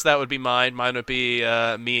 So I guess that would be mine. Mine would be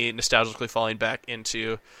me nostalgically falling back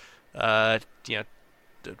into,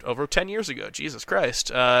 over 10 years ago. Jesus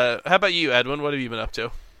Christ. How about you, Edwin? What have you been up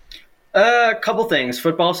to? A couple things.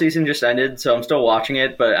 Football season just ended, so I'm still watching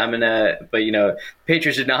it, but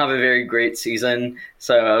Patriots did not have a very great season,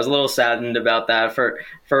 so I was a little saddened about that for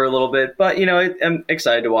a little bit, but I'm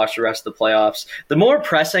excited to watch the rest of the playoffs. The more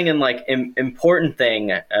pressing and important thing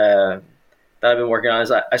that I've been working on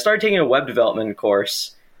is I started taking a web development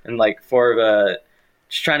course, and just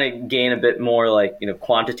trying to gain a bit more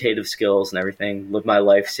quantitative skills and everything, live my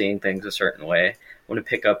life seeing things a certain way. I want to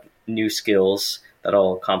pick up new skills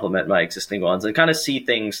that'll complement my existing ones and kind of see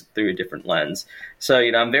things through a different lens. So,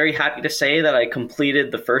 I'm very happy to say that I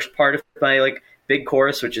completed the first part of my big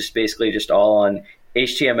course, which is basically just all on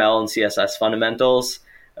HTML and CSS fundamentals.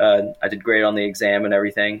 I did great on the exam and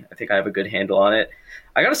everything. I think I have a good handle on it.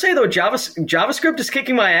 I gotta say though, JavaScript is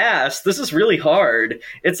kicking my ass. This is really hard.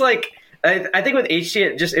 It's I think with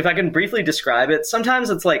HTML, just if I can briefly describe it,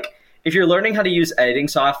 sometimes it's if you're learning how to use editing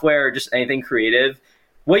software or just anything creative,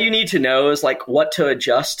 what you need to know is what to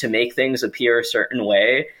adjust to make things appear a certain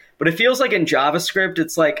way. But it feels like in JavaScript,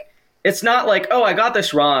 it's not oh, I got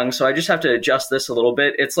this wrong, so I just have to adjust this a little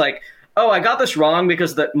bit. It's oh, I got this wrong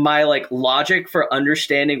because my logic for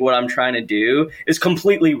understanding what I'm trying to do is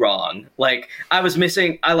completely wrong. I was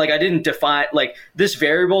missing, I didn't define this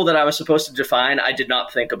variable that I was supposed to define. I did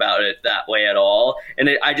not think about it that way at all. And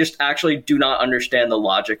I just actually do not understand the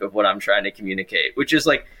logic of what I'm trying to communicate, which is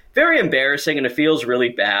very embarrassing, and it feels really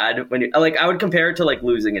bad when you, like, I would compare it to like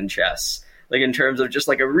losing in chess, like in terms of just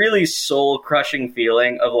like a really soul crushing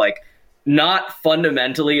feeling of like not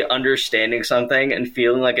fundamentally understanding something and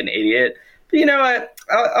feeling like an idiot. But you know what?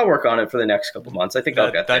 I'll work on it for the next couple months. I think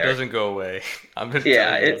I'll get there. That doesn't go away. I'm going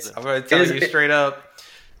Yeah, to tell you straight up.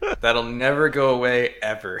 That'll never go away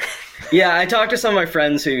ever. Yeah, I talked to some of my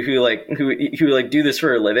friends who do this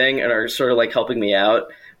for a living and are sort of like helping me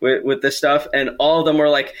out with this stuff, and all of them were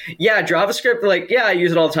like, "Yeah, JavaScript, like, yeah, I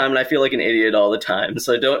use it all the time, and I feel like an idiot all the time.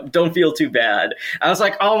 So don't feel too bad." I was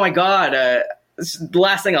like, "Oh my god." The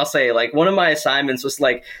last thing I'll say, like, one of my assignments was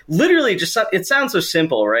like literally just, it sounds so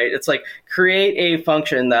simple, right? It's like create a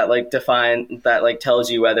function that like tells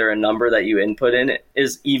you whether a number that you input in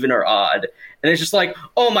is even or odd. And it's just like,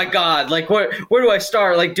 oh my god, like where do I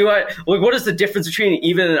start? Like, what is the difference between an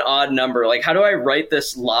even and an odd number? Like, how do I write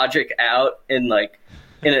this logic out in like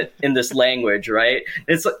in this language, right?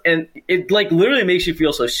 And it like literally makes you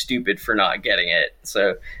feel so stupid for not getting it.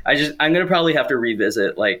 So I'm gonna probably have to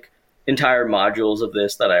revisit like entire modules of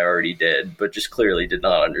this that I already did, but just clearly did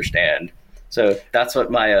not understand. So that's what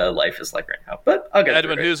my life is like right now. But I'll get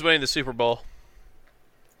Edwin, through it. who's winning the Super Bowl?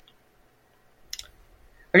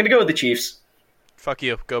 I'm gonna go with the Chiefs. Fuck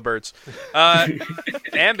you. Go Birds.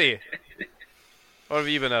 Ambi, what have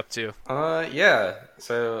you been up to? Yeah.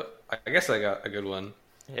 So I guess I got a good one.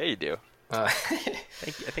 Yeah, you do. I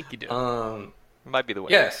think you do. Might be the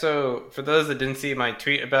way. Yeah. So for those that didn't see my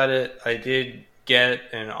tweet about it, I did get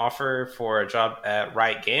an offer for a job at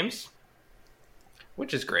Riot Games,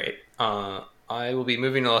 which is great. I will be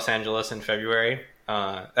moving to Los Angeles in February.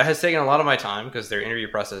 That has taken a lot of my time because their interview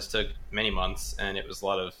process took many months, and it was a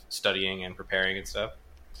lot of studying and preparing and stuff.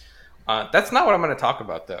 That's not what I'm going to talk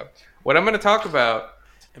about, though. What I'm going to talk about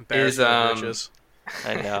is Embarrassment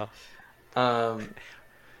I know.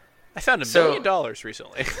 I found $1 million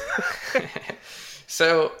recently.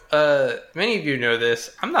 So, many of you know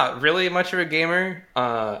this. I'm not really much of a gamer.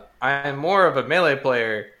 I'm more of a Melee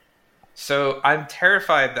player. So, I'm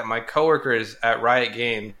terrified that my coworkers at Riot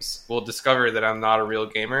Games will discover that I'm not a real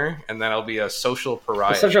gamer, and then I'll be a social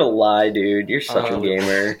pariah. That's such a lie, dude. You're such a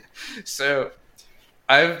gamer. So,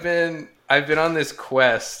 I've been on this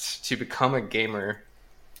quest to become a gamer.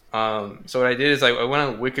 So what I did is I went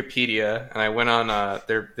on Wikipedia and I went on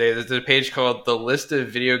there's a page called the list of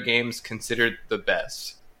video games considered the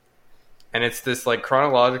best, and it's this like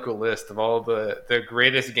chronological list of all the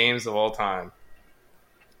greatest games of all time.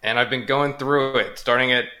 And I've been going through it,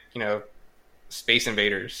 starting at Space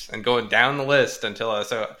Invaders and going down the list until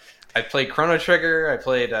I played Chrono Trigger, I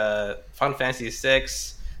played Final Fantasy VI,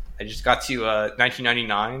 I just got to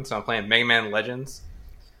 1999, so I'm playing Mega Man Legends.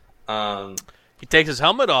 He takes his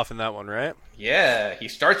helmet off in that one, right? Yeah, he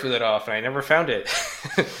starts with it off, and I never found it.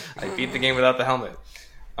 I beat the game without the helmet.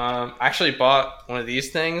 I actually bought one of these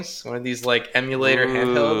things, one of these like emulator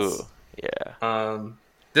handhelds. Yeah.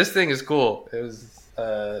 This thing is cool. It was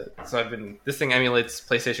this thing emulates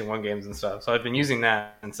PlayStation 1 games and stuff. So I've been using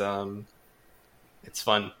that, and it's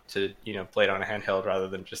fun to play it on a handheld rather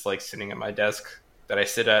than just like sitting at my desk that I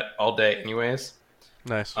sit at all day, anyways.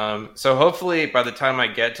 Nice. So hopefully by the time I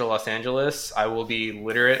get to Los Angeles, I will be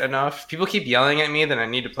literate enough. People keep yelling at me that I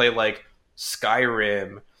need to play like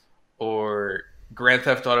Skyrim or Grand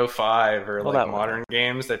Theft Auto 5 or like modern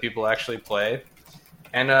games that people actually play.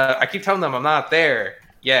 And I keep telling them I'm not there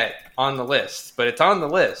yet on the list, but it's on the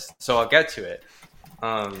list, so I'll get to it.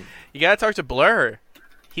 You gotta talk to Blur.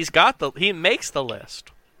 He makes the list.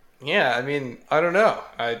 Yeah, I mean, I don't know.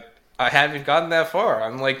 I haven't gotten that far.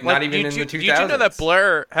 I'm like not even in the 2000s. Did you know that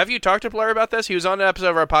Blur? Have you talked to Blur about this? He was on an episode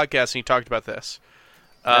of our podcast and he talked about this.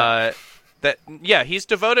 He's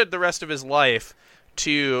devoted the rest of his life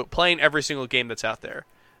to playing every single game that's out there,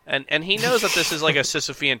 and he knows that this is like a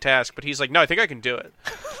Sisyphean task. But he's like, no, I think I can do it.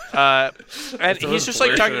 And he's just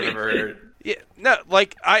like talking.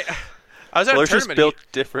 I was at a tournament. Just built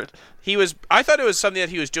different. I thought it was something that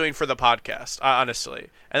he was doing for the podcast, honestly.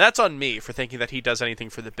 And that's on me for thinking that he does anything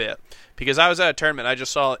for the bit. Because I was at a tournament, I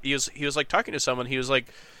just saw he was like talking to someone, he was like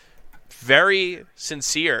very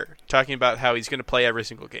sincere talking about how he's going to play every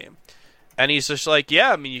single game. And he's just like,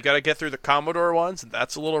 yeah, I mean, you got to get through the Commodore ones, and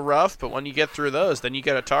that's a little rough, but when you get through those, then you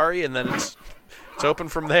get Atari, and then it's open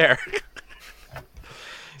from there.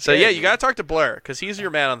 So yeah, you got to talk to Blur because he's your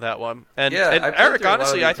man on that one. And Eric,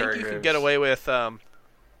 honestly, I think you can get away with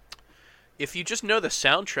if you just know the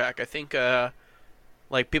soundtrack. I think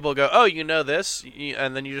like people go, "Oh, you know this,"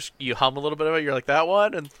 and then you hum a little bit of it. You're like that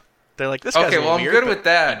one, and they're like, "This guy's okay." Well, I'm weird, good with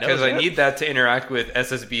that because I it. need that to interact with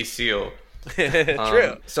SSB Seal.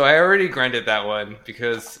 True. So I already grinded that one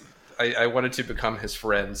because I wanted to become his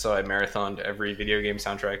friend, so I marathoned every video game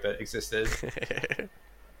soundtrack that existed.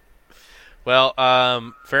 Well,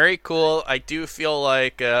 very cool. I do feel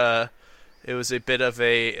like it was a bit of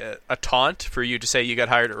a taunt for you to say you got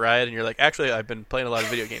hired at Riot, and you're like, actually, I've been playing a lot of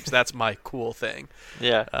video games. That's my cool thing.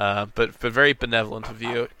 Yeah. But very benevolent of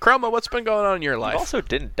you. Chroma, what's been going on in your life? You also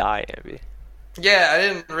didn't die, Ambi. Yeah, I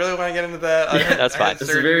didn't really want to get into that. That's fine. It's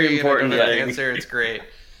a very important I don't know the thing. answer. It's great.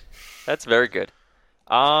 That's very good.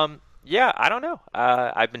 Yeah, I don't know.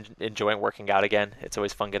 I've been enjoying working out again. It's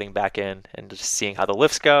always fun getting back in and just seeing how the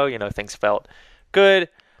lifts go. You know, things felt good.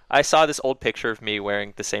 I saw this old picture of me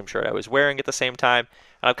wearing the same shirt I was wearing at the same time,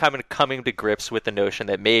 and I'm kind of coming to grips with the notion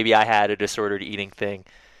that maybe I had a disordered eating thing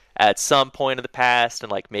at some point in the past,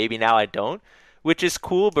 and like maybe now I don't, which is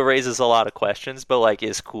cool, but raises a lot of questions, but like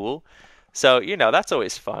is cool. So, you know, that's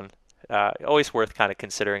always fun. Always worth kind of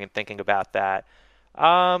considering and thinking about that.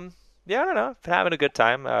 Yeah, I don't know. Been having a good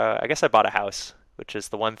time. I guess I bought a house, which is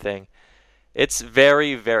the one thing. It's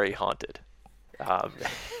very, very haunted.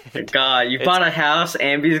 God, you bought a house,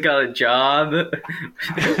 Ambi's got a job.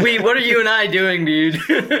 Wait, what are you and I doing, dude?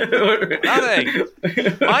 Nothing.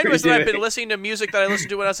 Mine was that I've been listening to music that I listened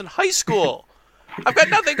to when I was in high school. I've got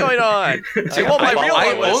nothing going on. See, well, my real I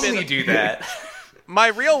one would have only been, do that. my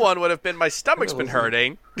real one would have been my stomach's been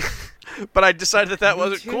hurting, but I decided that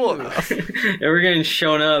wasn't cool enough. Yeah, we're getting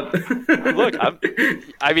shown up. Look,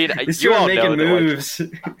 I mean, These you two are all know making that, like, moves.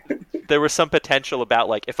 there was some potential about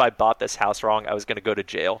like if I bought this house wrong, I was going to go to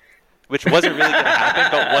jail, which wasn't really going to happen,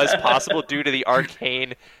 but was possible due to the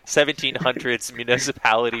arcane 1700s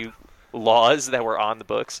municipality laws that were on the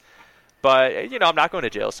books. But you know, I'm not going to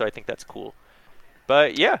jail, so I think that's cool.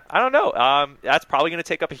 But yeah, I don't know. That's probably going to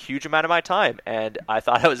take up a huge amount of my time, and I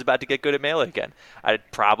thought I was about to get good at Melee again.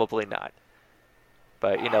 I'd probably not.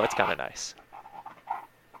 But you know, it's kind of nice.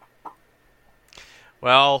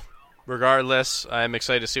 Well, regardless, I'm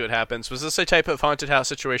excited to see what happens. Was this a type of haunted house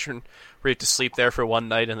situation where you have to sleep there for one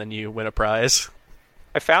night and then you win a prize?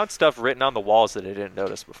 I found stuff written on the walls that I didn't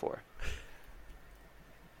notice before.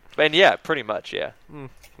 And yeah, pretty much, yeah.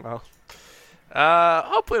 Well,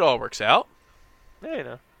 hopefully it all works out. Yeah, you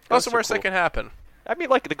know. What's the Ghosts are worst that cool. can happen? I mean,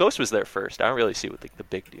 like, the ghost was there first. I don't really see what the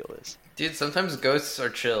big deal is. Dude, sometimes ghosts are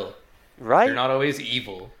chill. Right? They're not always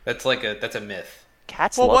evil. That's a myth.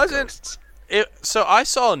 Cats Well, love wasn't- ghosts. So I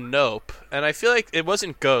saw Nope, and I feel like it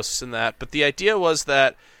wasn't ghosts in that, but the idea was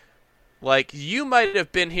that, like, you might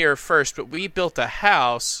have been here first, but we built a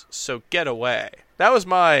house, so get away. That was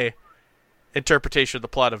my interpretation of the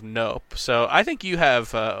plot of Nope. So I think you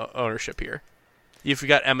have ownership here. You've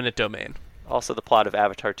got eminent domain. Also the plot of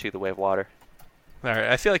Avatar 2, The Way of Water. All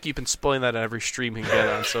right, I feel like you've been spoiling that on every stream you can get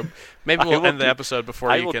on, so maybe I we'll will end the do- episode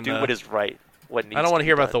before I you will can... do what is right. What needs I don't want to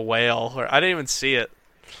hear about the done. whale. Or I didn't even see it.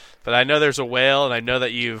 But I know there's a whale, and I know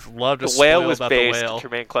that you've loved to The whale spoil was about based. the whale.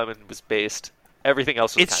 Jermaine Clement was based. Everything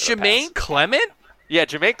else was It's kind of a pass. Jermaine Clement? Yeah,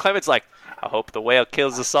 Jermaine Clement's like, I hope the whale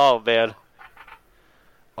kills us all, man.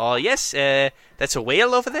 Oh, yes, that's a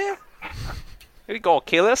whale over there? Are you gonna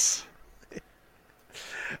kill us?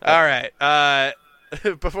 All right.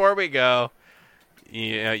 Before we go,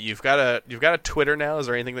 you've got a Twitter now. Is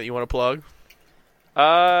there anything that you want to plug?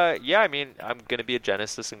 Yeah, I mean, I'm gonna be at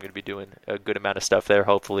Genesis. I'm gonna be doing a good amount of stuff there.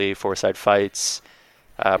 Hopefully, four-side fights,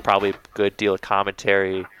 probably a good deal of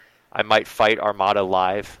commentary. I might fight Armada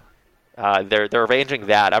live. They're arranging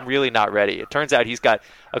that. I'm really not ready. It turns out he's got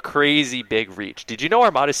a crazy big reach. Did you know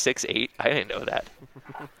Armada's 6'8"? I didn't know that.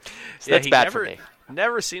 So that's he bad never, for me.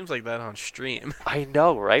 Never seems like that on stream. I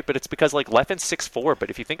know, right? But it's because like Leffen's 6'4", but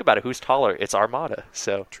if you think about it, who's taller? It's Armada.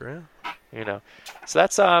 So True. you know, so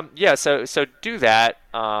that's yeah. So do that.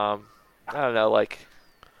 I don't know, like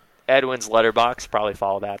Edwin's Letterbox. Probably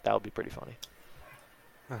follow that. That would be pretty funny.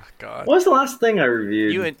 Oh, God. What was the last thing I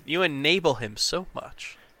reviewed? You enable him so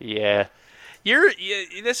much. Yeah.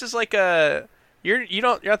 This is like a... You're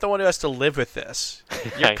not the one who has to live with this.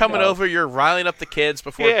 You're I coming know. over, you're riling up the kids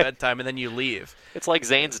before Yeah. bedtime, and then you leave. It's like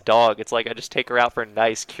Zane's dog. It's like I just take her out for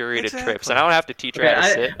nice curated trips, Exactly. and I don't have to teach her how to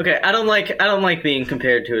sit. I don't like being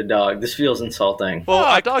compared to a dog. This feels insulting. Well,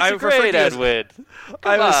 Oh, dogs are referred great, to you as- Edwin.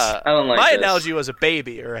 I was- on. I don't like my this. analogy was a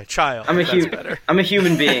baby or a child. I'm a That's human. better. I'm a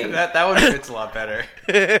human being. That one fits a lot better.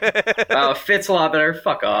 Oh, fits a lot better.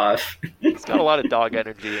 Fuck off. It's got a lot of dog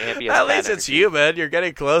energy. Ambi has At cat least it's energy. human. You're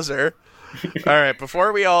getting closer. All right,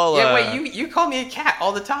 before we all... Yeah, wait, you call me a cat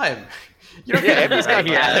all the time. You don't Yeah, get Ambi's got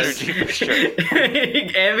Yeah. cat energy for sure.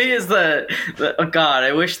 Ambi is the oh god.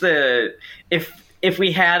 I wish if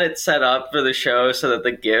we had it set up for the show so that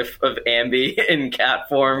the GIF of Ambi in cat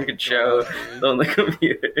form could show on the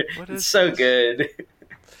computer. What It's is so this? good.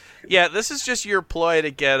 Yeah, this is just your ploy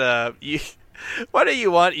to get What do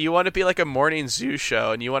you want? You want to be like a morning zoo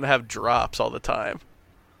show, and you want to have drops all the time.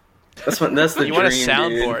 That's the You dream, want a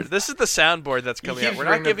soundboard. dude. This is the soundboard that's coming out. keeps We're not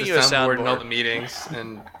bringing up giving the you a soundboard in all the soundboard. meetings,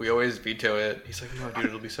 and we always veto it. He's like, "No, dude,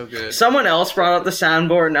 it'll be so good." Someone else brought up the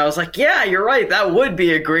soundboard, and I was like, "Yeah, you're right. That would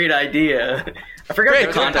be a great idea." I forgot Great,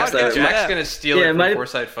 the good context podcast, of yeah. it. Jack's gonna steal Yeah, it it from might-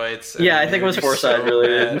 Foresight Fights. Yeah, and I think it was he'll be Foresight so really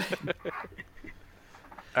mad. did.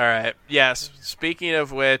 All right. Yes. Speaking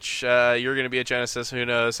of which, you're going to be at Genesis. Who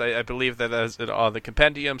knows? I believe that that's on the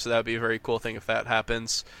compendium, so that would be a very cool thing if that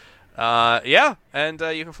happens. Yeah, and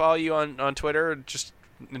you can follow you on Twitter just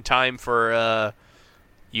in time for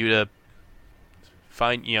you to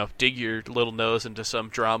find, dig your little nose into some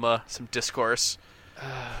drama, some discourse.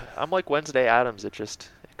 I'm like Wednesday Addams. It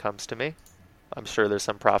comes to me. I'm sure there's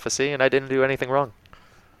some prophecy, and I didn't do anything wrong.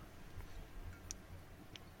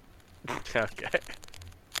 Okay.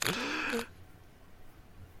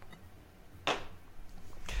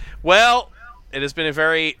 Well, it has been a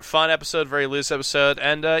very fun episode, very loose episode,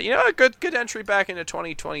 and a good entry back into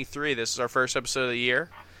 2023. This is our first episode of the year,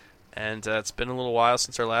 and it's been a little while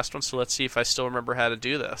since our last one. So let's see if I still remember how to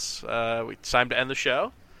do this. It's time to end the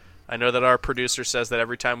show. I know that our producer says that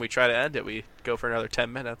every time we try to end it, we go for another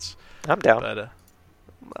 10 minutes. I'm down. But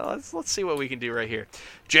well, let's see what we can do right here.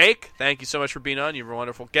 Jake, thank you so much for being on. You were a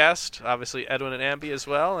wonderful guest. Obviously, Edwin and Ambi as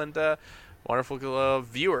well, and wonderful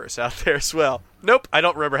viewers out there as well. Nope, I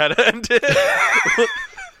don't remember how to end it.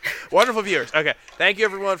 Wonderful viewers. Okay, thank you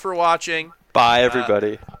everyone for watching. Bye,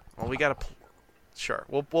 everybody. Well, we gotta. Sure,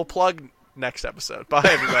 we'll plug next episode. Bye,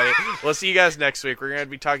 everybody. We'll see you guys next week. We're gonna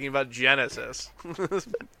be talking about Genesis.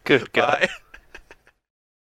 Good God. Bye.